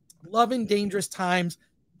Love in Dangerous Times.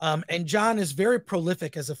 And John is very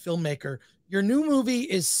prolific as a filmmaker. Your new movie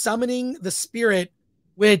is Summoning the Spirit,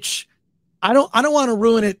 which I don't want to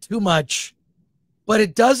ruin it too much, but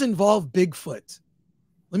it does involve Bigfoot.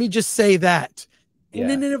 Let me just say that. Yeah.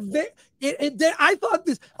 And then I thought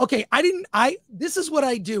this, okay, this is what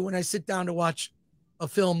I do when I sit down to watch a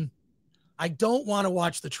film. I don't want to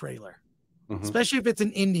watch the trailer, especially if it's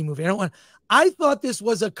an indie movie. I thought this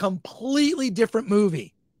was a completely different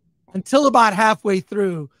movie until about halfway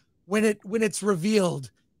through when it's revealed.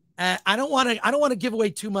 I don't want to give away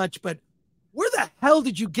too much, but where the hell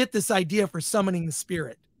did you get this idea for summoning the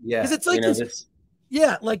spirit? Yeah. Because it's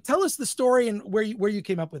like tell us the story and where you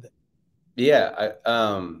came up with it. Yeah.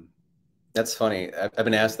 That's funny. I've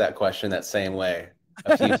been asked that question that same way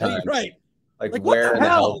a few times. Right. Like where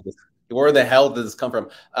the hell did this come from?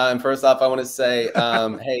 First off, I want to say,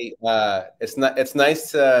 hey, it's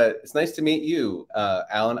nice to meet you,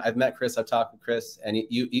 Alan. I've met Chris. I've talked with Chris, and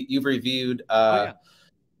you've reviewed, I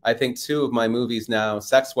think 2 of my movies now,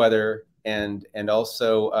 Sex Weather and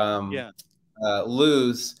also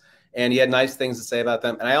Lose. And you had nice things to say about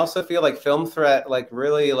them. And I also feel like Film Threat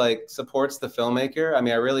really supports the filmmaker. I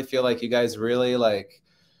mean, I really feel like you guys really I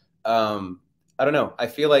don't know. I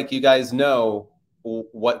feel like you guys know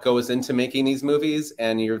what goes into making these movies,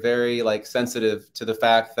 and you're very sensitive to the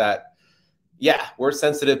fact that, yeah, we're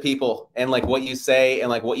sensitive people, and what you say and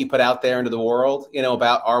what you put out there into the world,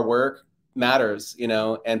 about our work matters,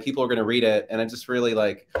 and people are going to read it. And I just really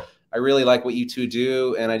I really like what you 2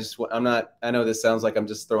 do. And I know this sounds like I'm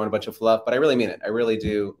just throwing a bunch of fluff, but I really mean it. I really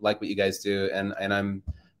do like what you guys do. And I'm,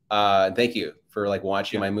 thank you for like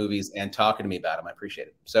watching my movies and talking to me about them. I appreciate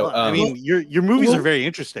it. So well, I mean, your movies are very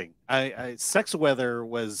interesting. Sex Weather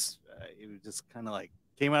was it was just kind of like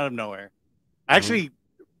came out of nowhere. I actually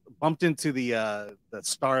bumped into the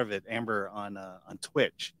star of it, Amber, on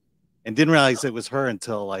Twitch, and didn't realize it was her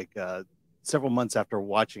until like several months after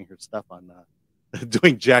watching her stuff on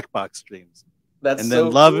doing Jackbox streams. That's and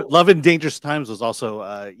then cool. Love and Dangerous Times was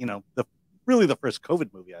also you know, really the first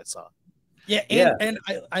COVID movie I saw. Yeah, and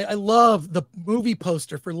I love the movie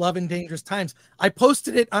poster for Love and Dangerous Times. I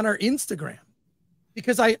posted it on our Instagram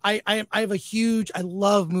because I have a huge, I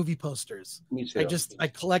love movie posters. Me too. I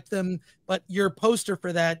collect them, but your poster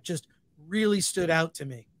for that just really stood out to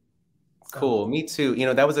me. So. Cool, me too. You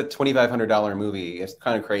know, that was a $2,500 movie. It's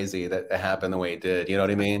kind of crazy that it happened the way it did. You know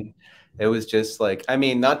what I mean? It was just like, I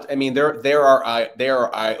mean, there are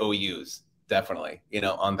IOUs definitely, you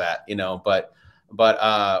know, on that, you know, but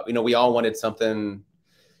you know, we all wanted something,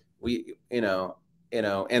 in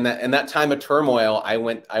that time of turmoil, I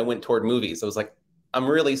went toward movies. I was like, I'm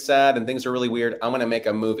really sad and things are really weird. I'm going to make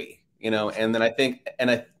a movie, you know? And then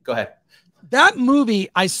go ahead. That movie,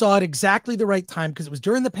 I saw at exactly the right time because it was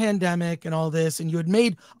during the pandemic and all this, and you had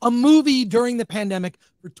made a movie during the pandemic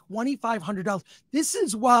for $2,500. This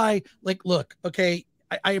is why, like, look, okay,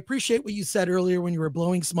 I appreciate what you said earlier when you were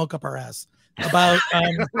blowing smoke up our ass about,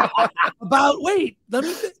 wait, let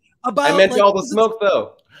me, about, I meant like, all the smoke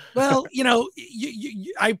though. Well, you know,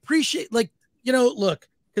 I appreciate, like, you know, look,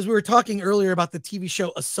 because we were talking earlier about the TV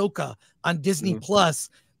show Ahsoka on Disney Plus.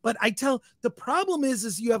 But the problem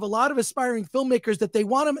is you have a lot of aspiring filmmakers that they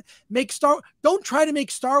want to make don't try to make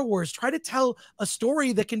Star Wars. Try to tell a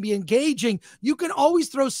story that can be engaging. You can always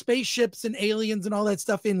throw spaceships and aliens and all that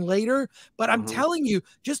stuff in later. But I'm telling you,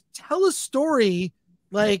 just tell a story.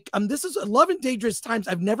 Like, this is Love and Dangerous Times.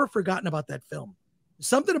 I've never forgotten about that film.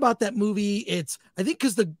 Something about that movie. I think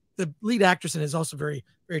because the lead actress in it is also very,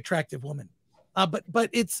 very attractive woman. But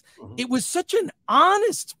it was such an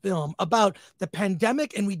honest film about the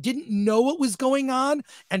pandemic, and we didn't know what was going on,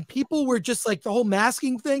 and people were just like the whole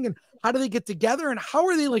masking thing, and how do they get together, and how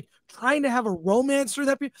are they like trying to have a romance through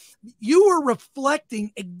that? You were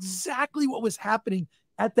reflecting exactly what was happening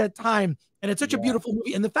at that time, and it's such a beautiful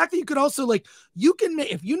movie. And the fact that you could also you can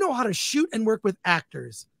make, if you know how to shoot and work with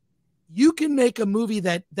actors, you can make a movie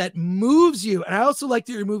that moves you. And I also like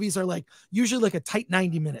that your movies are like usually like a tight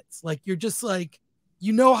 90 minutes. Like you're just like,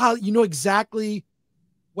 you know exactly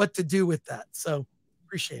what to do with that. So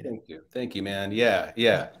appreciate it. Thank you, man. Yeah.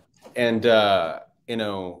 And you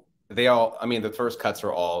know, the first cuts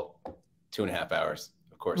are all 2.5 hours,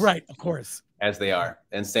 of course. Right, of course. As they are.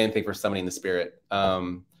 And same thing for Summoning the Spirit.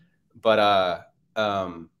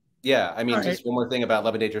 Yeah, I mean, just one more thing about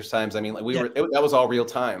Love and Dangerous Times. I mean, like that was all real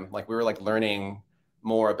time. Like we were like learning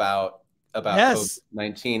more about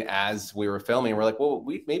COVID-19 as we were filming. We're like, well,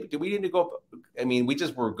 do we need to go? I mean, we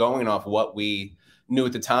just were going off what we knew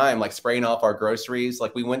at the time, like spraying off our groceries.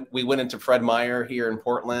 Like we went into Fred Meyer here in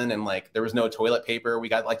Portland, and like there was no toilet paper. We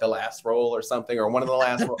got like the last roll or something, or one of the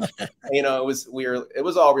last roll. You know, it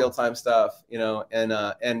was all real time stuff. You know,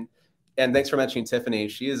 and thanks for mentioning Tiffany.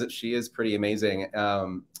 She is pretty amazing.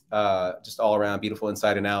 Just all around beautiful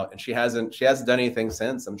inside and out. And she hasn't done anything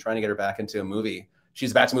since. I'm trying to get her back into a movie.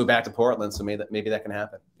 She's about to move back to Portland, so maybe that can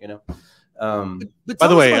happen, you know. But by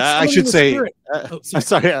the way, I should say,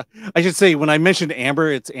 I should say when I mentioned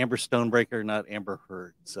Amber, it's Amber Stonebreaker, not Amber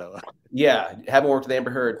Heard. So yeah, haven't worked with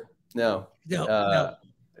Amber Heard. No, not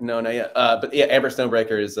yet. But yeah, Amber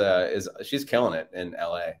Stonebreaker is she's killing it in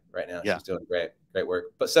LA right now. Yeah. She's doing great work.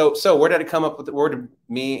 But so where did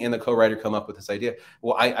me and the co-writer come up with this idea?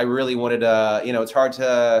 Well, I really wanted you know, it's hard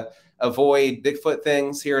to avoid Bigfoot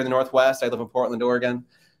things here in the Northwest. I live in Portland, Oregon.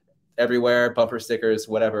 Everywhere, bumper stickers,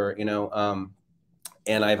 whatever, you know.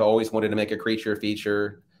 And I've always wanted to make a creature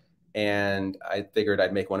feature, and I figured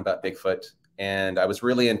I'd make one about Bigfoot. And I was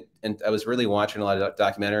really watching a lot of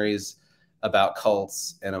documentaries about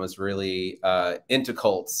cults, and I was really into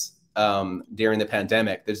cults during the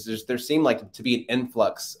pandemic. There seemed like to be an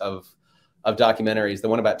influx of documentaries. The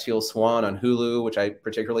one about Teal Swan on Hulu, which I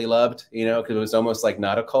particularly loved, you know, because it was almost like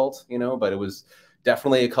not a cult, you know, but it was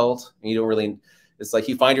definitely a cult. And you don't really, it's like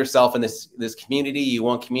you find yourself in this community, you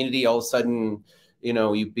want community, all of a sudden, you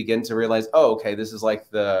know, you begin to realize, oh, okay, this is like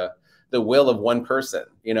the will of one person,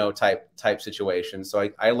 you know, type situation. So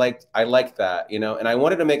I liked that, you know, and I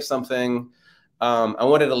wanted to make something, I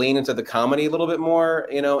wanted to lean into the comedy a little bit more,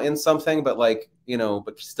 you know, in something, but like, you know,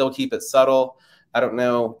 but still keep it subtle. I don't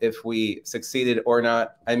know if we succeeded or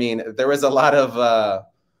not. I mean, there was just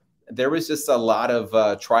a lot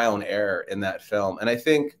of trial and error in that film. And I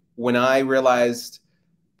think when I realized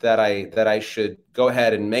that I should go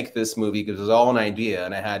ahead and make this movie because it was all an idea.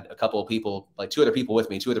 And I had a couple of people, like 2 other people with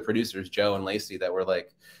me, 2 other producers, Joe and Lacey, that were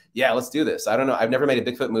like, yeah, let's do this. I don't know. I've never made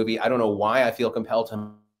a Bigfoot movie. I don't know why I feel compelled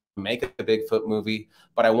to make a Bigfoot movie,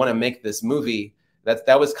 but I want to make this movie.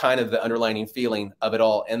 That was kind of the underlining feeling of it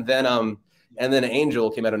all. And then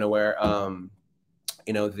Angel came out of nowhere.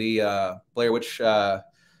 You know, the Blair Witch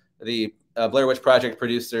Project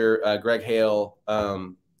producer, Greg Hale.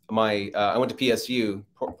 I went to PSU,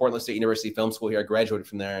 Portland State University Film School here. I graduated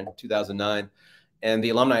from there in 2009, and the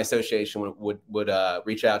Alumni Association would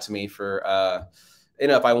reach out to me for, you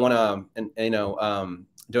know, if I want to,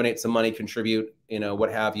 donate some money, contribute, you know, what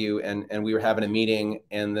have you. And we were having a meeting,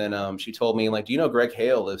 and then she told me, like, do you know Greg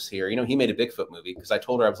Hale lives here? You know, he made a Bigfoot movie, because I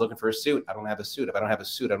told her I was looking for a suit. I don't have a suit. If I don't have a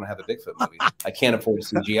suit, I don't have a Bigfoot movie. I can't afford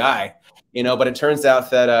CGI, you know. But it turns out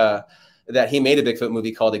that that he made a Bigfoot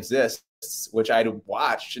movie called Exists, which I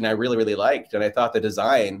watched and I really, really liked. And I thought the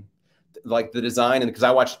design, and because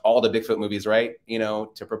I watched all the Bigfoot movies, right, you know,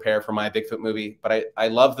 to prepare for my Bigfoot movie. But I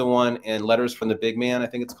love the one in Letters from the Big Man, I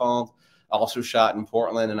think it's called, also shot in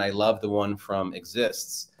Portland. And I love the one from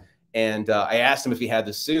Exists. And I asked him if he had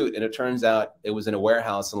the suit, and it turns out it was in a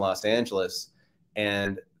warehouse in Los Angeles.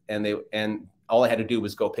 And all I had to do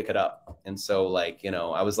was go pick it up. And so, like, you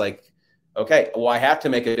know, I was like, okay, well, I have to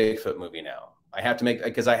make a Bigfoot movie now. I have to make,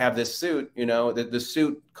 because I have this suit, you know, the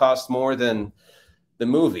suit costs more than the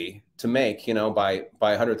movie to make, you know, by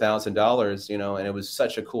 $100,000, you know, and it was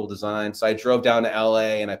such a cool design. So I drove down to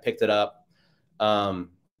LA and I picked it up. It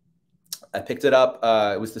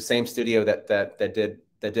was the same studio that did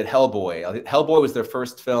Hellboy. Hellboy was their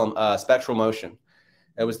first film, Spectral Motion.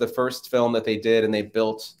 It was the first film that they did, and they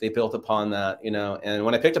built upon that, you know. And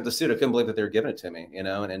when I picked up the suit, I couldn't believe that they were giving it to me, you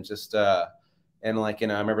know. And just and like, you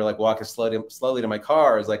know, I remember like walking slowly to my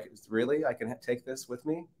car. I was like, really? I can take this with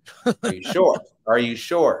me? Are you sure? Are you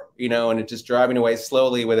sure? You know, and it just driving away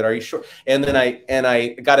slowly with it. Are you sure? And then I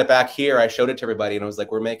got it back here. I showed it to everybody, and I was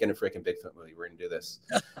like, we're making a freaking Bigfoot movie. We're gonna do this,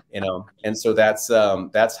 you know. And so that's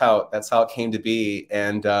how it came to be.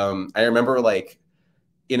 And I remember, like,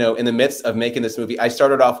 you know, in the midst of making this movie, I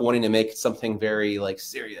started off wanting to make something very, like,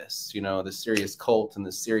 serious, you know, the serious cult and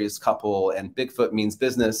the serious couple, and Bigfoot means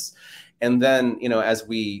business. And then, you know, as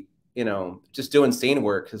we, you know, just doing scene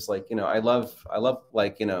work, because, like, you know, I love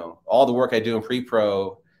like, you know, all the work I do in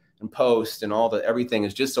pre-pro and post and everything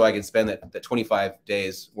is just so I can spend that 25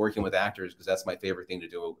 days working with actors, because that's my favorite thing to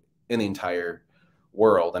do in the entire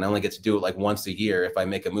world. And I only get to do it like once a year if I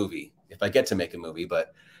make a movie, if I get to make a movie.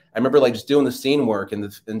 But I remember, like, just doing the scene work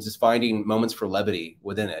and just finding moments for levity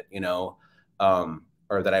within it, you know,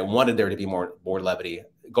 or that I wanted there to be more levity.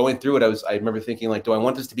 Going through it, I remember thinking, like, do I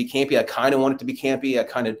want this to be campy? I kind of want it to be campy. I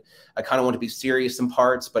kind of want to be serious in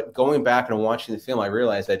parts. But going back and watching the film, I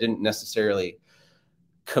realized I didn't necessarily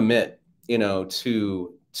commit, you know,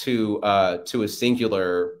 to a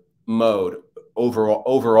singular mode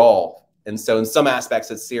overall. And so in some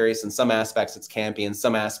aspects it's serious, in some aspects it's campy, in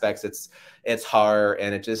some aspects it's horror,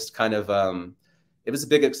 and it just kind of it was a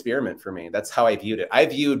big experiment for me. That's how I viewed it. I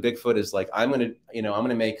viewed Bigfoot as like, I'm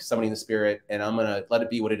gonna make somebody in the spirit, and I'm gonna let it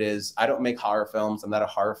be what it is. I don't make horror films. I'm not a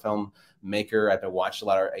horror film maker. I've watched a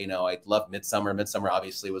lot of, you know, I love Midsummer. Midsummer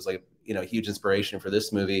obviously was, like, you know, a huge inspiration for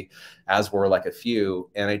this movie, as were like a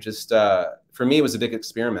few. And I just for me it was a big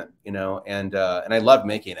experiment, you know, and I loved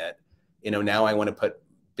making it. You know, now I want to put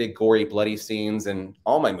big, gory, bloody scenes in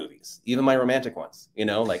all my movies, even my romantic ones, you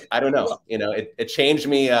know, like, I don't know, you know, it changed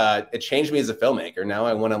me. It changed me as a filmmaker. Now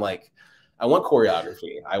I want to, like, I want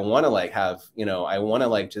choreography. I want to, like, have, you know, I want to,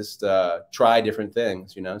 like, just try different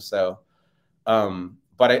things, you know? So,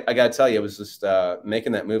 but I gotta tell you, it was just,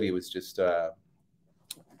 making that movie was just,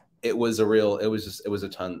 it was a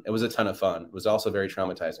ton of fun. It was also very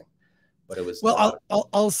traumatizing, but it was, well,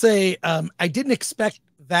 I'll say, I didn't expect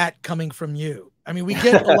that coming from you. I mean, we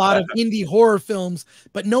get a lot of indie horror films,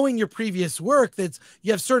 but knowing your previous work,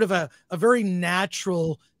 you have sort of a very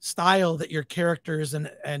natural style that your characters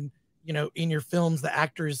and you know, in your films, the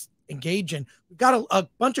actors engage in. We've got a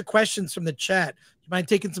bunch of questions from the chat. Do you mind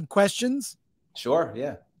taking some questions? Sure.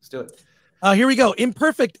 Yeah, let's do it. Here we go.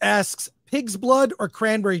 Imperfect asks, pig's blood or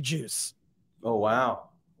cranberry juice? Oh, wow.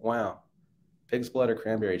 Wow. Pig's blood or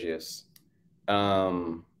cranberry juice?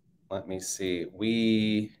 Let me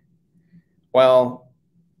see. Well,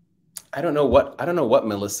 I don't know what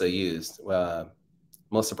Melissa used.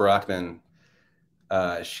 Melissa Brockman,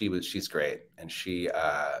 she's great, and she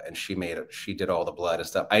did all the blood and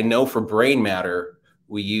stuff. I know for Brain Matter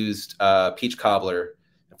we used peach cobbler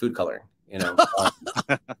and food coloring. You know,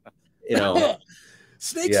 you know.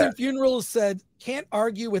 Snakes and Funerals said, can't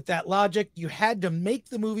argue with that logic. You had to make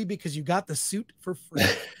the movie because you got the suit for free.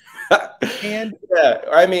 And yeah,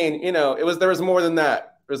 I mean, you know, there was more than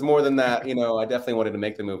that. There's more than that. You know, I definitely wanted to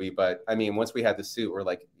make the movie, but I mean, once we had the suit, we're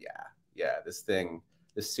like, yeah, this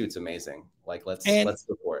suit's amazing. Like, let's go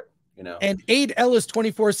for it. You know. And Aid Ellis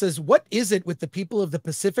 24 says, what is it with the people of the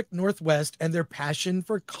Pacific Northwest and their passion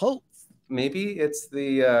for cults? Maybe it's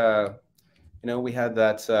the you know, we had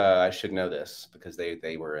that I should know this because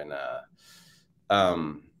they were in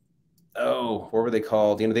what were they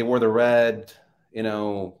called? You know, they wore the red, you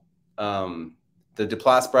know, the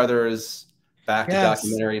Duplass brothers, back to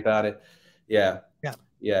documentary about it. Yeah.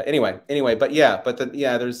 Anyway, but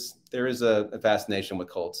there is a fascination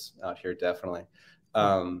with cults out here, definitely.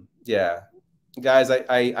 Guys,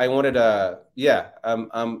 I wanted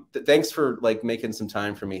thanks for like making some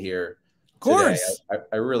time for me here. Of course. Today.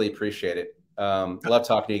 I really appreciate it. Love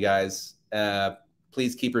talking to you guys.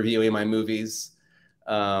 Please keep reviewing my movies.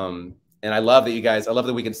 And I love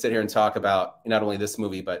that we can sit here and talk about not only this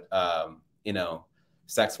movie, but you know,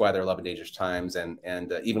 Sex, Weather, Love and Dangerous Times,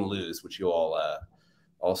 and even Lose, which you all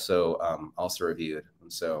also reviewed.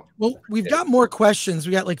 And so, well, we've got more questions.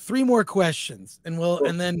 We got like 3 more questions, and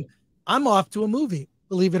and then I'm off to a movie,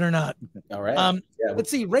 believe it or not. All right.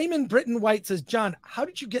 Let's see. Raymond Britton White says, John, how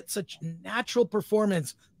did you get such natural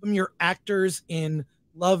performance from your actors in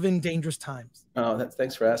Love and Dangerous Times? Oh,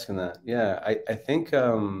 thanks for asking that. Yeah, I think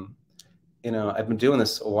you know, I've been doing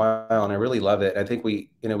this a while and I really love it. I think we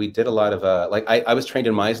did a lot of like I was trained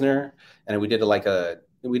in Meisner, and we did a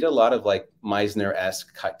lot of like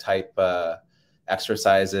Meisner-esque type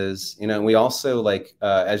exercises, you know, and we also like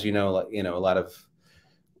as you know, a lot of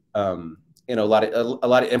you know, a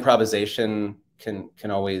lot of improvisation can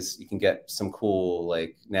always, you can get some cool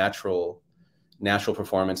like natural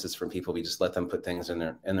performances from people. We just let them put things in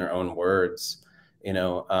their own words, you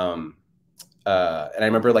know. And I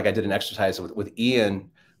remember like I did an exercise with Ian,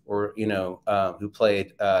 or you know, who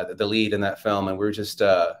played the lead in that film, and we were just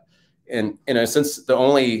and you know, since the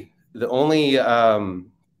only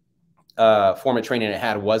form of training it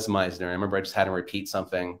had was Meisner, I remember I just had him repeat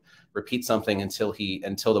something until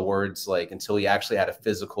the words, like until he actually had a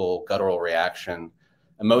physical guttural reaction,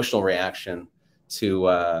 emotional reaction to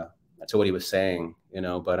what he was saying, you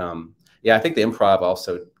know. But I think the improv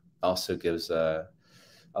also gives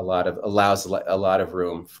allows a lot of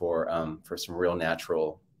room for some real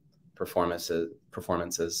natural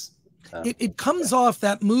performances. It comes off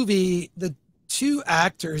that movie, the 2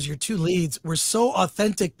 actors, your 2 leads, were so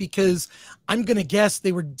authentic because I'm going to guess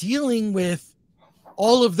they were dealing with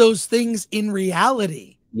all of those things in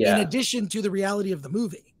reality, in addition to the reality of the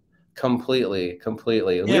movie. Completely.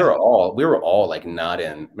 Yeah. We were all like not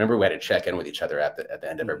in. Remember, we had to check in with each other at the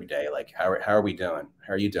end of every day. Like, how are we doing?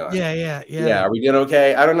 How are you doing? Yeah. Are we doing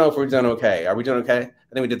okay? I don't know if we're doing okay. Are we doing okay?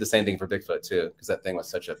 I think we did the same thing for Bigfoot too, because that thing was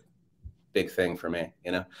such a big thing for me,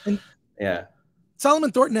 you know? Yeah.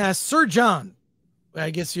 Solomon Thornton asks, Sir John, I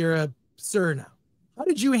guess you're a sir now, how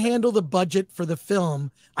did you handle the budget for the film?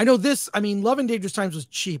 I know this, I mean, Love and Dangerous Times was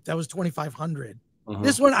cheap. That was $2,500. Mm-hmm.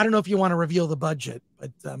 This one, I don't know if you want to reveal the budget,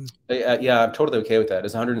 but yeah, I'm totally okay with that.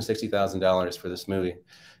 It's $160,000 for this movie,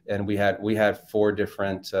 and we had 4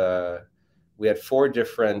 different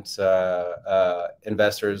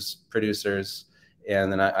investors, producers,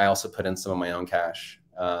 and then I also put in some of my own cash,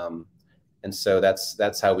 and so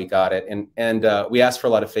that's how we got it. And we asked for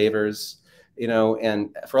a lot of favors, you know,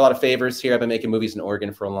 and for a lot of favors here. I've been making movies in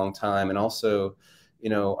Oregon for a long time, and also, you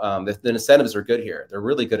know, the incentives are good here. They're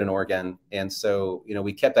really good in Oregon. And so, you know,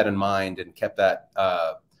 we kept that in mind and kept that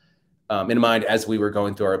in mind as we were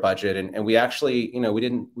going through our budget. And we actually, you know, we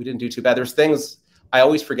didn't do too bad. There's things, I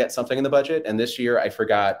always forget something in the budget. And this year I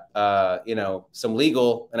forgot, you know, some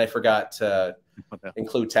legal, and I forgot to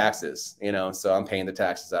include taxes, you know, so I'm paying the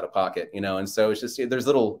taxes out of pocket, you know. And so it's just, there's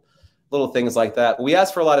little things like that. But we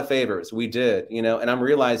asked for a lot of favors. We did, you know, and I'm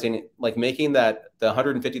realizing like making the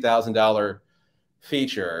 $150,000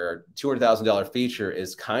 feature or $200,000 feature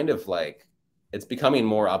is kind of like, it's becoming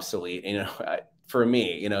more obsolete, you know, for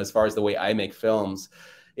me, you know, as far as the way I make films,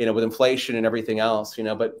 you know, with inflation and everything else, you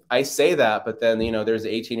know. But I say that, but then, you know, there's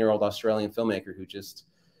an 18-year-old Australian filmmaker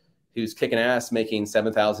who's kicking ass making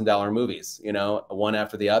 $7,000 movies, you know, one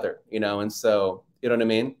after the other, you know. And so, you know what I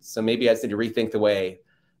mean? So maybe I just need to rethink the way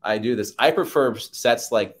I do this. I prefer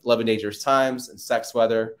sets like Love and Dangerous Times and Sex,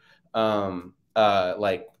 Weather,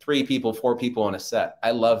 like 3 people, 4 people on a set. I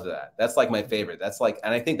love that. That's like my favorite. That's like,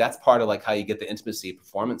 and I think that's part of like how you get the intimacy of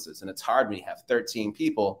performances. And it's hard when you have 13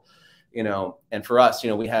 people, you know. And for us, you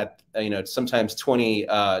know, we had, you know, sometimes 20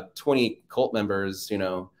 cult members, you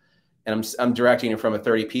know, I'm directing in front of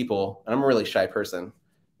 30 people, and I'm a really shy person,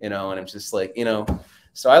 you know, and I'm just like, you know,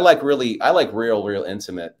 so I like real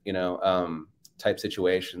intimate, you know, type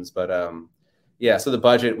situations. But yeah, so the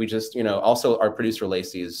budget, we just, you know, also our producer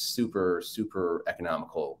Lacey is super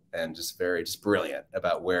economical and just brilliant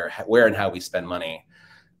about where and how we spend money.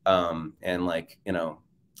 And like, you know,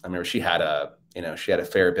 I remember she had a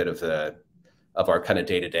fair bit of our kind of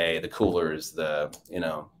day-to-day, the coolers, the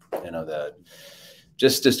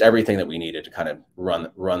just everything that we needed to kind of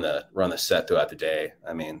run the set throughout the day.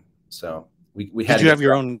 I mean, so we had. Did you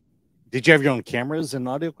have your own cameras and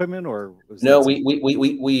audio equipment, or was no? We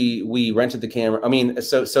rented the camera. I mean,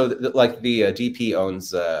 so like the DP owns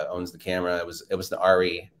the camera. It was an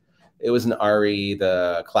RE. It was an RE,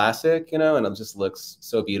 the classic, you know, and it just looks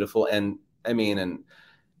so beautiful. And I mean, and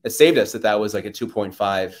it saved us that was like a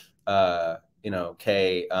 2.5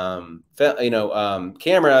 K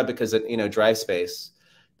camera, because it, you know, drive space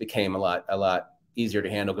became a lot easier to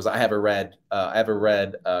handle, because I have a red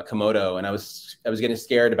Komodo, and I was getting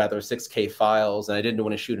scared about those 6K files, and I didn't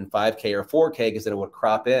want to shoot in 5K or 4K because then it would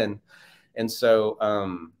crop in. And so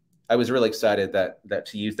I was really excited that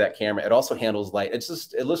to use that camera. It also handles light. It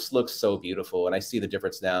just looks so beautiful, and I see the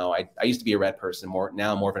difference now. I used to be a red person, more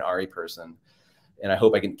of an RE person, and I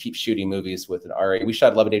hope I can keep shooting movies with an RE. We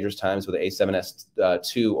shot Love and Dangerous Times with an A7S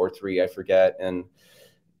 2 or 3, I forget, and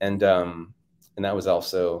that was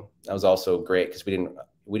also great, because we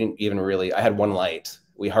didn't even really. I had one light.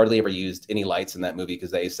 We hardly ever used any lights in that movie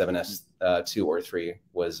because the A7S 2 or 3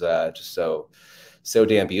 was just so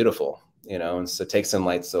damn beautiful, you know, and so it takes in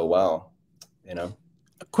light so well, you know.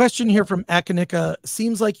 A question here from Akanika.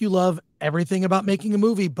 Seems like you love everything about making a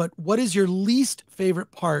movie, but what is your least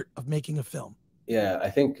favorite part of making a film? Yeah, I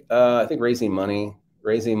think raising money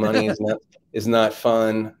is not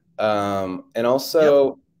fun. And also,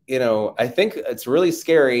 yep, you know, I think it's really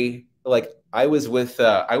scary. Like I was with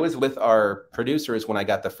our producers when I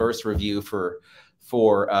got the first review for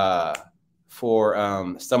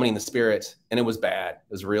Summoning the Spirit, and it was bad.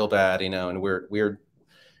 It was real bad, you know, and we're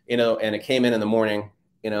you know, and it came in the morning,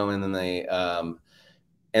 you know, and then they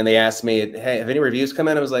asked me, hey, have any reviews come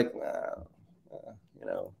in? I was like, you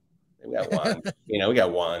know, we got one. You know, we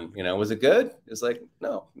got one. You know, was it good? It's like,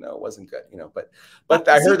 no, it wasn't good. You know, but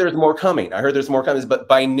I heard there's more coming. But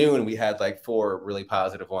by noon we had like 4 really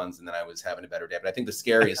positive ones, and then I was having a better day. But I think the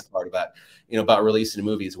scariest part about releasing a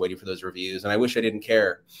movie is waiting for those reviews. And I wish I didn't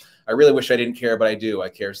care. I really wish I didn't care, but I do. I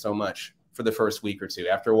care so much for the first week or two.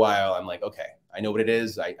 After a while, I'm like, okay, I know what it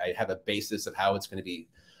is. I have a basis of how it's going to be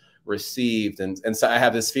received, and so I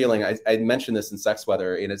have this feeling. I mentioned this in Sex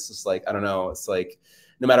Weather, and it's just like, I don't know. It's like,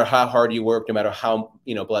 no matter how hard you work, no matter how,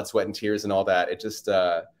 you know, blood, sweat, and tears and all that, it just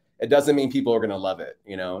it doesn't mean people are going to love it,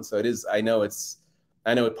 you know. So it is. I know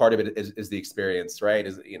part of it is the experience, right?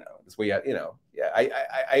 Is, you know, is we, you know, yeah.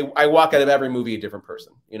 I walk out of every movie a different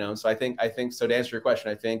person, you know. So I think so. To answer your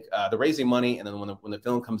question, I think the raising money, and then when the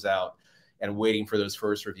film comes out and waiting for those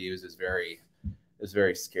first reviews is very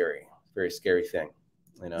scary, very scary thing.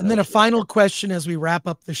 You know, and then a final question as we wrap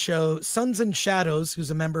up the show. Suns and Shadows,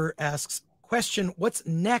 who's a member, asks, question, what's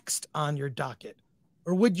next on your docket?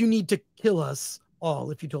 Or would you need to kill us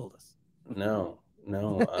all if you told us? No,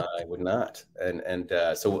 I would not. And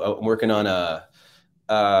so I'm working on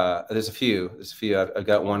there's a few. I've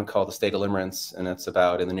got one called The State of Limerence, and it's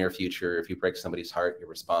about, in the near future, if you break somebody's heart, you're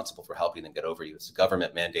responsible for helping them get over you. It's a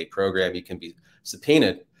government mandate program. You can be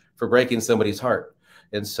subpoenaed for breaking somebody's heart.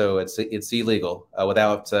 And so it's illegal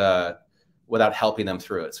without helping them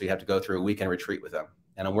through it. So you have to go through a weekend retreat with them.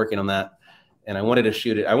 And I'm working on that. And I wanted to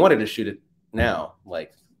shoot it now,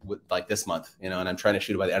 like this month, you know. And I'm trying to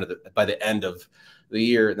shoot it by the end of the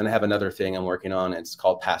year. Then I have another thing I'm working on. It's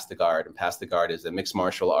called Pass the Guard. And Pass the Guard is a mixed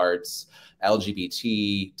martial arts,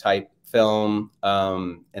 LGBT type film,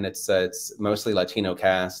 and it's mostly Latino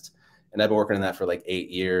cast. And I've been working on that for like 8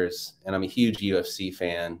 years. And I'm a huge UFC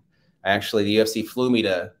fan. Actually, the UFC flew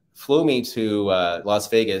me to Las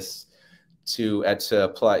Vegas to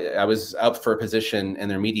apply. I was up for a position in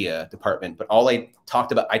their media department, but I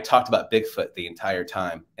talked about Bigfoot the entire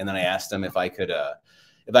time. And then I asked them if I could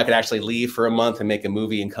actually leave for a month and make a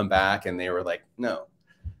movie and come back, and they were like, no,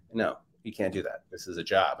 you can't do that. This is a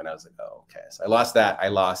job. And I was like, oh, okay. So I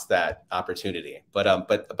lost that opportunity. But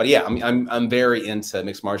yeah, I'm very into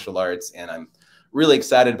mixed martial arts, and I'm really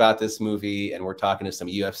excited about this movie. And we're talking to some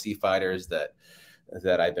UFC fighters that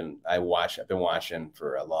I've been watching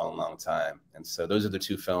for a long time. And so those are the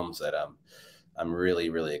 2 films that I'm really,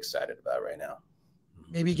 really excited about right now.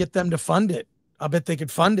 Maybe get them to fund it. I bet they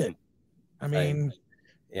could fund it. I mean,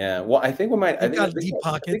 Yeah, well, I think we might. They've got deep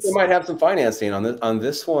I think pockets. we might have some financing on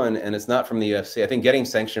this one, and it's not from the UFC. I think getting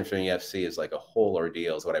sanctioned from the UFC is like a whole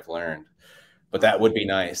ordeal, is what I've learned. But that would be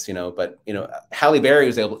nice, you know. But you know, Halle Berry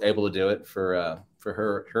was able to do it for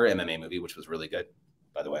her MMA movie, which was really good,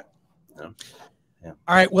 by the way. You know? Yeah.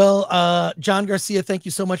 All right. Well, John Garcia, thank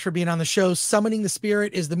you so much for being on the show. Summoning the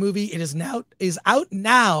Spirit is the movie. It is out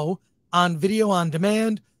now on video on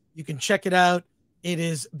demand. You can check it out. It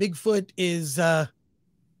is Bigfoot is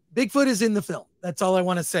in the film. That's all I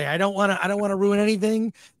want to say. I don't want to ruin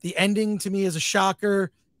anything. The ending to me is a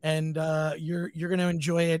shocker, and you're going to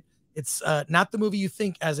enjoy it. It's not the movie you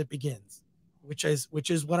think as it begins, which is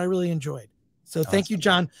what I really enjoyed. So thank you,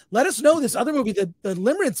 John. Let us know this other movie. The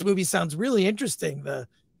Limerence movie sounds really interesting. The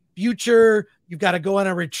future, you've got to go on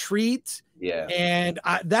a retreat. Yeah. And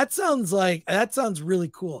that sounds really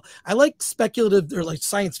cool. I like speculative or like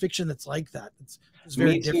science fiction that's like that. It's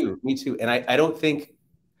very different. Me too. And I don't think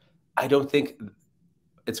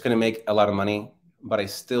it's going to make a lot of money, but I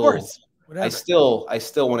still want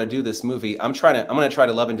to do this movie. I'm going to try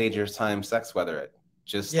to Love and Dangerous Time sex weather it.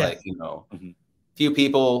 Just like, you know, few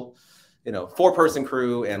people, you know, 4-person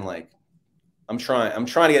crew, and like I'm trying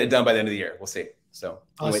to get it done by the end of the year. We'll see. So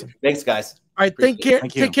anyway, thanks guys. All right, take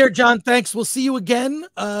care, John. Thanks. We'll see you again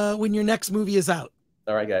when your next movie is out.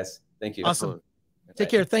 All right, guys. Thank you. Awesome. Take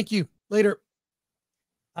care. Thank you. Later.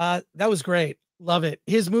 That was great. Love it.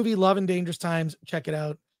 His movie, Love and Dangerous Times. Check it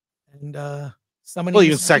out. And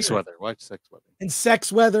even Sex Weather. Watch Sex Weather. And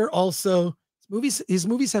Sex Weather also. His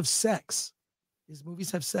movies have sex.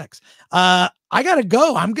 I gotta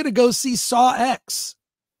go. I'm gonna go see Saw X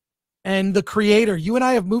and The Creator. You and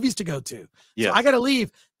I have movies to go to. Yeah. So I gotta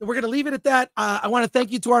leave. We're gonna leave it at that. I want to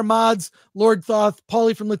thank you to our mods, Lord Thoth,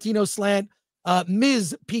 Paulie from Latino Slant,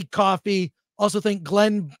 Ms. Pete Coffee. Also thank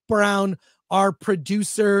Glenn Brown, our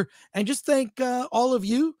producer, and just thank all of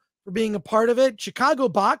you for being a part of it. Chicago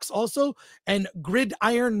Box also, and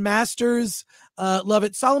Gridiron Masters. Love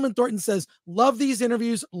it. Solomon Thornton says, love these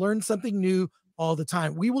interviews, learn something new all the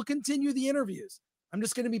time. We will continue the interviews. I'm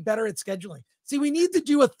just going to be better at scheduling. See, we need to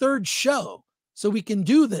do a third show so we can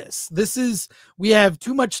do this. We have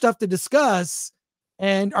too much stuff to discuss,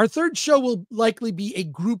 and our third show will likely be a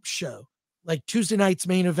group show, like Tuesday night's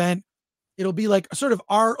main event. It'll be like sort of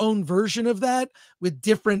our own version of that with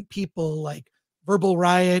different people, like Verbal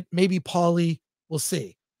Riot, maybe Paulie. We'll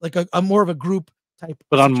see. Like a more of a group type.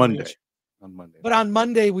 But on situation. Monday. But on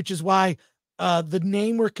Monday, which is why the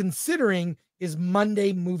name we're considering is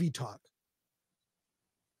Monday Movie Talk.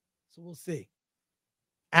 So we'll see.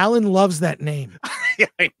 Alan loves that name. Yeah,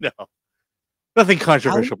 I know. Nothing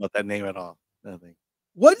controversial about that name at all. Nothing.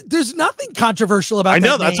 What? There's nothing controversial about that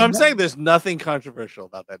name. I know. That's what I'm saying. There's nothing controversial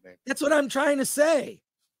about that name. That's what I'm trying to say.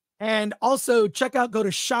 And also go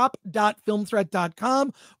to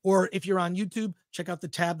shop.filmthreat.com, or if you're on YouTube, check out the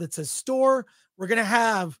tab that says store. We're going to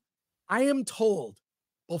have, I am told,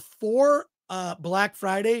 before Black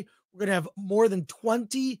Friday, we're going to have more than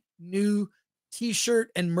 20 new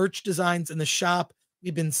t-shirt and merch designs in the shop.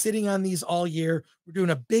 We've been sitting on these all year. We're doing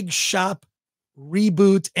a big shop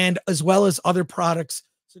reboot, and as well as other products.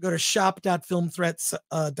 So go to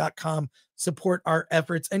shop.filmthreats.com, support our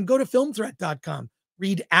efforts, and go to filmthreat.com.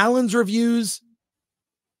 Read Alan's reviews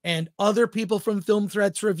and other people from Film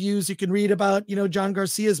Threats reviews. You can read about, John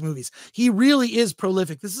Garcia's movies. He really is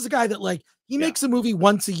prolific. This is a guy that he makes a movie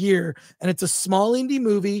once a year, and it's a small indie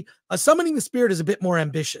movie. Summoning the Spirit is a bit more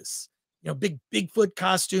ambitious, big Bigfoot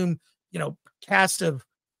costume, cast of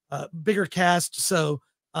bigger cast. So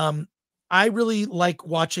I really like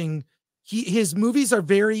watching. His movies are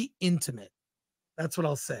very intimate. That's what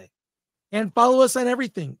I'll say. And follow us on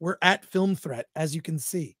everything. We're at Film Threat, as you can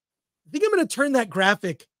see. I think I'm going to turn that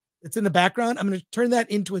graphic that's in the background. I'm going to turn that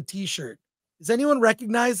into a t-shirt. Does anyone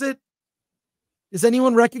recognize it? Does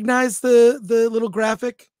anyone recognize the little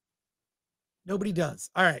graphic? Nobody does.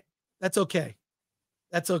 All right. That's okay.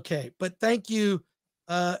 That's okay. But thank you.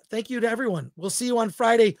 Thank you to everyone. We'll see you on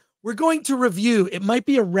Friday. We're going to review. It might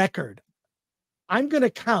be a record. I'm going to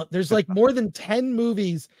count. There's more than 10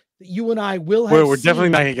 movies that you and I will have. We're definitely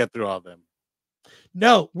not going to get through all of them.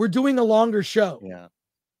 No, we're doing a longer show. Yeah.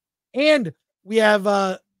 And we have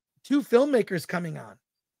 2 filmmakers coming on.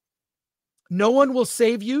 No One Will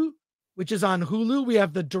Save You, which is on Hulu. We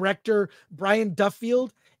have the director, Brian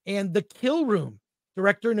Duffield, and The Kill Room,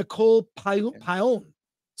 director Nicole Paone.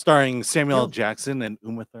 Starring Samuel L. Jackson and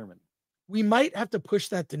Uma Thurman. We might have to push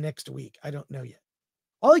that to next week. I don't know yet.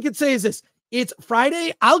 All I can say is this. It's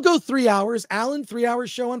Friday. I'll go 3 hours. Alan, 3 hours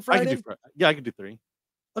show on Friday? I can do 3.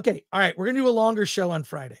 Okay. All right. We're going to do a longer show on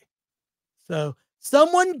Friday. So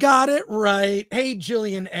someone got it right. Hey,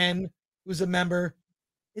 Jillian N., who's a member.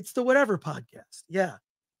 It's the Whatever podcast. Yeah.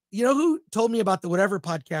 You know who told me about the Whatever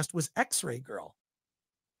podcast was X-Ray Girl.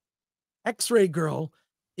 X-Ray Girl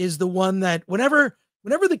is the one that whenever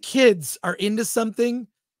the kids are into something,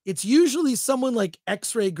 it's usually someone like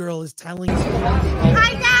X-Ray Girl is telling you,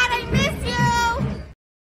 Hi, Dad, I miss you.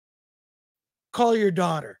 Call your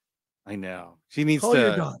daughter. I know. She needs Call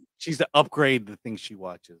your daughter. She's to upgrade the things she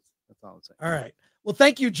watches. That's all I'm saying. All right. Well,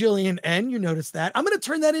 thank you, Jillian N. You noticed that. I'm going to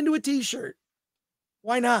turn that into a t-shirt.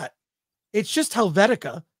 Why not? It's just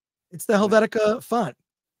Helvetica. It's the Helvetica font.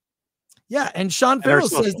 Yeah. And Sean Farrell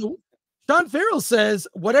says,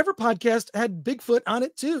 Whatever podcast had Bigfoot on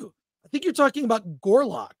it too. I think you're talking about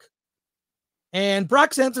Gorlock. And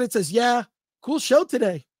Brock Samsonite says, yeah, cool show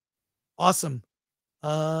today. Awesome.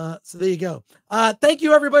 So there you go. Thank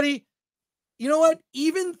you, everybody. You know what?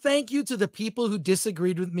 Even thank you to the people who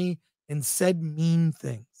disagreed with me and said mean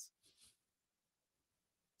things.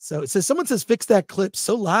 So it says, someone says, fix that clip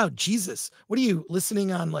so loud. Jesus. What are you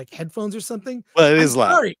listening on like headphones or something? Well, it is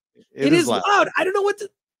loud. Sorry. It is loud. I don't know what to,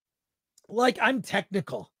 like, I'm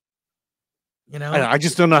technical. You know, I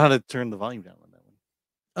just don't know how to turn the volume down on that one.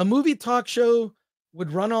 A movie talk show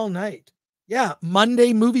would run all night. Yeah.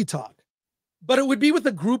 Monday movie talk, but it would be with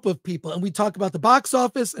a group of people and we talk about the box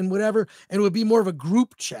office and whatever. And it would be more of a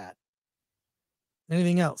group chat.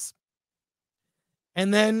 Anything else?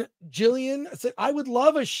 And then Jillian said, I would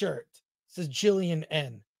love a shirt, says Jillian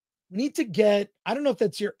N. We need to get, I don't know if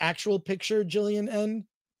that's your actual picture, Jillian N,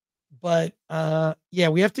 but yeah,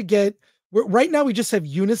 we have to get, right now we just have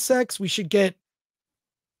unisex. We should get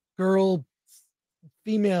girl,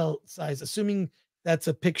 female size, assuming that's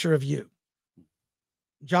a picture of you.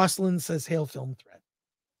 Jocelyn says, hail Film Threat.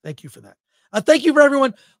 Thank you for that. Thank you for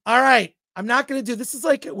everyone. All right. I'm not going to do, this is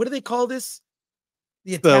like, what do they call this?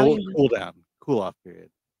 The Italian cool down. Cool off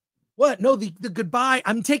period. What? No, the goodbye.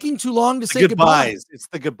 I'm taking too long to say goodbyes. goodbye. It's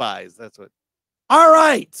the goodbyes. That's what. All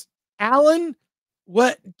right. Alan,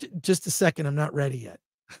 what? Just a second. I'm not ready yet.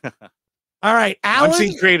 All right. Alan. I'm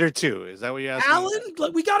seeing Creator 2. Is that what you're asking?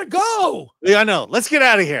 Alan, we got to go. Yeah, I know. Let's get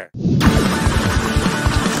out of here.